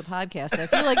 20 minutes of the podcast, I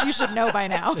feel like you should know by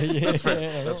now. That's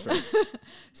fair. That's fair.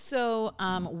 So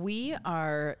we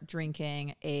are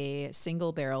drinking a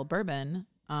single barrel bourbon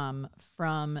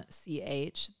from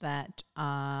CH that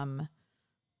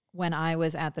when I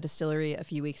was at the distillery a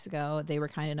few weeks ago, they were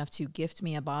kind enough to gift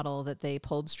me a bottle that they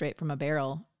pulled straight from a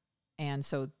barrel. And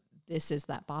so this is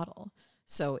that bottle.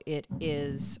 So it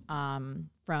is from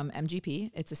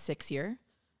MGP. It's a 6-year.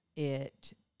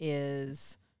 It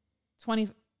is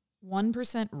 21%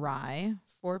 rye,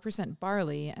 4%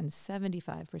 barley, and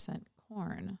 75%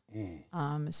 corn.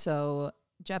 So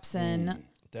Jepson...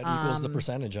 That equals the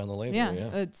percentage on the label. Yeah,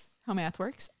 that's how math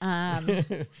works.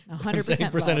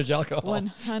 100% percentage alcohol.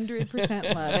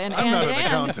 100% love. And, I'm not an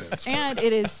accountant. And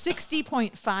it is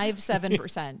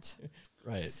 60.57%.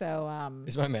 Right. So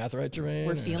is my math right, Jermaine?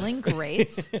 We're feeling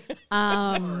great.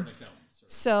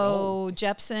 So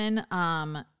Jepson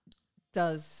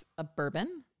does a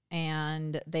bourbon,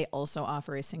 and they also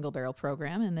offer a single barrel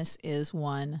program, and this is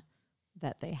one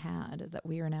that they had that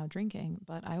we are now drinking.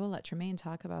 But I will let Tremaine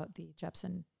talk about the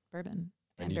Jepson bourbon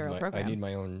and barrel program. I need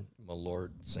my own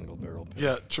Malort single barrel.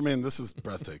 Yeah, Tremaine, this is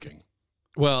breathtaking.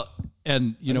 Well,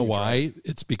 and you know why?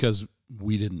 It's because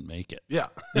we didn't make it. Yeah.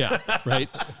 Yeah. Right.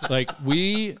 Like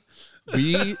there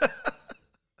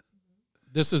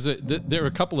are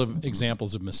a couple of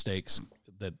examples of mistakes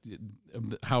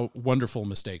how wonderful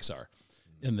mistakes are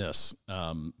in this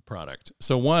product.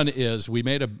 So one is we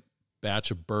made a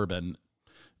batch of bourbon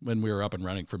when we were up and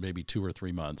running for maybe 2 or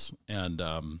 3 months. And,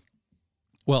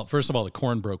 well, first of all, the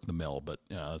corn broke the mill, but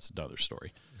that's another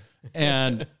story.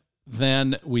 And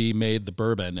then we made the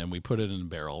bourbon and we put it in a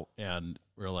barrel, and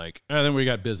we're like, and then we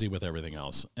got busy with everything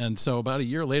else. And so about a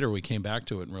year later, we came back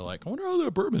to it and we're like, I wonder how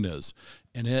that bourbon is.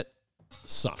 And it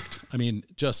sucked. I mean,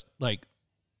 just like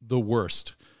the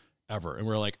worst ever. And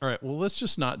we're like, all right, well, let's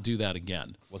just not do that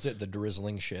again. Was it the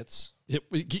drizzling shits?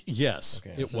 Yes,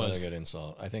 okay, it was a good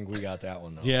insult. I think we got that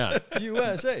one though. Yeah.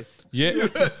 USA. Yeah.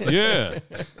 Yeah.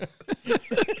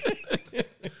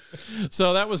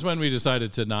 So that was when we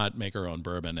decided to not make our own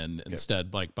bourbon and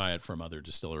instead like buy it from other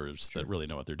distillers that really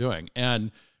know what they're doing.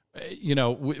 And, you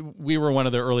know, we were one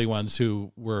of the early ones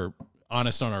who were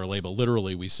honest on our label.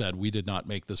 Literally, we said we did not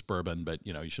make this bourbon, but,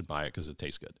 you know, you should buy it because it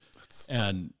tastes good.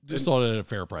 And just sold it at a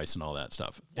fair price and all that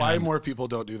stuff. Why more people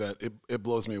don't do that, it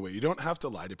blows me away. You don't have to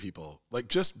lie to people. Like,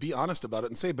 just be honest about it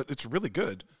and say, but it's really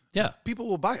good. Yeah. People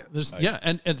will buy it. Yeah,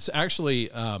 and it's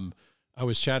actually... I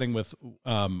was chatting with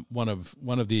one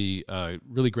of the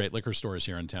really great liquor stores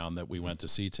here in town that we went to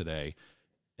see today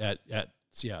at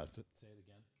say it again.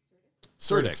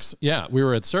 Surdyk's. Yeah, we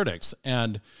were at Surdyk's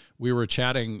and we were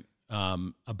chatting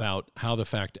about how the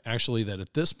fact actually that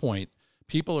at this point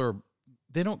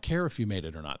they don't care if you made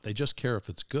it or not. They just care if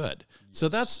it's good. Yes. So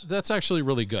that's actually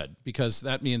really good because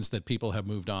that means that people have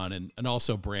moved on and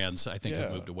also brands I think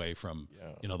have moved away from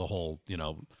you know the whole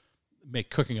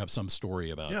cooking up some story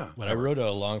about whatever. I wrote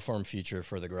a long form feature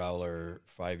for the Growler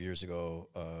 5 years ago.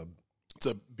 It's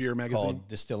a beer magazine called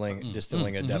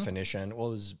Distilling a Definition. Well,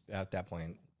 it was at that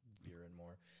point beer and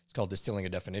more. It's called Distilling a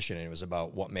Definition, and it was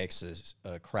about what makes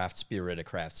a craft spirit a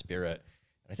craft spirit.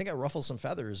 And I think I ruffled some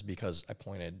feathers because I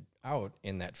pointed out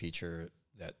in that feature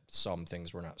that some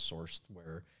things were not sourced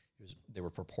where they were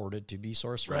purported to be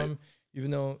sourced from. Even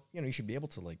though, you should be able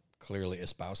to like clearly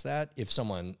espouse that. If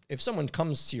someone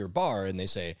comes to your bar and they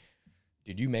say,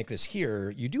 did you make this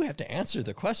here? You do have to answer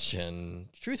the question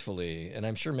truthfully. And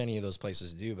I'm sure many of those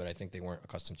places do, but I think they weren't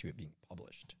accustomed to it being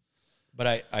published.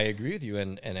 But I agree with you.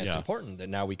 And it's important that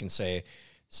now we can say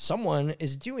someone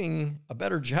is doing a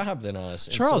better job than us.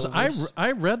 Charles,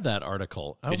 I read that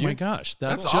article. Oh my gosh.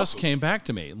 That's just awesome. Came back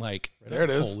to me. Like, there it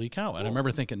is. Holy cow. And I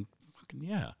remember thinking, fucking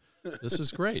yeah. This is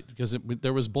great because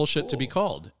there was bullshit to be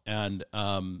called. And,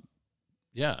 a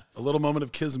little moment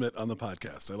of kismet on the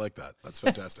podcast. I like that. That's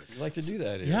fantastic. You like to do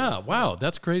that. Yeah. Wow.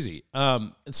 That's crazy.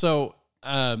 So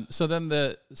then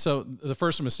the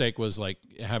first mistake was like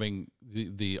having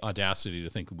the audacity to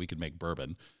think we could make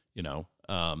bourbon,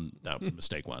 that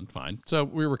mistake one. Fine. So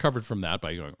we recovered from that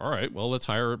by going, all right, well, let's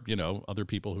hire, other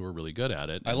people who are really good at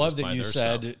it. I love that you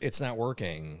said it's not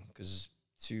working because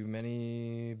too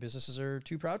many businesses are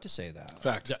too proud to say that.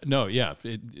 Fact. No, yeah.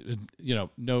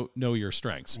 Know your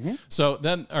strengths. Mm-hmm. So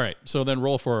then, all right. So then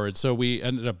roll forward. So we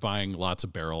ended up buying lots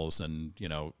of barrels and,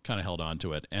 kind of held on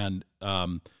to it. And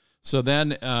so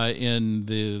then in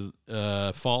the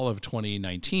fall of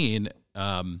 2019,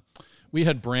 we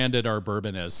had branded our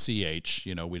bourbon as CH.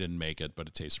 We didn't make it, but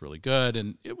it tastes really good.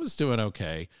 And it was doing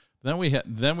okay. Then we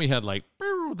had like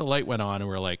the light went on and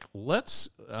we're like,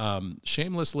 let's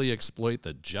shamelessly exploit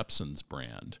the Jepson's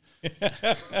brand.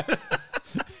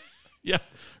 Yeah,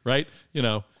 right.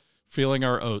 Feeling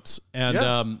our oats,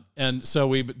 and so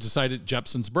we decided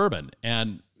Jepson's bourbon,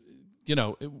 and you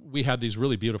know, we had these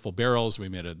really beautiful barrels. We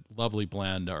made a lovely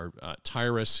blend. Our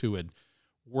Tyrus, who had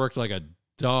worked like a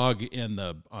dog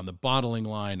on the bottling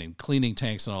line and cleaning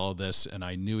tanks and all of this, and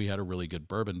I knew he had a really good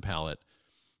bourbon palate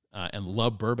and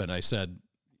loved bourbon. I said,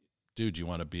 dude, you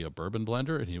want to be a bourbon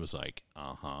blender? And he was like,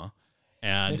 uh-huh.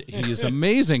 And he's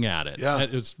amazing at it. Yeah.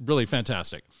 It's really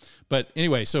fantastic. But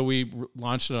anyway, so we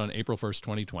launched it on April 1st,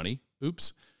 2020.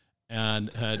 Oops.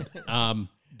 And had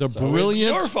the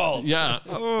brilliant... It's your fault. Yeah.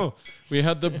 Oh, we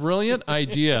had the brilliant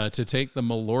idea to take the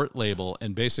Malort label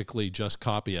and basically just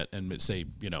copy it and say,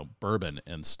 you know, bourbon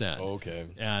instead. Okay.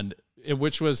 And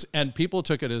people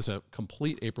took it as a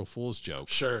complete April Fool's joke.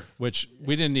 Sure. Which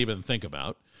we didn't even think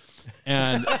about.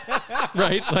 And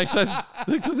right, like this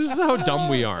is how dumb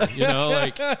we are, you know,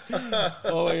 like,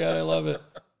 Oh my God, I love it.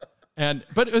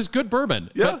 but it was good bourbon.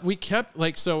 Yeah. But we kept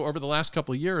so over the last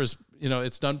couple of years, you know,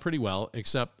 it's done pretty well,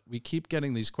 except we keep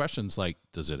getting these questions like,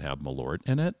 does it have Malort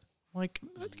in it? Like,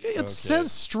 it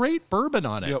says straight bourbon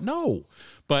on it. Yep. No.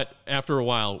 But after a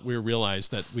while, we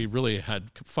realized that we really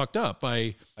had fucked up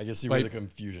by... I can see where the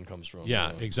confusion comes from.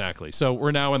 Yeah, exactly. So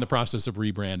we're now in the process of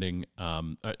rebranding,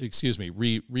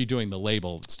 redoing the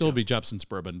label. Still be Jeppson's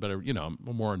bourbon, but a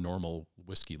more normal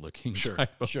whiskey-looking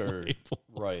type of label.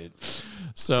 Right.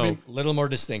 So A little more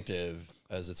distinctive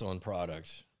as its own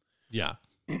product. yeah.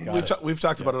 We've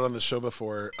talked about it on the show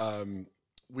before.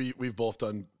 We've both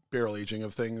done barrel aging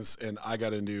of things, and I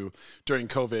got into during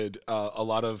COVID. A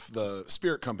lot of the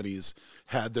spirit companies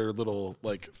had their little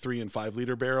like 3 and 5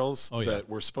 liter barrels that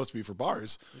were supposed to be for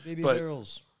bars. Baby but,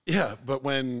 barrels. Yeah, but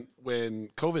when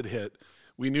COVID hit,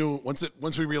 we knew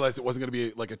once we realized it wasn't going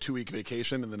to be like a 2-week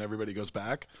vacation and then everybody goes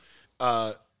back.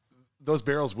 Those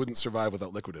barrels wouldn't survive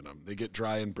without liquid in them. They get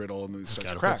dry and brittle, and then they start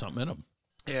to crack. Put something in them.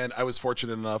 And I was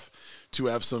fortunate enough to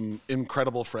have some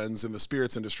incredible friends in the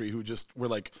spirits industry who just were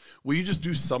like, will you just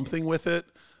do something with it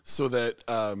so that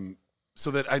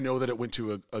I know that it went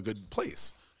to a good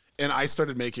place? And I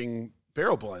started making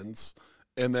barrel blends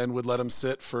and then would let them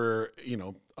sit for,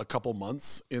 a couple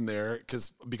months in there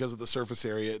because of the surface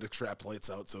area, it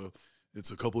extrapolates out. So it's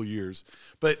a couple years.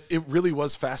 But it really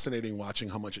was fascinating watching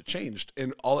how much it changed.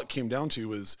 And all it came down to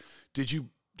was, did you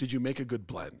make a good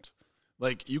blend?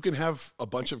 Like, you can have a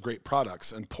bunch of great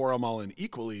products and pour them all in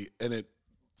equally, and it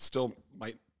still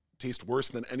might taste worse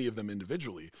than any of them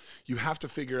individually. You have to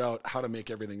figure out how to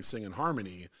make everything sing in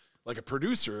harmony, like a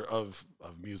producer of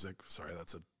music. Sorry,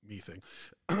 that's a me thing.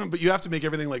 But you have to make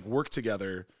everything like work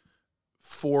together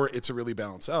for it to really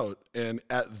balance out. And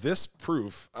at this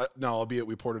proof, now, albeit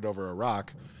we poured it over a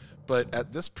rock, but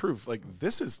at this proof, like,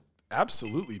 this is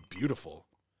absolutely beautiful.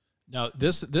 Now,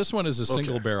 this one is a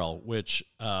single barrel, which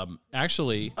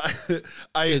actually...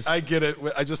 I get it.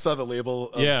 I just saw the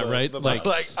label. Right?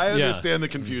 I understand the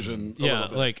confusion.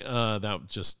 That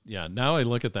just... Yeah, now I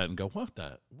look at that and go, what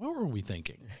were we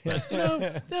thinking?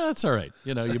 But, that's all right.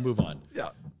 You move on. Yeah.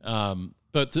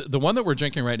 But the one that we're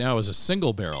drinking right now is a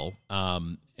single barrel,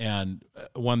 and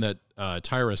one that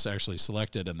Tyrus actually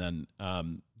selected. And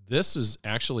then this is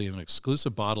actually an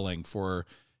exclusive bottling for...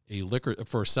 a liquor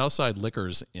for Southside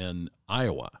Liquors in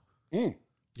Iowa. Mm.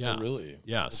 Yeah. Oh, really?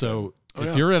 Yeah. Okay. So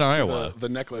if you're in Iowa, the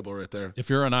neck label right there. If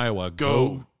you're in Iowa,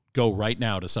 go right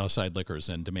now to Southside Liquors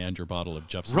and demand your bottle of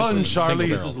Jeppson's. Run, Charlie!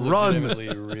 This is legitimately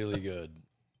really good.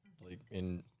 Like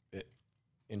in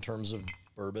terms of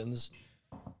bourbons,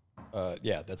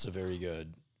 that's a very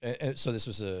good. And so this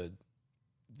was the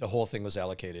whole thing was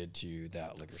allocated to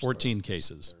that liquor 14 store.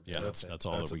 cases. Yeah, that's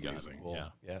all that we amazing. got. Cool.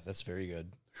 Yeah, that's very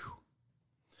good.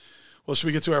 Well, should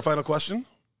we get to our final question?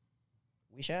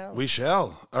 We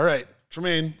shall. All right.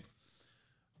 Tremaine,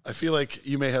 I feel like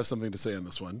you may have something to say on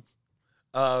this one.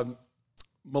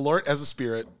 Malort as a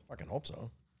spirit... Fucking hope so.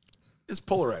 ...is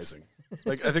polarizing.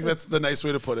 Like, I think that's the nice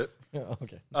way to put it. Yeah,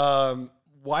 okay.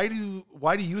 Why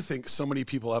do you think so many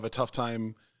people have a tough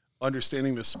time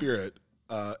understanding the spirit?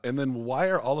 And then why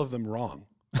are all of them wrong?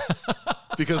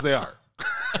 Because they are.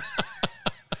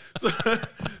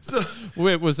 So,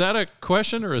 wait, was that a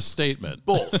question or a statement?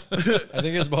 Both. I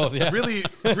think it's both. Yeah, really,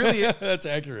 that's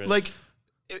accurate. Like,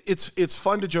 it's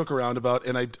fun to joke around about,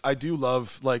 and I do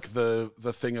love like the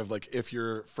thing of like, if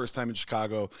you're first time in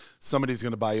Chicago, somebody's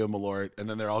gonna buy you a Malort, and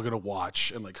then they're all gonna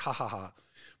watch and like ha ha ha.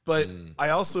 But I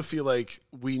also feel like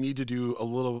we need to do a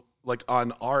little, like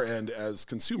on our end as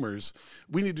consumers,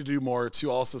 we need to do more to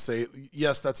also say,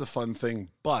 yes, that's a fun thing,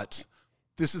 but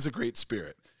this is a great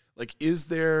spirit. Like, is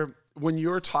there, when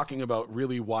you're talking about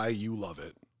really why you love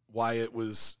it, why it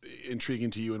was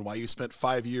intriguing to you, and why you spent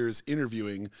 5 years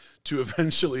interviewing to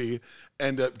eventually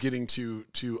end up getting to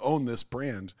own this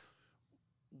brand,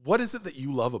 what is it that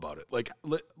you love about it? Like,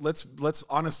 let's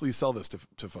honestly sell this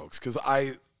to folks, because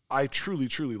I truly,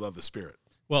 truly love the spirit.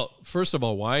 Well, first of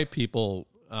all, why people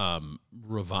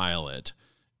revile it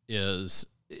is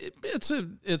it's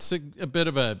a bit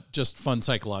of a just fun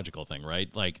psychological thing, right?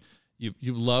 Like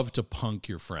you love to punk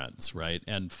your friends, right?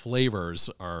 And flavors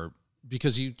are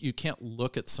because you can't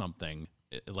look at something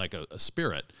like a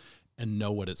spirit and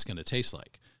know what it's going to taste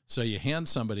like. So you hand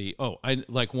somebody, I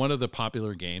like one of the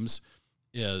popular games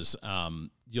is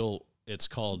it's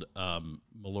called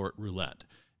Malort Roulette.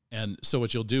 And so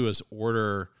what you'll do is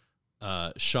order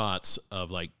shots of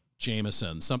like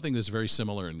Jameson, something that's very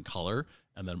similar in color,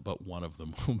 but one of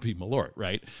them will be Malort,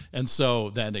 right? And so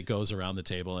then it goes around the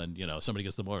table and, somebody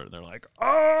gets the Malort and they're like,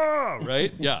 oh,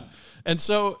 right? Yeah. And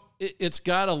so it's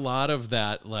got a lot of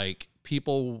that, like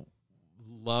people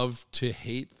love to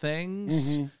hate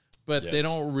things, but they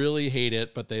don't really hate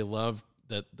it, but they love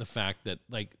the fact that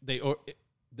like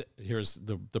here's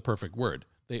the perfect word.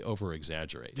 They over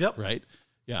exaggerate. Yep. Right.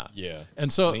 Yeah. Yeah.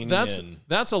 And so Leaning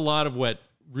that's a lot of what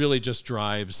really just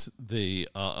drives the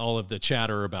all of the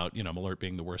chatter about, Malort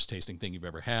being the worst tasting thing you've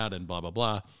ever had and blah, blah,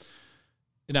 blah.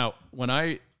 Now, when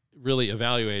I really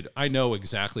evaluate, I know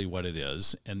exactly what it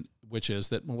is, and which is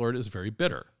that Malort is very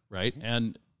bitter, right?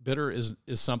 And bitter is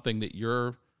something that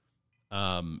your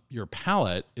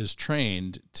palate is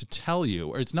trained to tell you,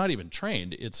 or it's not even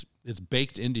trained, it's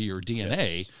baked into your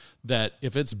DNA that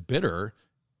if it's bitter,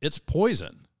 it's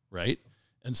poison, right?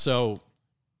 And so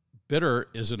bitter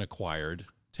is an acquired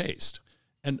taste.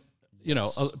 And,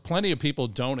 plenty of people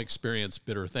don't experience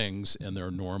bitter things in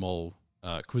their normal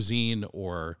cuisine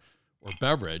or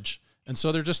beverage. And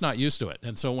so they're just not used to it.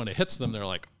 And so when it hits them, they're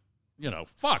like,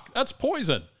 fuck, that's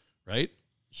poison, right?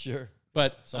 Sure.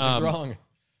 But something's wrong.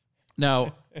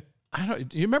 Now,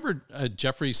 do you remember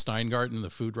Jeffrey Steingarten, the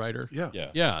food writer?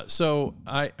 Yeah. So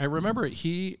I remember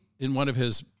he, in one of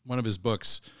his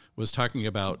books, was talking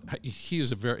about he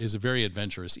is a very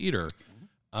adventurous eater,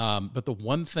 but the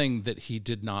one thing that he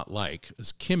did not like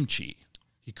is kimchi.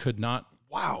 He could not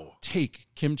take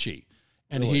kimchi,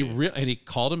 and he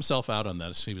called himself out on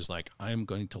this. He was like, "I am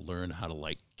going to learn how to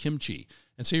like kimchi,"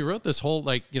 and so he wrote this whole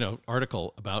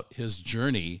article about his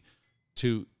journey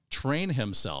to train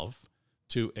himself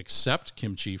to accept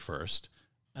kimchi first.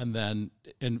 And then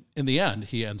in the end,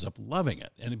 he ends up loving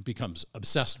it and he becomes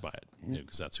obsessed by it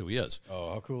because that's who he is.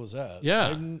 Oh, how cool is that? Yeah.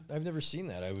 I've never seen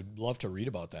that. I would love to read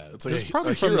about that. It's like It's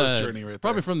probably from hero's journey right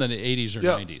there. from the 80s or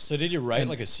 90s. So did you write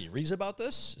like a series about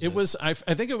this? I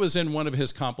think it was in one of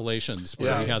his compilations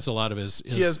where he has a lot of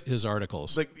his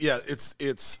articles. Like,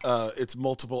 it's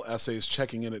multiple essays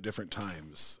checking in at different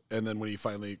times. And then when he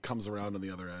finally comes around on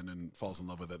the other end and falls in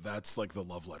love with it, that's like the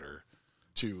love letter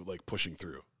to like pushing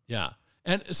through. Yeah.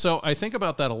 And so I think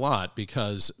about that a lot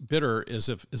because bitter is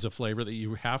a flavor that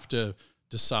you have to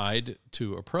decide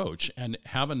to approach and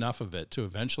have enough of it to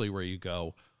eventually where you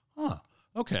go,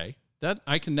 okay, that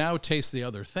I can now taste the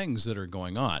other things that are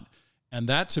going on. And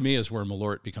that to me is where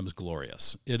Malort becomes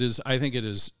glorious. I think it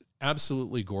is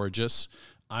absolutely gorgeous.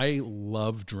 I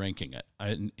love drinking it.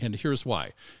 And here's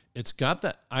why. It's got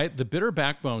the bitter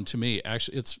backbone to me,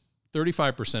 actually, it's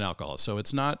 35% alcohol. So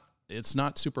it's not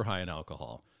super high in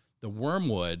alcohol. The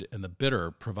wormwood and the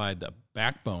bitter provide the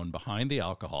backbone behind the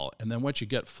alcohol. And then what you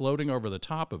get floating over the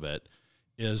top of it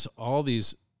is all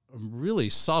these really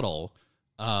subtle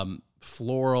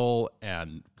floral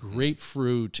and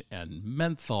grapefruit and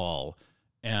menthol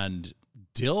and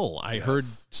dill. I heard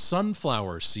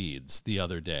sunflower seeds the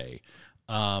other day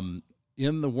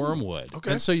in the wormwood.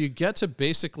 Okay. And so you get to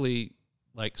basically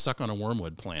like suck on a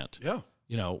wormwood plant. Yeah.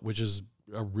 Which is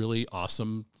a really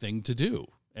awesome thing to do.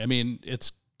 I mean,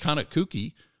 it's kind of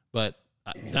kooky, but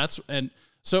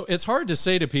so it's hard to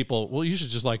say to people, well, you should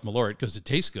just like Malort because it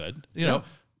tastes good. You know,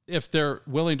 if they're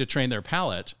willing to train their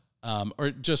palate, or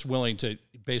just willing to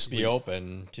basically be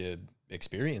open to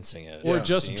experiencing it, or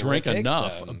just drink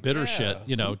enough bitter shit,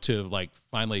 Mm-hmm. to like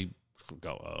finally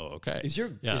go, oh, okay. Is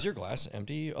your glass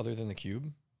empty other than the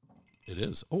cube? It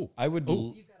is. Oh, I would.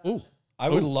 I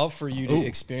would love for you to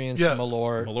experience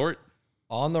Malort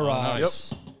on the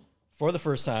rocks Yep. for the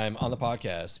first time on the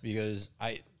podcast because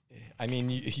I mean,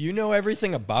 you know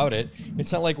everything about it.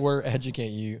 It's not like we're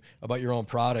educating you about your own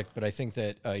product, but I think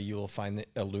that you will find it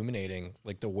illuminating,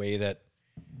 like the way that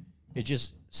it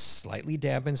just slightly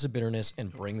dampens the bitterness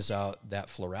and brings out that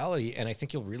florality. And I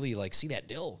think you'll really like see that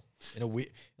dill in a way,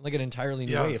 like an entirely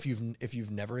new way. If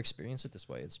you've never experienced it this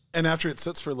way, and after it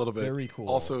sits for a little bit, very cool.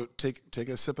 Also take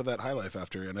a sip of that High Life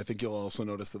after, and I think you'll also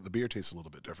notice that the beer tastes a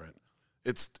little bit different.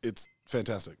 It's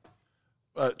fantastic.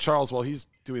 Charles, while he's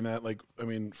doing that,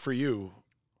 for you,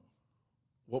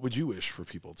 what would you wish for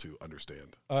people to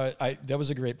understand? That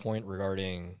was a great point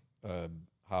regarding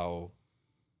how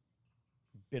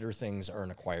bitter things are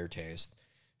an acquired taste.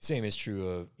 Same is true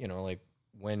of, like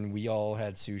when we all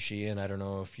had sushi, and I don't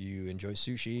know if you enjoy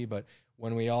sushi, but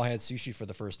when we all had sushi for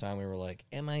the first time, we were like,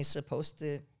 am I supposed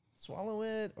to swallow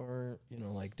it? Or,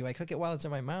 like, do I cook it while it's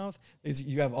in my mouth?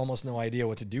 You have almost no idea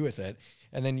what to do with it.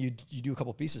 And then you do a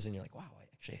couple pieces and you're like, wow,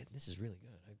 this is really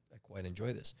good. I quite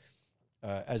enjoy this.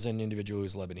 As an individual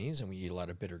who's Lebanese and we eat a lot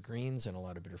of bitter greens and a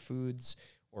lot of bitter foods,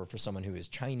 or for someone who is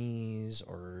Chinese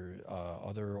or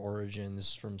other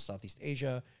origins from Southeast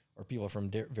Asia, or people from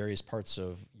various parts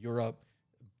of Europe,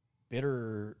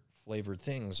 bitter flavored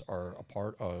things are a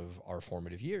part of our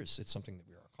formative years. It's something that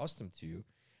we are accustomed to.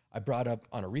 I brought up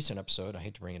on a recent episode, I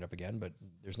hate to bring it up again, but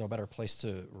there's no better place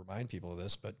to remind people of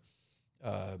this, but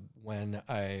when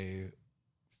I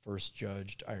first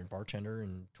judged Iron Bartender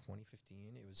in 2015,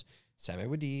 it was Sameh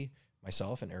Wadi,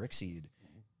 myself, and Eric Seed.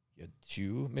 You had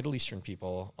two Middle Eastern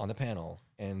people on the panel,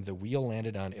 and the wheel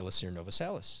landed on Elixir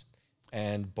Novosalis.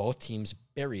 And both teams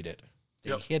buried it.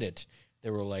 They hit it. They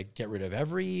were like, get rid of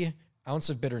every ounce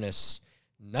of bitterness.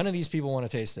 None of these people want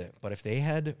to taste it. But if they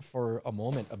had, for a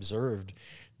moment, observed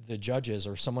the judges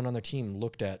or someone on their team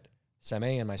looked at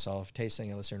Sameh and myself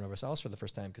tasting Elixir Novosalis for the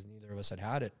first time, because neither of us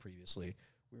had it previously,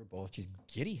 we were both just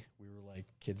giddy. We were like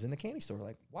kids in the candy store. We're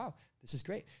like, wow, this is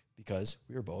great. Because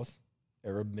we were both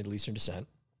Arab, Middle Eastern descent.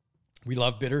 We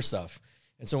love bitter stuff.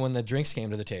 And so when the drinks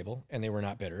came to the table and they were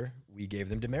not bitter, we gave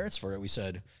them demerits for it. We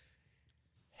said,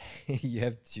 you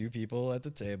have two people at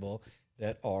the table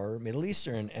that are Middle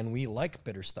Eastern and we like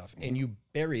bitter stuff. And you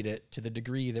buried it to the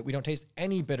degree that we don't taste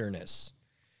any bitterness.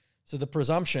 So the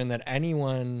presumption that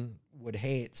anyone would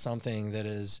hate something that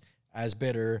is as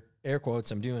bitter, air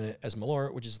quotes, I'm doing it, as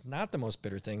Malort, which is not the most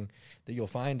bitter thing that you'll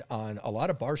find on a lot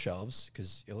of bar shelves,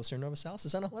 because Elixir Novosalis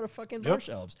is on a lot of fucking bar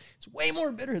shelves. It's way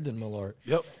more bitter than Malort.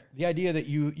 Yep. The idea that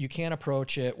you can't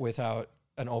approach it without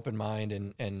an open mind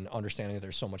and understanding that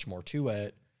there's so much more to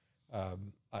it,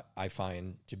 I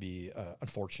find to be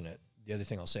unfortunate. The other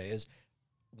thing I'll say is,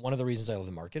 one of the reasons I love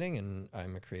the marketing, and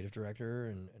I'm a creative director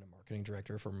and a marketing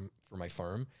director for my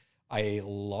firm, I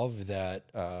love that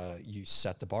you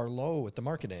set the bar low with the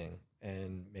marketing,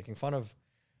 and making fun of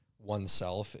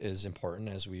oneself is important,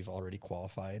 as we've already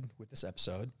qualified with this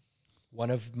episode.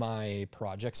 One of my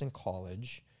projects in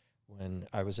college when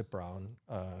I was at Brown,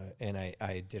 and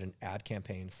I did an ad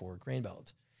campaign for Grain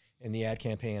Belt. In the ad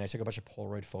campaign, I took a bunch of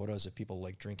Polaroid photos of people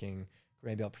like drinking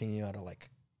Grain Belt Premium out of like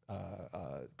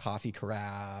coffee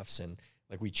carafes, and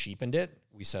like we cheapened it.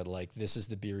 We said like, this is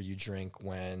the beer you drink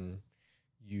when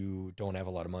you don't have a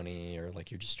lot of money, or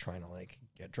like you're just trying to like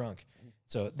get drunk.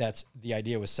 So that's the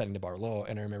idea, was setting the bar low.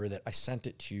 And I remember that I sent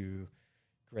it to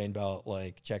Grain Belt,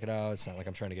 like, check it out. It's not like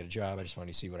I'm trying to get a job. I just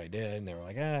wanted to see what I did. And they were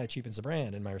like, it cheapens the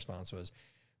brand. And my response was,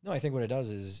 no, I think what it does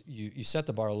is you set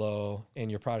the bar low and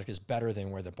your product is better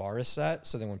than where the bar is set.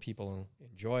 So then when people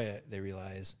enjoy it, they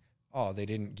realize, oh, they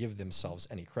didn't give themselves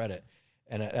any credit.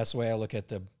 And that's the way I look at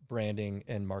the branding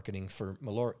and marketing for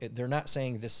Malort. They're not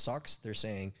saying this sucks. They're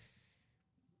saying,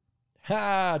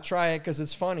 try it because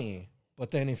it's funny.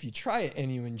 But then if you try it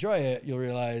and you enjoy it, you'll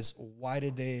realize, why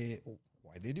did they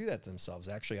do that to themselves?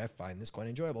 Actually, I find this quite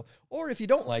enjoyable. Or if you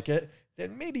don't like it,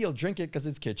 then maybe you'll drink it because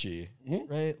it's kitschy,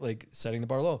 right? Like setting the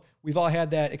bar low. We've all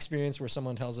had that experience where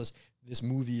someone tells us this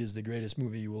movie is the greatest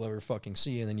movie you will ever fucking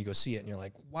see, and then you go see it and you're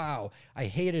like, wow, I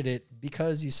hated it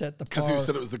because you set the bar because you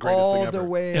said it was the greatest thing ever. The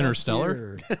way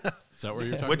Interstellar? Is that what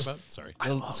you're talking about? Sorry.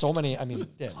 So many. I mean,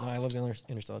 no, I loved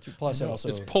Interstellar too. Plus, it also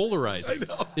It's polarizing. I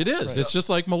know. It is. Right. It's just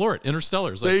like Malort.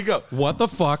 Interstellar's like, There you go. What the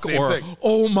fuck? Same or, thing.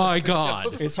 oh my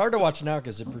God. It's hard to watch now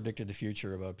because it predicted the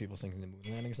future about people thinking the moon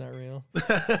landing's not real.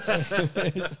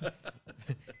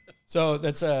 So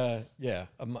that's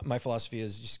my philosophy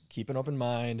is just keep an open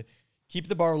mind, keep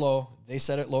the bar low. They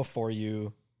set it low for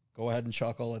you. Go ahead and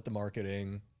chuckle at the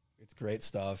marketing. It's great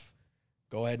stuff.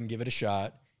 Go ahead and give it a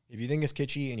shot. If you think it's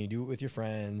kitschy and you do it with your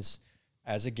friends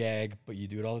as a gag, but you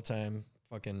do it all the time,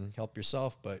 fucking help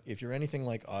yourself. But if you're anything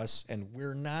like us, and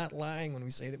we're not lying when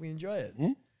we say that we enjoy it.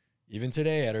 Even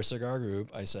today at our cigar group,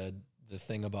 I said the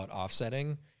thing about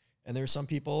offsetting. And there were some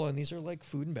people, and these are like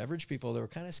food and beverage people, that were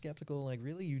kind of skeptical. Like,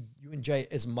 really, you enjoy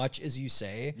it as much as you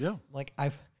say? Yeah. Like,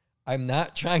 I'm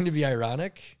not trying to be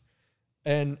ironic.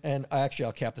 And I'll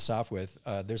cap this off with,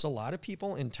 there's a lot of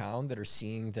people in town that are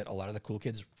seeing that a lot of the cool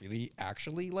kids really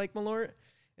actually like Malort.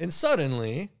 And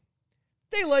suddenly,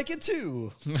 they like it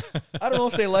too. I don't know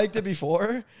if they liked it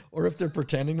before or if they're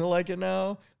pretending to like it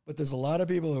now. But there's a lot of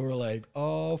people who are like,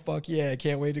 oh, fuck yeah, I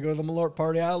can't wait to go to the Malort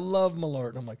party. I love Malort.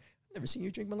 And I'm like, I've never seen you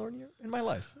drink Malort in my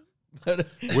life. But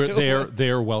they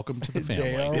are welcome to the they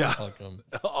family. are welcome,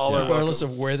 All are regardless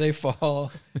welcome. of where they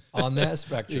fall on that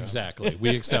spectrum. Exactly.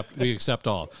 We accept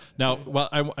all. Now, well,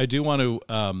 I do want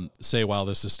to say, while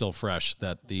this is still fresh,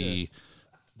 that the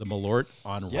Malort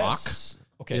on Yes. rock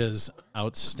Okay. is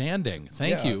outstanding.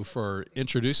 Thank Yeah. you for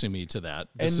introducing me to that.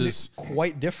 This And is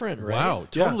quite different, right? wow,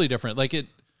 totally different. Like it,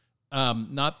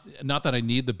 not that I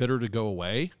need the bitter to go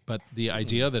away, but the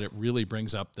idea that it really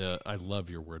brings up I love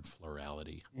your word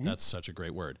florality. That's such a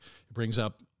great word. It brings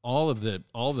up all of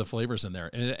the flavors in there,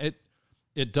 and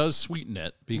it does sweeten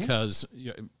it because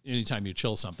anytime you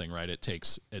chill something, right, it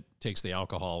takes the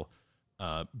alcohol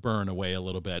burn away a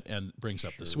little bit and brings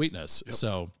up the sweetness. Yep.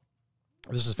 So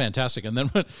this is fantastic. And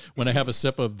then when I have a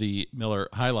sip of the Miller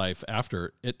High Life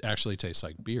after, it actually tastes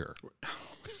like beer.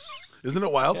 Isn't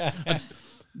it wild?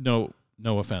 No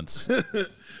offense.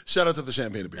 Shout out to the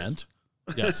Champagne of Beers.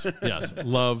 And yes.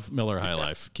 Love Miller High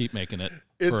Life. Keep making it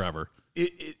forever.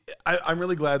 I'm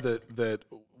really glad that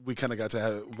we kind of got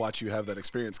to watch you have that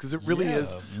experience, because it really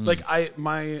is like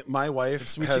my wife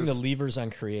Switching the levers on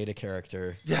create a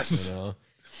character. Yes. You know,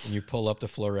 and you pull up the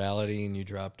florality and you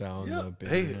drop down the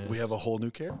bitterness. Hey, we have a whole new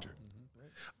character.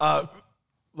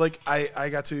 Like I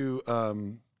got to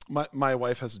my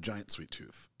wife has a giant sweet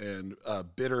tooth, and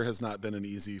bitter has not been an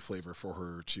easy flavor for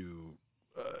her to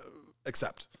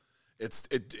accept.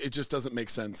 It just doesn't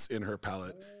make sense in her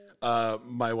palate.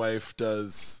 My wife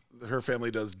her family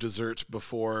does dessert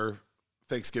before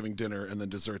Thanksgiving dinner and then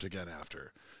dessert again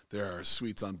after. There are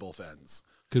sweets on both ends.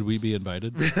 Could we be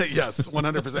invited? Yes,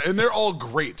 100%. And they're all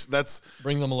great.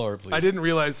 Bring them Malort, please. I didn't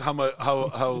realize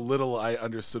how little I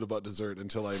understood about dessert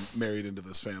until I married into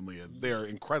this family, and they are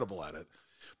incredible at it.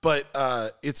 But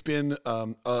it's been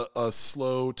a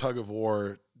slow tug of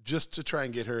war just to try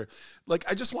and get her. Like,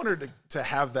 I just want her to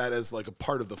have that as like a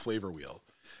part of the flavor wheel.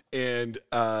 And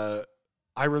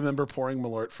I remember pouring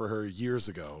Malort for her years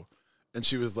ago, and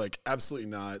she was like, absolutely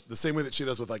not. The same way that she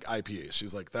does with like IPA.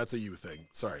 She's like, that's a you thing.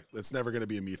 Sorry, it's never going to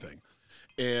be a me thing.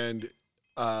 And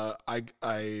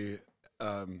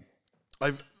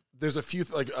there's a few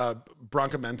like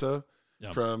Brancamenta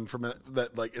from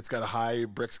that, like, it's got a high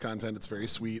Brix content. It's very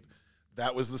sweet.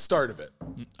 That was the start of it.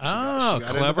 She got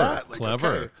clever, into that. Like, clever.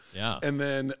 Okay. Yeah. And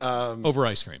then Over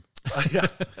ice cream. yeah.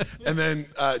 And then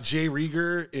Jay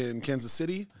Rieger in Kansas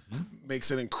City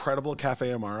makes an incredible Cafe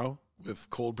Amaro with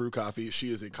cold brew coffee.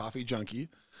 She is a coffee junkie.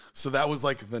 So that was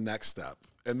like the next step.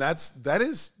 And that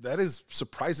is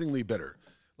surprisingly bitter.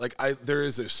 Like there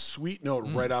is a sweet note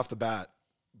right off the bat,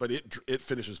 but it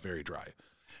finishes very dry.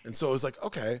 And so it was like,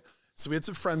 okay. So we had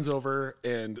some friends over,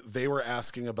 and they were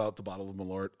asking about the bottle of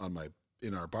Malort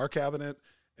in our bar cabinet,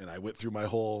 and I went through my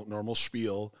whole normal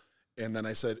spiel. And then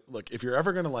I said, look, if you're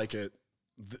ever going to like it,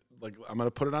 I'm going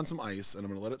to put it on some ice, and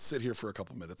I'm going to let it sit here for a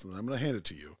couple minutes, and then I'm going to hand it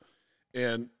to you.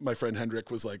 And my friend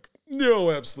Hendrik was like, no,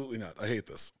 absolutely not. I hate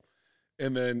this.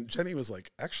 And then Jenny was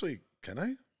like, actually, can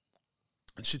I?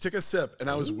 And she took a sip, and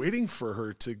I was waiting for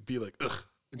her to be like, ugh.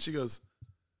 And she goes,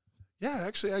 yeah,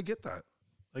 actually, I get that.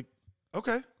 Like,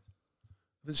 okay.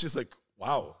 And then she's like,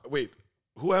 wow, wait,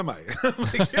 who am I? I'm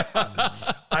like, yeah.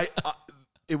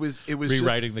 It was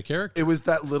Rewriting the character. It was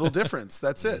that little difference.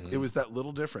 That's it. It was that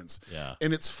little difference. Yeah.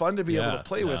 And it's fun to be able to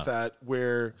play with that,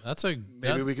 where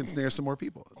maybe we can snare some more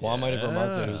people. Qua might have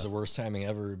remarked that it was the worst timing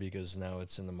ever because now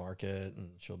it's in the market and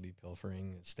she'll be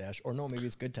pilfering a stash. Or no, maybe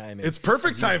it's good timing. It's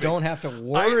perfect timing. You don't have to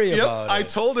worry about it. I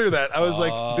told her that. I was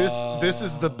like, this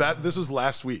is the best. This was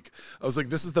last week. I was like,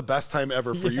 this is the best time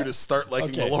ever for you to start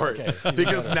liking Malort,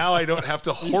 because now I don't have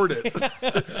to hoard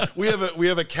it. we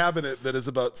have a cabinet that is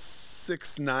about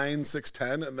 6'9",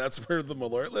 6'10", and that's where the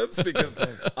Malort lives, because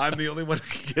I'm the only one who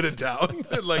can get it down.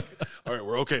 And like, all right,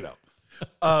 we're okay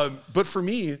now. But for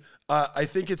me, I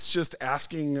think it's just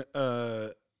asking.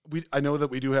 I know that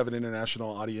we do have an international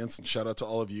audience, and shout out to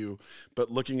all of you. But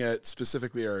looking at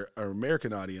specifically our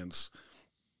American audience,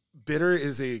 bitter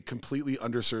is a completely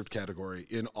underserved category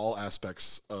in all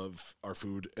aspects of our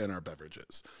food and our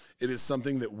beverages. It is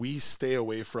something that we stay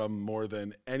away from more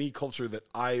than any culture that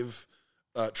I've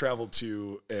traveled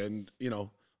to, and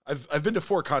I've been to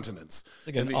 4 continents.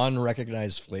 It's like an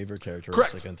unrecognized flavor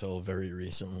characteristic until very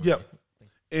recently. Yep.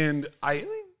 And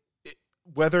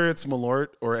whether it's Malort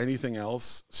or anything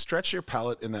else, stretch your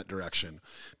palate in that direction,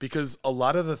 because a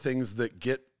lot of the things that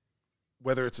get,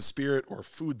 whether it's a spirit or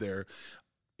food there,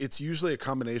 it's usually a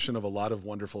combination of a lot of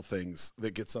wonderful things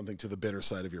that get something to the bitter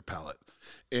side of your palate.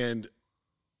 And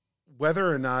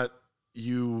whether or not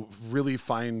you really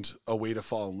find a way to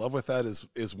fall in love with that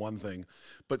is one thing,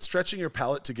 but stretching your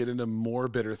palate to get into more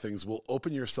bitter things will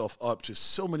open yourself up to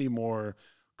so many more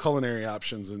culinary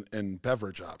options and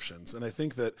beverage options. And I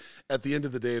think that at the end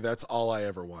of the day, that's all I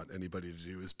ever want anybody to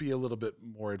do, is be a little bit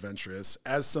more adventurous.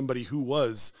 As somebody who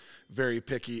was very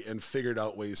picky and figured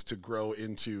out ways to grow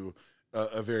into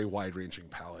a very wide-ranging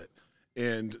palate.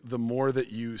 And the more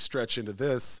that you stretch into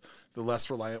this, the less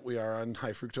reliant we are on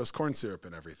high fructose corn syrup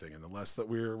and everything. And the less that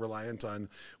we're reliant on,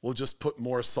 we'll just put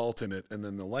more salt in it and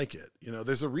then they'll like it. You know,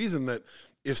 there's a reason that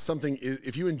if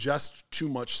you ingest too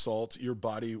much salt, your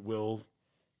body will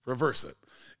reverse it.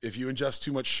 If you ingest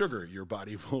too much sugar, your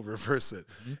body will reverse it.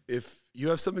 Mm-hmm. If you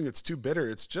have something that's too bitter,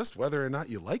 it's just whether or not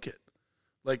you like it.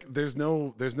 Like there's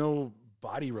no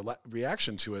body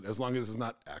reaction to it, as long as it's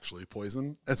not actually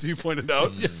poison, as you pointed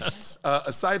out. Yes.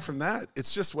 Aside from that,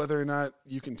 it's just whether or not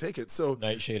you can take it. So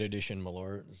Nightshade Edition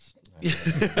Malort.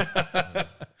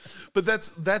 But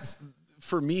that's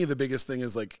for me, the biggest thing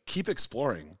is like, keep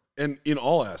exploring, and in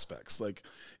all aspects. Like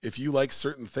if you like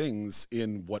certain things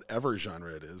in whatever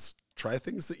genre it is, try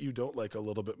things that you don't like a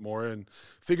little bit more and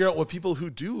figure out what people who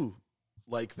do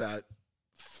like that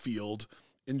field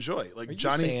enjoy. Like Are you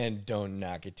Johnny saying don't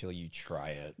knock it till you try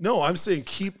it. No, I'm saying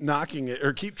keep knocking it,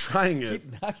 or keep trying it.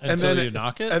 Until you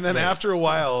knock it? And then after a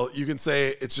while you can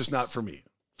say it's just not for me.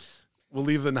 We'll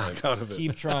leave the knock out of it.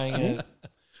 Keep trying it.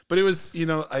 But it was, you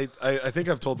know, I think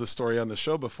I've told this story on the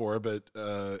show before, but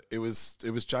it was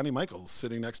Johnny Michaels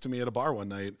sitting next to me at a bar one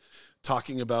night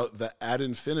talking about the ad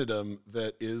infinitum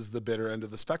that is the bitter end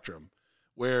of the spectrum,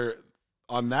 where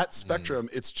on that spectrum,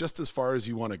 it's just as far as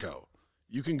you want to go.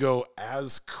 You can go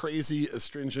as crazy,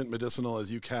 astringent, medicinal as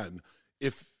you can,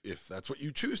 if that's what you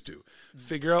choose to.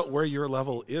 Figure out where your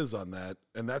level is on that,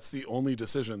 and that's the only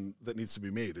decision that needs to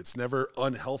be made. It's never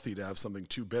unhealthy to have something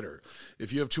too bitter.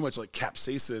 If you have too much like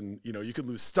capsaicin, you know, you can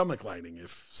lose stomach lining if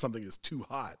something is too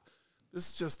hot. This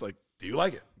is just like, do you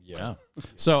like it? Yeah.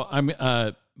 So I'm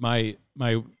my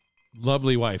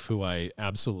lovely wife, who I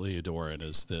absolutely adore and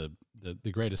is the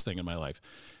greatest thing in my life.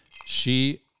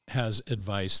 She has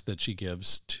advice that she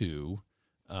gives to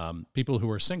people who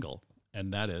are single,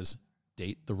 and that is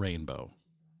date the rainbow.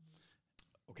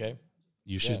 Okay.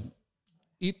 You should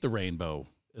eat the rainbow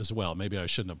as well. Maybe I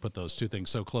shouldn't have put those two things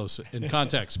so close in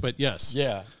context, but yes.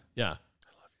 Yeah. Yeah.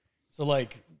 So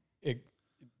like,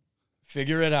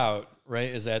 figure it out, right?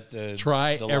 Is that the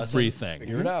try the lesson? everything?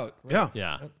 Figure it out. Right? Yeah.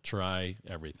 Yeah. Try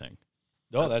everything.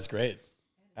 Oh, that's great.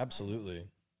 Absolutely.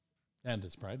 And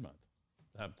it's Pride Month.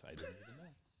 I didn't even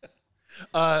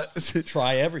know.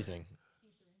 Try everything.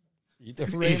 Eat the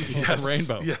rainbow. Yes,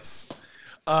 rainbow. Yes.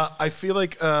 I feel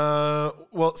like,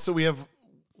 so we have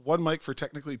one mic for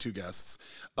technically two guests.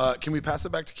 Can we pass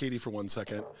it back to Katie for 1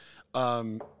 second?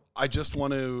 I just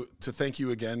want to thank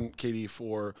you again, Katie,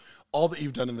 for all that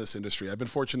you've done in this industry. I've been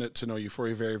fortunate to know you for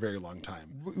a very, very long time.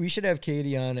 We should have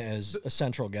Katie on as a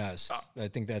central guest. I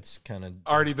think that's kind of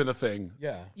Already been a thing.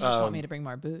 yeah. You just want me to bring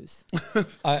more booze.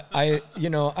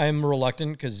 I'm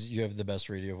reluctant because you have the best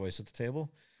radio voice at the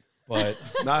table, but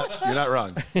You're not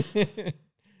wrong.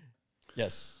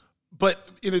 yes. But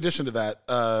in addition to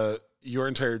that, your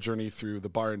entire journey through the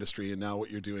bar industry and now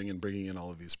what you're doing and bringing in all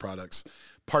of these products,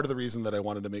 part of the reason that I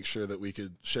wanted to make sure that we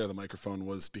could share the microphone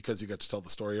was because you got to tell the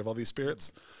story of all these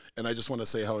spirits. And I just want to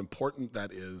say how important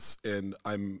that is. And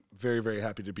I'm very, very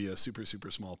happy to be a super,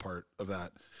 super small part of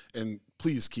that. And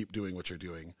please keep doing what you're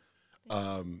doing.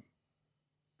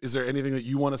 Is there anything that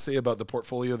you want to say about the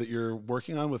portfolio that you're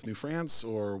working on with New France,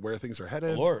 or where things are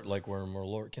headed? Malort, like where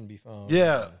Malort can be found.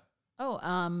 Yeah.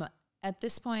 At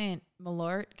this point,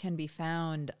 Malort can be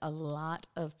found a lot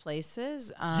of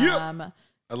places. I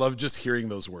love just hearing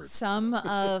those words. Some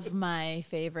of my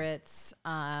favorites,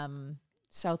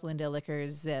 South Linda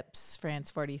Liquors, Zips,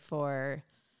 France 44,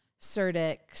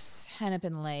 Surdix,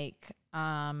 Hennepin Lake.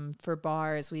 For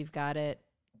bars, we've got it.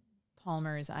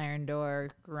 Palmer's, Iron Door,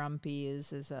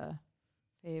 Grumpy's is a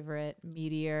favorite.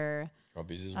 Meteor.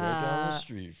 Grumpy's is right down the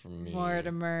street from me.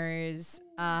 Mortimer's.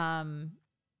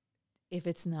 If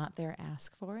it's not there,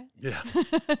 ask for it. Yeah.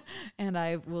 And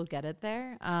I will get it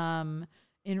there.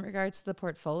 In regards to the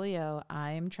portfolio,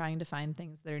 I'm trying to find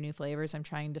things that are new flavors. I'm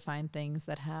trying to find things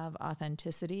that have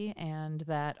authenticity and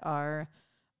that are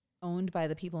owned by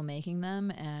the people making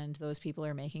them, and those people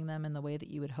are making them in the way that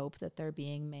you would hope that they're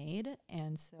being made.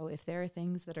 And so if there are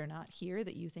things that are not here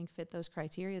that you think fit those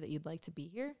criteria that you'd like to be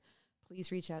here,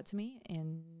 please reach out to me,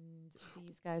 and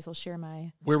these guys will share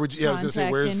my Where would you? Yeah, I was gonna say,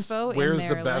 info where's in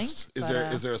the their best?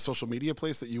 link, Is there a social media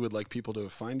place that you would like people to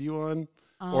find you on,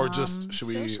 or just should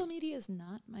we? Social media is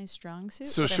not my strong suit,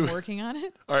 So but should I'm we- working on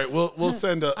it. All right, we'll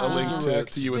send a link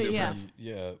to you with but your yeah. friends.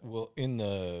 Yeah, well, in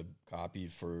the copy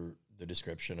for the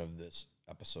description of this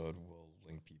episode, we'll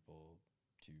link people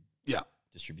to Yeah.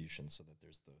 distribution so that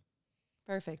there's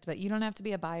Perfect. But you don't have to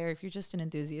be a buyer if you're just an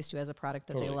enthusiast who has a product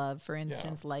that they Totally. love. For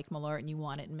instance, like Malort, and you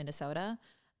want it in Minnesota.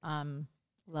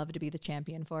 Love to be the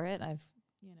champion for it. I've,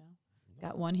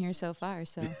 got one here so far.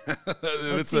 So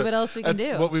let's see what else we can do.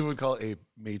 That's what we would call a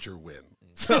major win.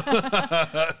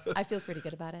 I feel pretty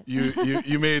good about it.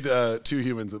 You made 2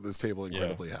 humans at this table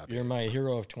incredibly happy. You're my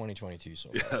hero of 2022 so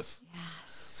far. Yes.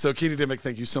 So Katie Dimmick,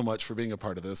 thank you so much for being a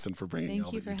part of this and for bringing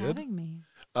all Thank you that for you did. having me.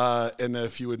 And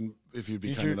if you'd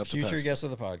be kind enough to Future pass. guest of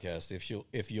the podcast,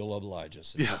 if you'll oblige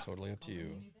us. It's totally up to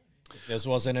you. If this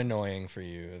wasn't annoying for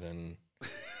you, then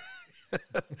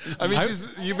I mean,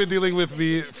 you've been dealing with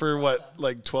me for what,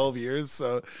 like 12 years.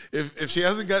 So if she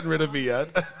hasn't gotten rid of me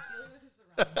yet,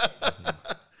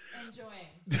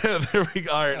 yeah, there we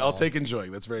go. All right, I'll take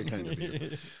enjoying. That's very kind of you.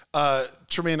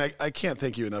 Tremaine, I can't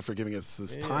thank you enough for giving us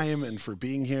this time and for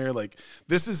being here. Like,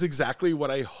 this is exactly what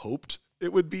I hoped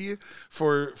it would be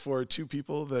for 2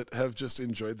 people that have just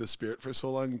enjoyed the spirit for so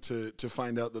long to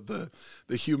find out that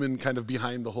the human kind of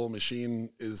behind the whole machine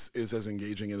is as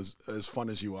engaging and as fun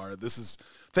as you are.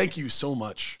 Thank you so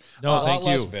much. No, thank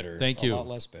less you. bitter. Thank A you. lot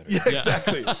less bitter. Yeah,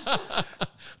 exactly.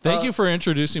 Thank you for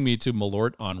introducing me to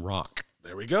Malort on Rock.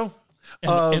 There we go.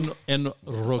 And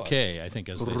Roquet, I think,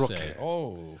 as they say.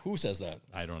 Oh, who says that?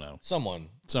 I don't know.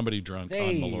 Somebody drunk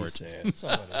they on Malort. say it.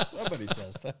 Somebody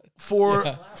says that. For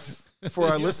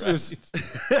our listeners,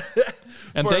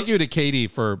 And thank you to Katie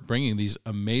for bringing these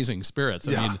amazing spirits.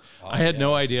 I mean, I had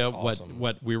no this is idea awesome.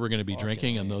 what we were going to be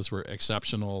drinking, and those were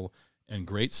exceptional and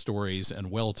great stories and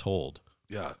well told.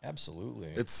 yeah, Absolutely.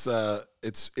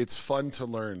 it's fun to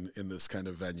learn in this kind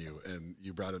of venue, and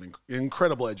you brought an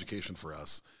incredible education for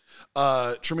us.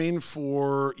 Tremaine,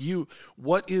 for you,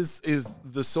 what is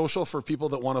the social for people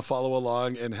that want to follow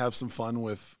along and have some fun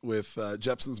with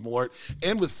Jeppson's Malort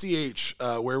and with CH?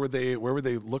 Where would they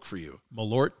look for you?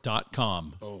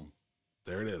 Malort.com. Boom,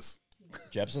 there it is.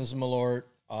 Jeppson's Malort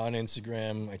on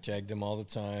Instagram. I tag them all the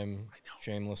time.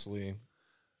 Shamelessly.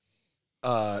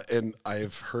 And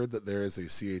I've heard that there is a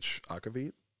CH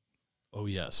Akavit. Oh,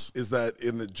 yes. Is that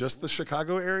in just the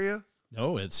Chicago area?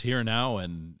 No, it's here now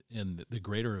and in the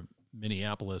greater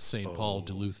Minneapolis, St. Paul,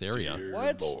 Duluth area. Dear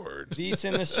What? Lord. Beats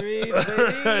in the streets, All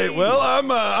baby. right, well,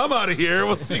 I'm out of here.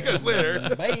 We'll see you guys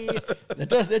later. Bye.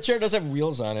 That chair does have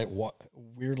wheels on it,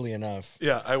 weirdly enough.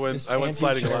 Yeah, I went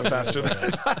sliding a lot faster than I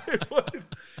thought I would.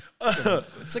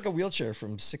 It's like a wheelchair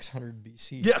from 600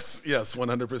 BC. Yes,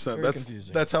 100%. Very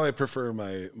confusing. That's how I prefer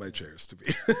my chairs to be.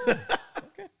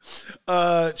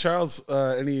 Charles,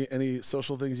 any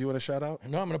social things you want to shout out?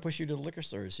 No, I'm going to push you to the liquor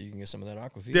store so you can get some of that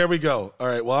Aquavit. There we go. All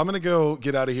right. Well, I'm going to go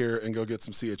get out of here and go get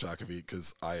some CH Akavit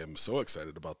because I am so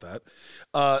excited about that.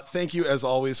 Thank you, as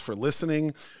always, for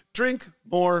listening. Drink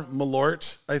more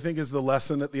Malort, I think, is the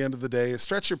lesson at the end of the day.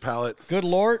 Stretch your palate. Good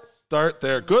Lord. Start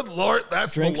there. Good Lord.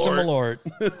 That's Drink Malort. some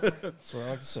Malort. That's what I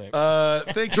like to say.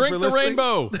 Thank you Drink for the listening.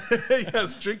 rainbow.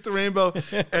 Yes, drink the rainbow.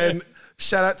 And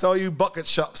shout out to all you bucket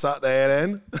shops out there,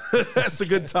 then. That's a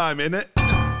good time, isn't it?